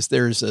know is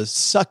there's a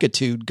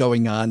suckitude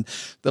going on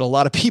that a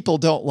lot of people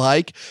don't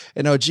like.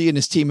 And OG and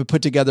his team have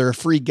put together a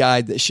free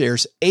guide that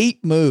shares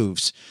 8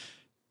 moves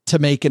to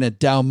make in a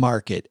down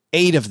market,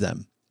 8 of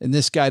them. And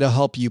this guide will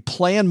help you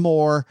plan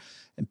more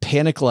and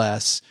panic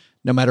less,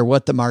 no matter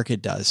what the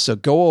market does. So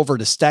go over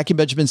to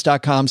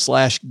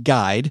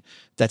stackingbenjamins.com/guide.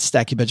 That's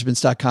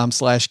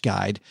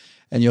stackingbenjamins.com/guide.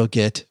 And you'll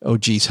get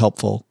OG's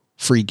helpful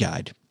free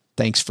guide.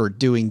 Thanks for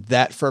doing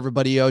that for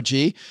everybody,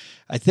 OG.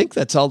 I think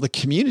that's all the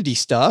community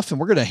stuff, and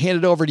we're going to hand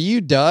it over to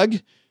you, Doug.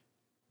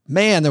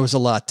 Man, there was a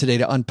lot today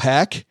to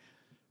unpack,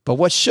 but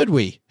what should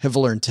we have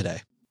learned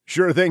today?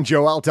 Sure thing,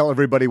 Joe. I'll tell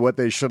everybody what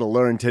they should have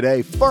learned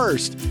today.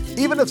 First,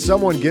 even if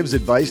someone gives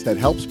advice that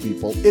helps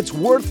people, it's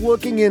worth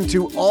looking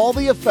into all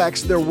the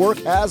effects their work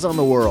has on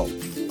the world.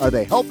 Are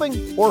they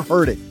helping or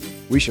hurting?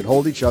 We should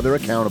hold each other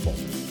accountable.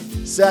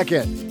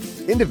 Second,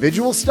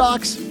 individual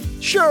stocks?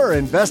 Sure,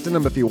 invest in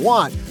them if you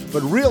want,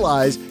 but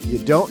realize you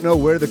don't know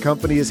where the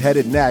company is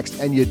headed next,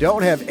 and you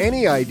don't have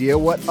any idea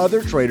what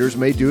other traders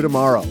may do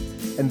tomorrow.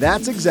 And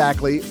that's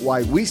exactly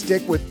why we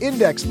stick with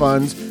index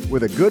funds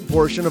with a good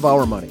portion of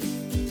our money.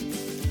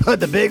 But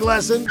the big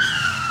lesson?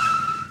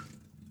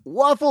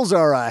 Waffles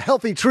are a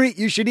healthy treat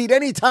you should eat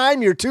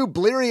anytime you're too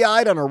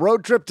bleary-eyed on a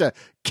road trip to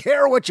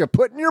care what you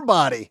put in your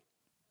body.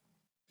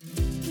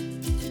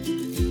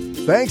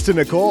 Thanks to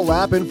Nicole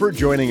Lappin for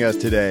joining us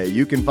today.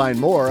 You can find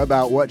more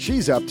about what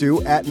she's up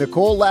to at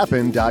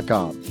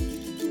NicoleLappin.com.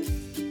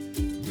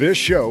 This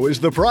show is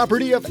the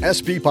property of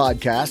SB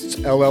Podcasts,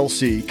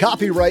 LLC,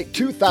 copyright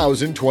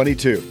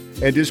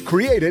 2022, and is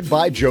created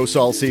by Joe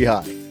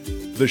Saul-Sehy.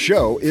 The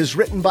show is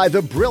written by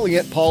the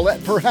brilliant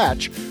Paulette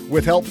Perhatch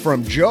with help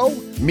from Joe,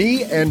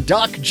 me, and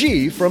Doc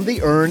G from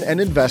the Earn and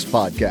Invest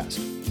podcast.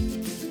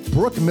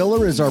 Brooke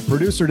Miller is our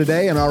producer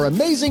today and our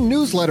amazing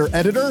newsletter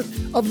editor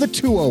of the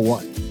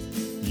 201.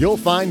 You'll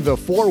find the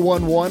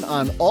 411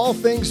 on all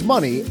things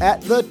money at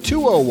the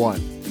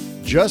 201.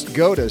 Just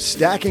go to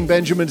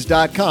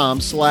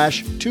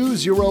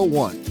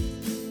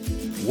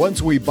stackingbenjamins.com/201.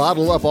 Once we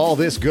bottle up all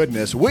this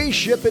goodness, we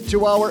ship it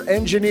to our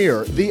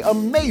engineer, the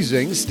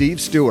amazing Steve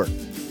Stewart.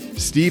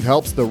 Steve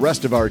helps the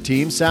rest of our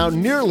team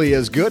sound nearly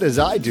as good as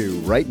I do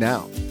right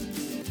now.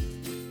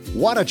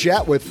 Want to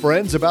chat with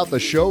friends about the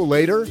show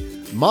later?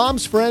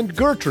 Mom's friend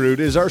Gertrude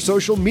is our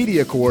social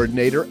media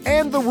coordinator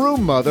and the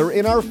room mother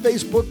in our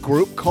Facebook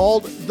group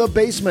called The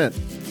Basement.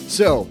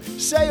 So,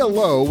 say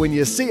hello when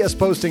you see us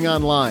posting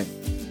online.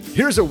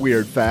 Here's a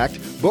weird fact.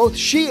 Both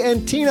she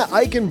and Tina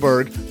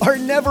Eichenberg are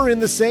never in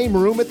the same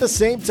room at the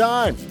same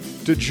time.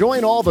 To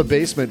join all the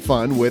basement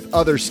fun with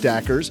other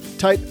stackers,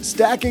 type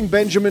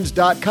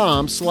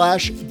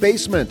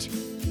stackingbenjamins.com/basement.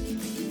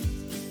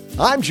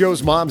 I'm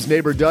Joe's mom's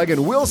neighbor, Doug,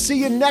 and we'll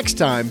see you next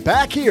time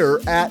back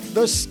here at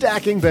the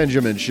Stacking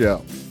Benjamin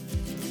Show.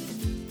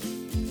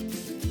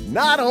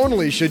 Not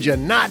only should you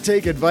not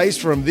take advice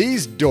from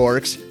these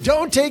dorks,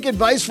 don't take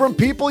advice from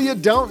people you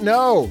don't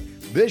know.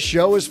 This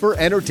show is for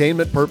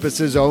entertainment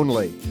purposes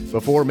only.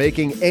 Before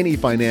making any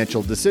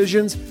financial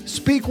decisions,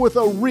 speak with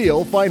a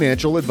real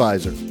financial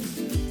advisor.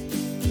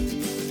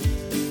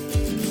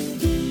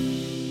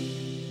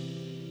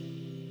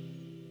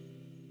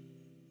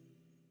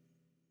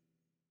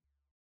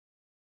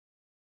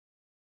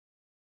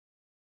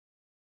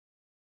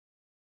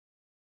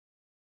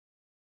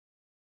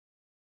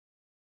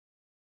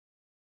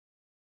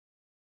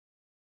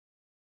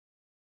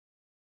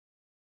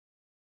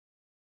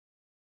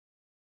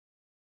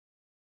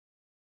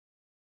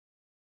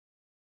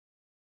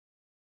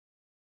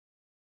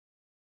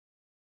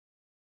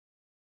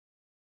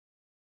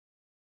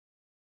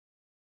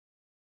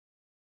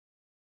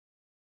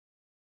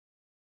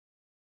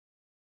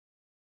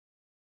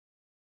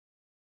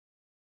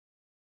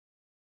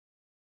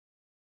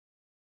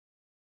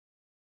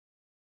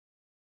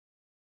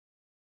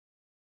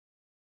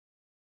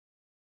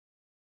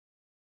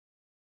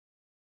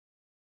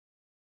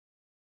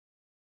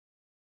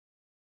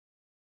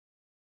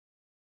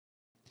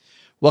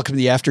 Welcome to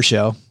the after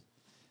show.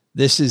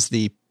 This is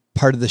the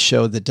part of the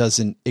show that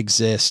doesn't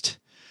exist.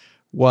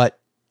 What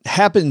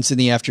happens in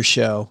the after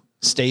show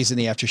stays in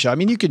the after show. I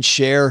mean, you can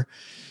share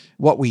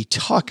what we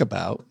talk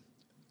about.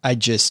 I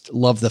just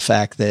love the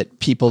fact that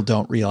people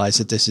don't realize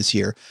that this is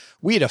here.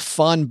 We had a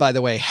fun, by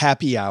the way,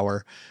 happy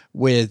hour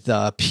with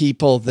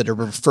people that are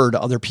referred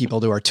to other people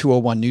to our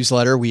 201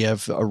 newsletter. We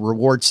have a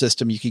reward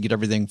system. You can get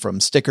everything from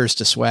stickers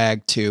to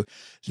swag to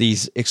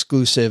these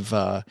exclusive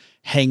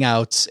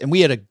hangouts. And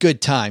we had a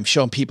good time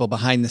showing people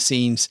behind the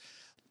scenes.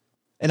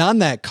 And on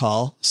that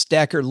call,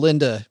 Stacker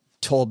Linda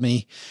told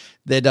me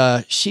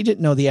that she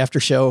didn't know the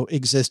after show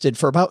existed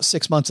for about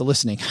 6 months of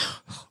listening.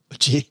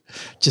 She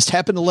just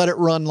happened to let it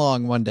run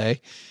long one day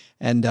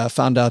and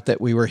found out that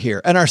we were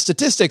here. And our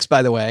statistics,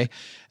 by the way,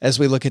 as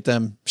we look at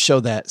them, show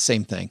that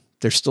same thing.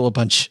 There's still a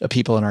bunch of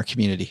people in our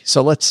community.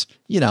 So let's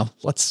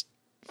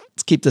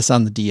keep this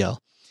on the DL.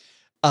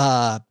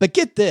 But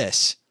get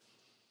this.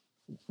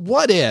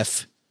 What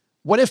if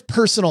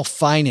personal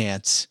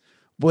finance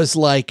was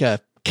like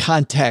a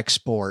contact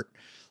sport?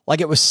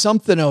 Like it was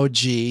something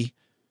OG,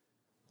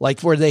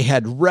 like where they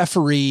had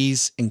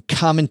referees and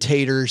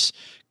commentators.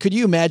 Could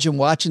you imagine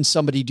watching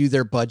somebody do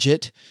their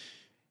budget?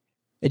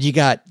 And you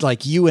got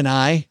like you and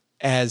I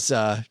as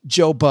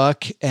Joe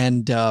Buck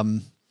and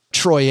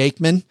Troy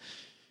Aikman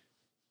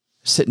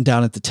sitting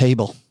down at the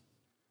table.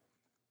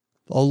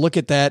 Oh, look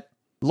at that.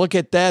 Look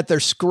at that. They're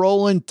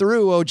scrolling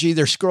through, OG.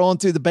 They're scrolling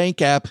through the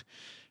bank app.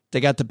 They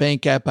got the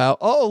bank app out.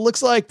 Oh,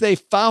 looks like they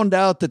found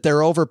out that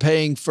they're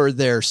overpaying for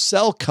their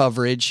cell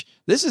coverage.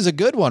 This is a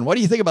good one. What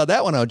do you think about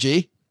that one, OG?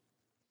 I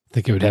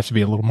think it would have to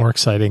be a little more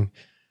exciting.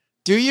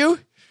 Do you?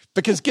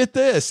 Because get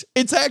this,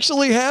 it's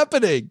actually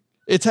happening.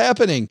 It's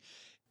happening.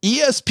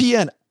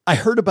 ESPN, I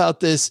heard about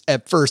this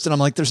at first and I'm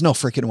like, there's no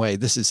freaking way.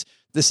 This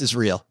is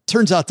real.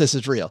 Turns out this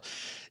is real.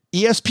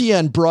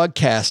 ESPN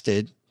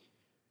broadcasted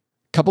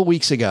a couple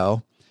weeks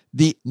ago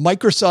the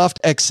Microsoft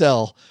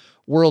Excel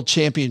World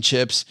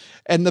Championships,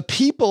 and the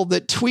people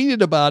that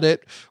tweeted about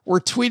it were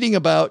tweeting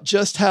about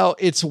just how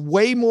it's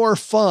way more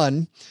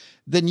fun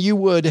than you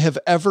would have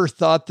ever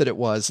thought that it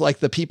was. Like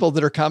the people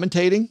that are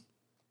commentating.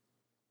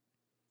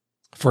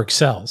 For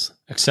Excel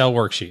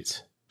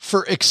worksheets.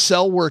 For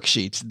Excel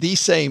worksheets, the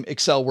same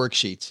Excel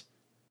worksheets.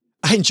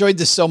 I enjoyed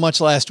this so much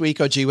last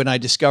week, OG, when I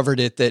discovered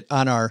it, that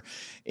on our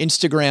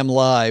Instagram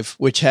Live,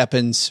 which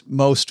happens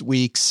most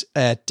weeks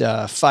at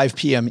 5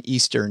 p.m.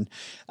 Eastern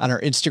on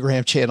our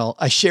Instagram channel,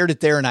 I shared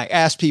it there and I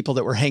asked people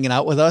that were hanging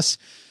out with us,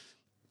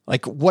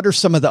 like, what are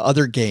some of the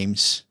other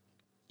games?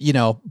 You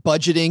know,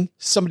 budgeting.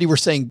 Somebody were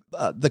saying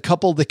the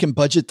couple that can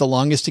budget the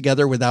longest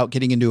together without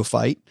getting into a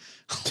fight.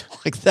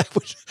 Like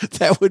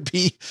that would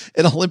be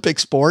an Olympic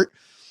sport.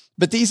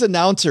 But these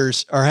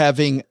announcers are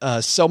having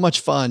so much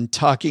fun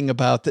talking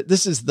about that.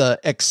 This is the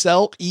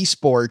Excel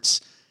Esports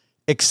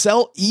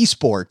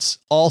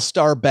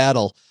All-Star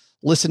Battle.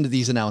 Listen to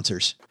these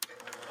announcers.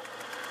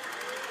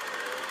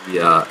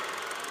 The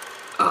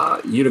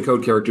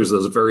Unicode characters,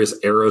 those various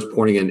arrows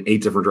pointing in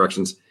 8 different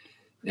directions,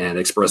 and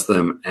express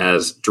them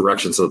as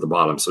directions at the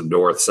bottom. So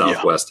north,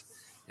 south, west,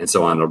 and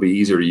so on. It'll be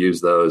easier to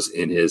use those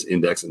in his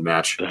index and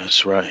match.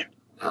 That's right.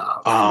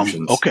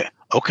 Functions.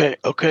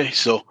 Okay.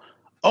 So,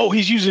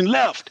 he's using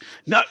left.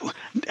 Now,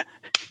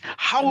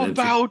 how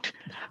about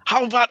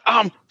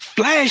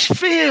flash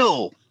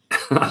fill?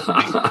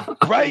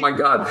 Right? Oh my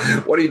God.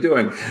 What are you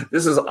doing?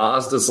 This is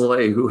Oz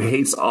Deslay, who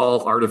hates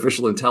all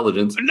artificial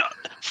intelligence. No,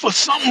 for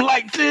something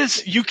like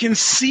this, you can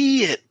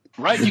see it,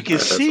 right? You can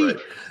see. Right.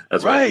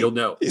 That's right. You'll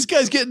know. These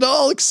guys getting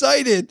all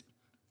excited.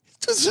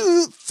 This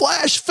is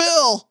flash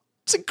fill.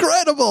 It's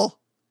incredible.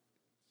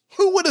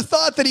 Who would have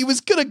thought that he was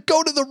going to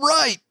go to the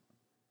right?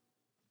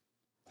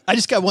 I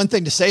just got one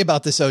thing to say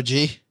about this, OG.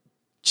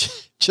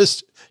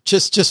 Just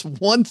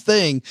one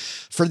thing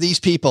for these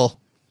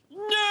people.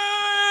 Nerd!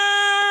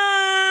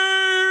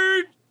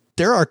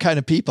 They're our kind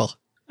of people.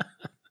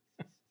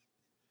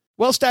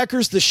 Well,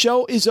 Stackers, the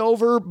show is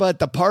over, but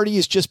the party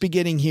is just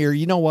beginning here.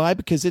 You know why?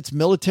 Because it's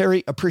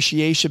Military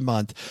Appreciation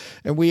Month,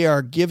 and we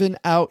are giving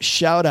out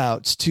shout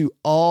outs to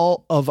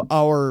all of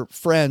our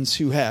friends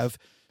who have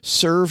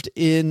served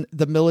in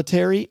the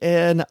military.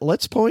 And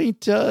let's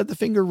point the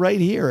finger right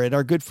here at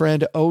our good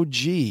friend OG,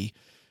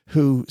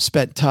 who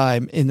spent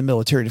time in the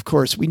military. And of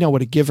course, we know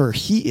what a giver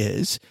he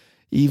is,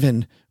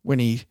 even when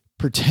he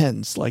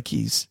pretends like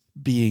he's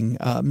being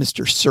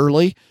Mr.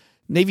 Surly.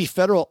 Navy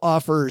Federal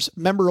offers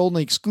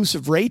member-only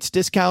exclusive rates,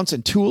 discounts,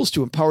 and tools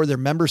to empower their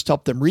members to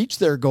help them reach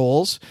their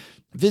goals.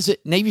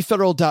 Visit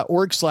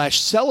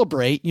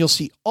NavyFederal.org/celebrate, and you'll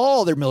see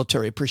all their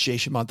Military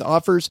Appreciation Month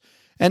offers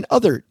and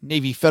other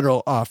Navy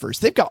Federal offers.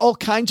 They've got all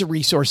kinds of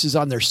resources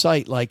on their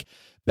site, like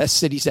best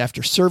cities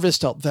after service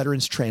to help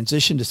veterans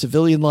transition to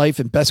civilian life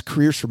and best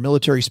careers for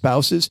military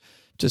spouses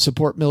to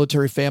support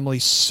military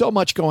families. So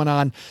much going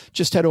on.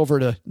 Just head over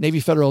to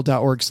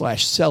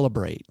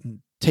NavyFederal.org/celebrate and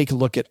take a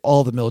look at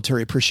all the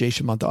Military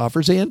Appreciation Month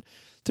offers and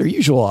their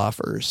usual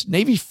offers.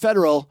 Navy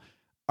Federal,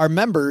 our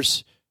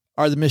members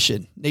are the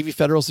mission. Navy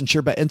Federal is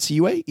insured by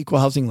NCUA, Equal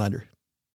Housing Lender.